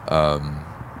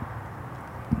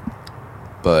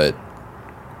 But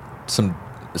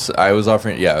I was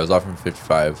offering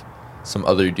 55. Some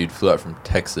other dude flew out from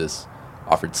Texas,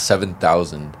 offered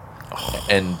 7,000,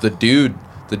 and the dude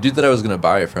that I was gonna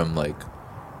buy it from, like,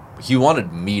 he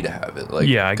wanted me to have it, like,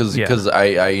 because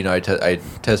I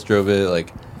test drove it,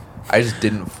 like, I just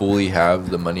didn't fully have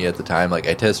the money at the time, like,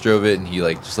 I test drove it and he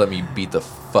like just let me beat the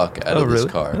fuck out of this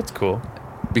car. That's cool.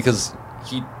 Because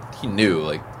he knew,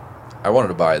 like, I wanted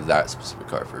to buy that specific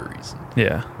car for a reason.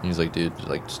 Yeah. And he's like, dude,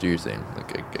 like, just do your thing.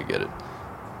 Like, I get it.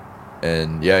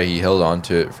 And yeah, he held on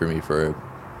to it for me for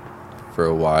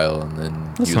a while, and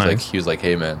then he was like,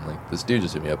 hey man, like, this dude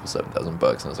just hit me up with $7,000, and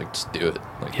I was like, just do it.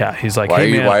 Like, yeah, he's like,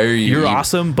 hey man, you're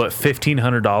awesome, but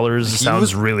 $1,500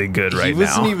 sounds really good right now.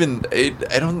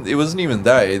 It wasn't even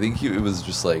that. I think it was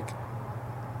just like,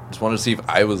 just wanted to see if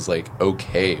I was like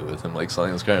okay with him like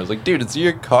selling this car. I was like, dude, it's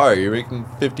your car. You're making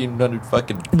 $1,500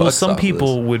 fucking bucks. Well, some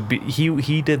people would be.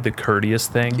 He did the courteous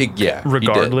thing.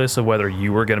 Regardless of whether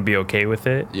you were going to be okay with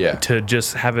it. Yeah. To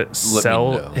just have it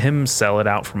sell it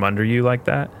out from under you like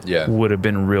that. Yeah. Would have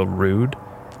been real rude.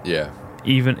 Yeah.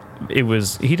 He did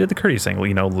the courteous thing.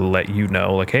 Let you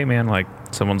know, like, hey man, like,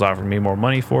 someone's offering me more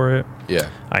money for it. Yeah.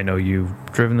 I know you've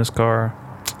driven this car.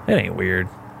 It ain't weird.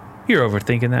 You're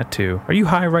overthinking that too. Are you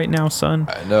high right now, son?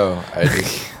 I know. I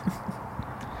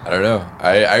don't know.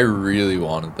 I really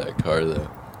wanted that car though,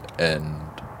 and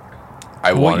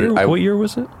What year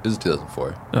was it? It was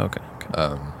 2004. Okay.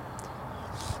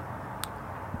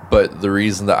 But the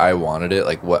reason that I wanted it,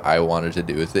 like what I wanted to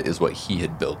do with it, is what he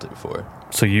had built it for.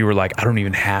 So you were like, I don't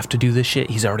even have to do this shit.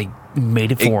 He's already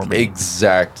made it for me.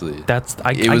 Exactly.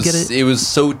 I get it. It was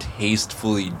so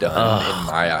tastefully done in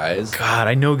my eyes. God,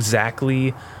 I know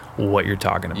exactly what you're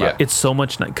talking about. Yeah. It's so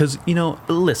much because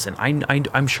listen,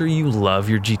 I'm sure you love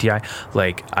your GTI.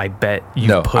 Like I bet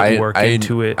you put work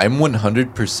into it. I'm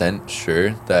 100%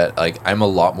 sure that like I'm a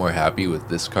lot more happy with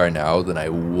this car now than I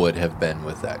would have been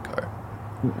with that car.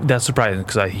 That's surprising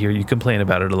because I hear you complain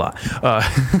about it a lot.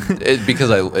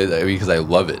 Because I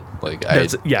love it. Like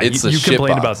it's a you shit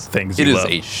complain box. about things It you is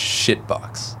love. a shit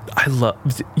box. I love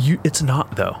you. It's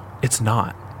not though. It's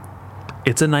not.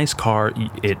 It's a nice car.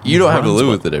 You don't have to runs live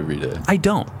well. with it every day. I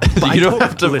don't. But You don't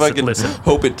have to listen, fucking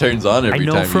hope it turns on every I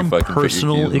know time from you fucking put your keys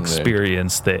personal in there.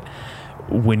 experience that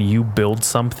when you build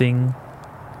something,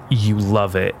 you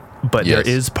love it, but Yes.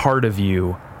 there is part of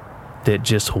you that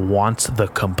just wants the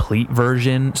complete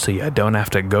version so you don't have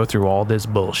to go through all this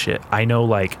bullshit. I know,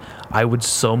 like, I would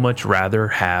so much rather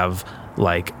have,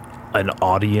 like, an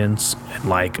audience,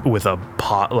 like, with a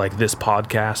like this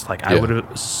podcast. Like, I Yeah. would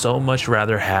have so much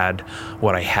rather had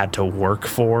what I had to work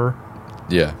for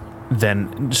Yeah.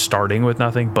 than starting with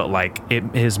nothing, but like it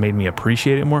has made me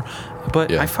appreciate it more.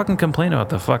 But Yeah. I fucking complain about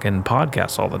the fucking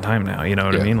podcast all the time now. You know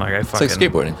what I Yeah. mean? Like It's like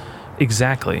skateboarding.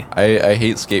 Exactly. I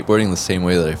hate skateboarding the same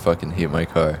way that I fucking hate my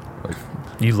car. Like,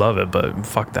 You love it, but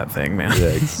fuck that thing, man. yeah,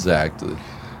 exactly.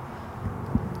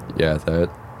 Yeah,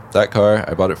 that car,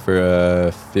 I bought it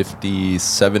for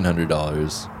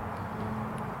 $5,700,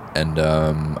 and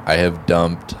I have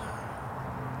dumped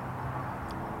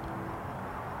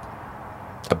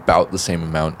about the same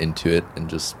amount into it and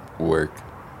just work.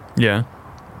 Yeah.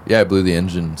 Yeah, I blew the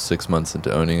engine 6 months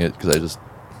into owning it because I just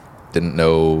didn't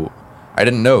know. I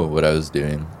didn't know what I was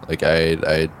doing. Like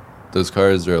I those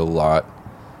cars are a lot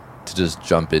to just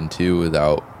jump into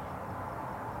without.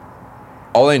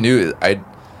 All I knew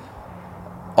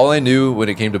when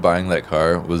it came to buying that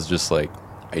car was just like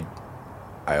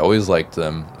I always liked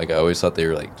them. Like I always thought they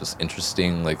were like just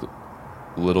interesting like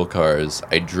little cars.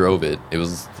 I drove it. It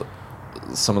was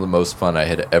some of the most fun I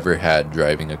had ever had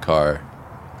driving a car.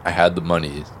 I had the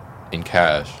money in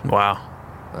cash. Wow.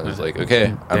 I was like,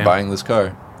 okay, I'm Damn. buying this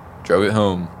car. Drove it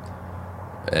home,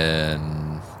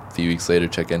 and a few weeks later,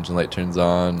 check engine light turns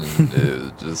on, and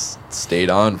it just stayed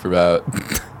on for about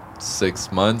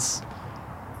 6 months.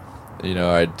 You know,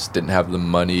 I just didn't have the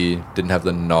money, didn't have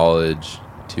the knowledge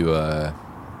to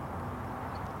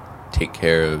take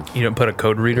care of. You didn't put a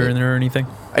code reader in there or anything?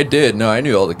 I did. No, I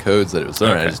knew all the codes that it was on.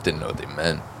 I Okay. just didn't know what they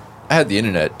meant. I had the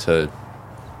internet to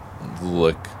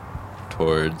look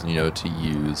towards, you know, to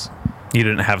use. You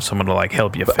didn't have someone to like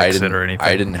help you But fix it or anything.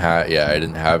 I didn't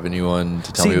have anyone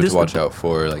to tell See, me what this- to watch out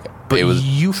for. Like, But it was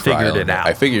you figured trial it and error. out.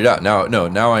 I figured it out.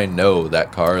 Now I know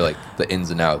that car, like the ins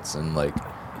and outs, and like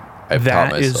I've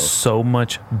taught That is myself. so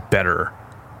much better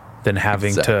than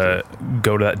having to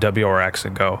go to that WRX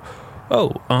and go,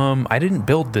 I didn't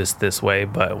build this way,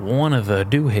 but one of the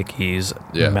doohickeys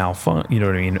malfunction. You know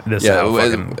what I mean? This is how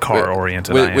fucking car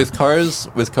oriented I am. With cars,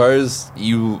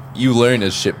 you learn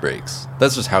as shit breaks.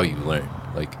 That's just how you learn.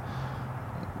 Like,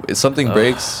 if something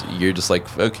breaks, you're just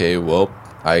like, okay, well,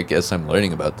 I guess I'm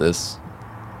learning about this,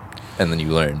 and then you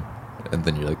learn, and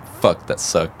then you're like, fuck, that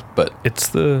sucked, but It's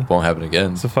the won't happen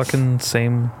again. It's the fucking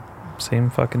same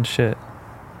fucking shit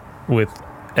with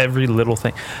every little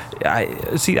thing. I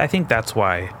think that's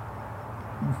why,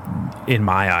 in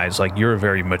my eyes, like you're a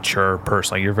very mature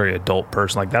person, like you're a very adult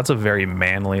person. Like that's a very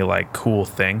manly, like cool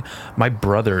thing. My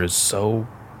brother is so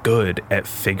good at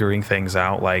figuring things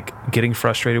out, like getting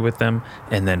frustrated with them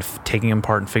and then taking them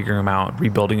apart and figuring them out,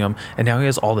 rebuilding them. And now he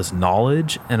has all this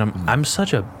knowledge, and I'm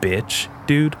such a bitch,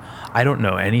 dude. I don't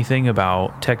know anything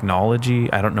about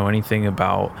technology. I don't know anything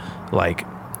about like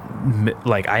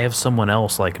I have someone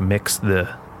else like mix the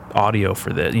audio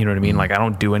for this. You know what I mean? Like I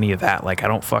don't do any of that. Like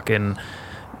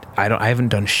I haven't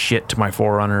done shit to my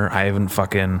 4Runner. I haven't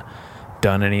fucking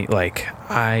done any. Like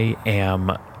I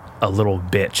am a little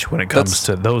bitch when it comes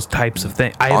to those types of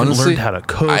things. I haven't learned how to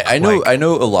cook. I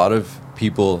know a lot of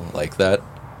people like that,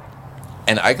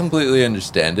 and I completely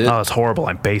understand it. Oh, it's horrible.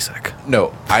 I'm basic.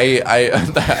 No,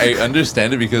 I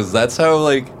understand it because that's how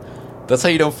like That's how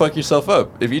you don't fuck yourself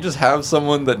up. If you just have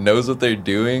someone that knows what they're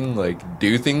doing, like,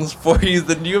 do things for you,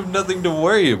 then you have nothing to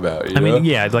worry about, you know? mean,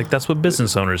 yeah, like, that's what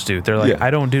business owners do. They're like, Yeah. I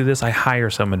don't do this. I hire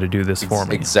someone to do this for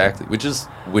me. Exactly. Which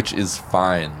is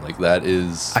fine. Like, that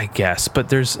is... I guess, but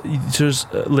there's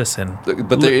listen.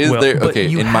 But there is well, there but okay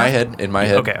you in my head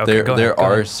Okay, go there ahead, go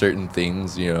are ahead. certain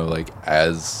things, you know, like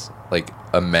as like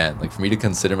a man, like for me to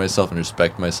consider myself and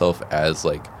respect myself as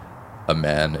like a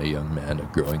man, a young man, a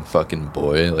growing fucking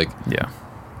boy, like Yeah.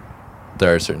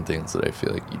 there are certain things that I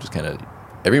feel like you just kind of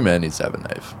every man needs to have a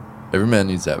knife. Every man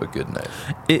needs to have a good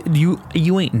knife.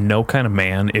 You ain't no kind of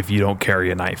man if you don't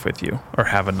carry a knife with you or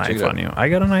have a knife it out. on you. I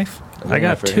got a knife. got I a got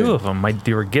knife right two here. of them.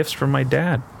 They were gifts from my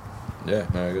dad. Yeah,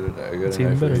 no, I got It's a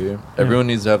even knife right better. here. Yeah. Everyone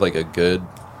needs to have like a good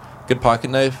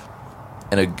pocket knife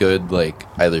and a good like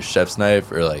either chef's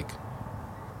knife or like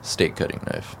steak cutting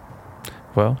knife.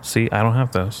 Well, see, I don't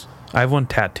have those. I have one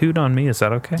tattooed on me. Is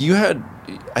that okay?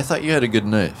 I thought you had a good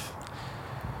knife.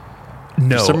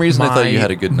 No. For some reason, I thought you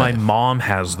had a good My knife. mom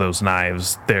has those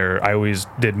knives. I always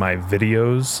did my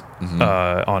videos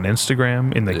on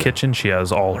Instagram in the Yeah. kitchen. She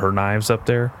has all her knives up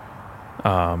there.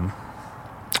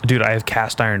 Dude, I have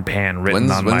cast iron pan written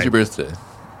on When's my your birthday?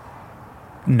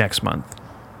 next month,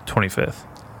 25th.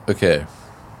 Okay.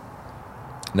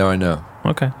 Now I know.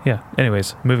 Okay, yeah.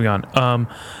 Anyways, moving on.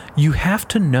 You have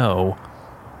to know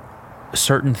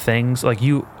certain things. Like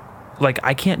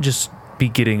I can't just be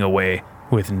getting away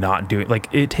with not doing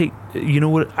you know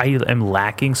what, I am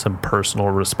lacking some personal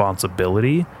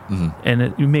responsibility, and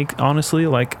it, you make honestly,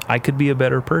 like, I could be a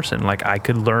better person. Like, I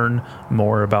could learn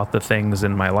more about the things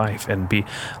in my life and be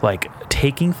like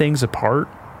taking things apart,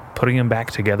 putting them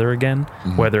back together again,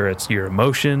 whether it's your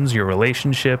emotions, your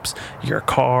relationships, your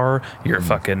car, your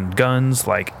fucking guns,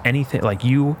 like anything. Like,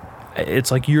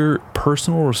 it's like your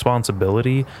personal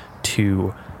responsibility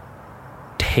to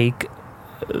take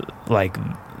like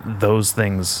those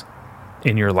things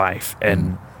in your life.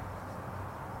 And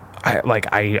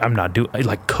I'm not doing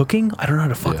like cooking. I don't know how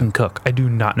to fucking cook. I do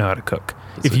not know how to cook.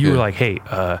 That's if you were okay. like,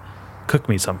 hey, cook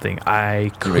me something, I You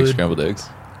make could. scrambled eggs.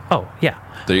 Oh yeah.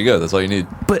 There you go. That's all you need.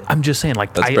 But I'm just saying,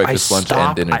 like, That's I breakfast, lunch, and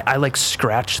stop. dinner. I like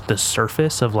scratch the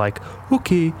surface of like,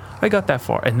 okay, I got that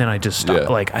far, and then I just stop. Yeah.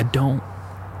 Like, I don't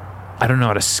know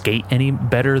how to skate any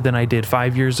better than I did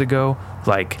 5 years ago.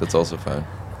 Like, That's also fine.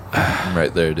 I'm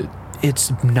right there, dude.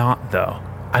 it's not though.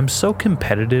 I'm so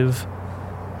competitive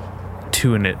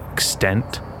to an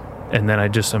extent, and then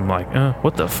I'm like,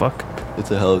 what the fuck?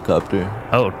 It's a helicopter.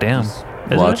 Oh damn, Just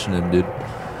Isn't watching him, dude.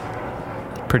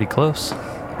 it? Pretty close.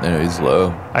 I know he's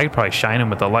low. I could probably shine him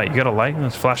with a light. You got a light?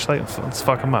 Let's flashlight. Let's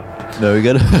fuck him up. No, we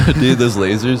gotta dude. Those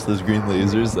lasers, those green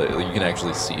lasers, that you can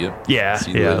actually see it. Yeah,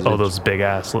 See the yeah. laser? Oh, those big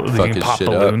ass. You Fuck can his pop shit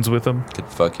up. balloons with them. Could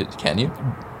fuck it. Can you?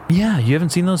 Yeah, you haven't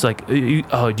seen those? Like, do you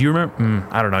remember?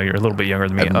 I don't know. You're a little bit younger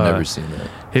than me. I've never seen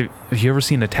that. Have you ever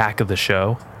seen Attack of the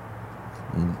Show?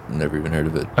 Never even heard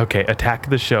of it. Okay, Attack of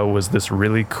the Show was this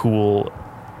really cool,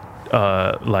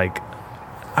 like,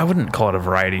 I wouldn't call it a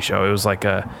variety show. It was like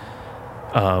a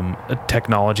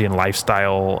technology and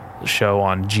lifestyle show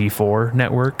on G4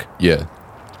 network. Yeah.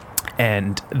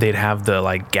 And they'd have the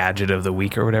like gadget of the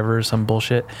week or whatever, some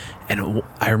bullshit. And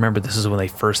I remember this is when they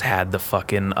first had the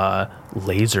fucking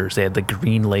lasers. They had the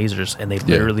green lasers, and they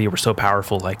literally were so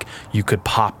powerful, like you could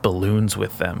pop balloons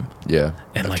with them. Yeah.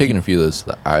 And I've like taken a few of those to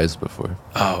the eyes before.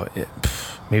 Oh,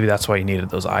 maybe that's why you needed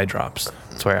those eye drops.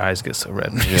 That's why your eyes get so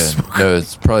red. Yeah. No,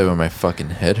 it's probably when my fucking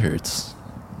head hurts.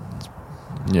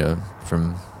 You know,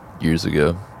 from years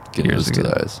ago. Getting Years those to ago.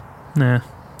 the eyes. Nah,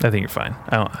 I think you're fine.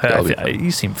 I'll be fine.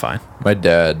 You seem fine. My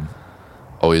dad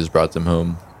always brought them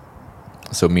home.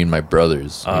 So me and my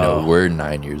brothers, you know, Oh. we're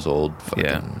 9 years old. Fucking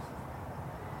Yeah.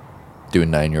 doing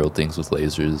 9-year-old things with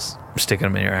lasers. Sticking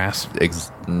them in your ass.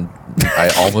 I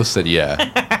almost said yeah.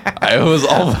 I was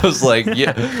almost like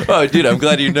yeah. Oh, dude, I'm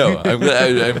glad you know. I'm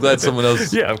glad someone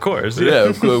else. Yeah, of course. Yeah,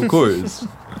 of course.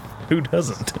 Who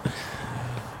doesn't?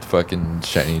 Fucking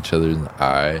shining each other in the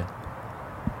eye.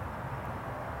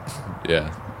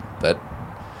 Yeah, that.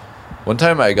 One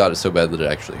time I got it so bad that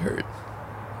it actually hurt.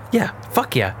 Yeah,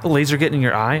 fuck yeah. A laser getting in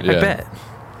your eye. I Yeah. bet.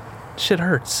 Shit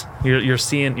hurts. You're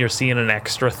seeing an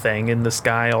extra thing in the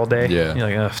sky all day. Yeah. You're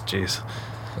like, oh, jeez.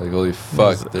 Like holy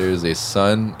fuck, there's a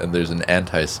sun and there's an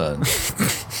anti-sun.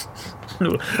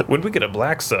 When we get a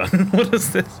black sun, what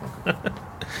is this?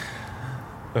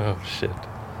 Oh shit.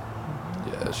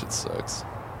 Yeah, that shit sucks.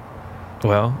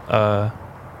 Well,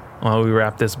 while we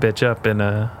wrap this bitch up and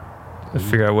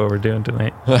figure out what we're doing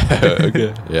tonight.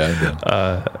 Okay. Yeah, I'm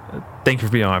done. Thank you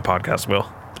for being on my podcast, Will.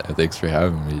 Thanks for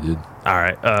having me, dude. All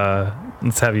right.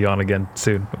 Let's have you on again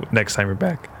soon. Next time you're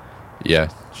back. Yeah,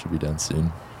 should be done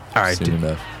soon. All right, soon dude.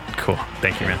 enough. Cool.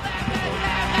 Thank you, man.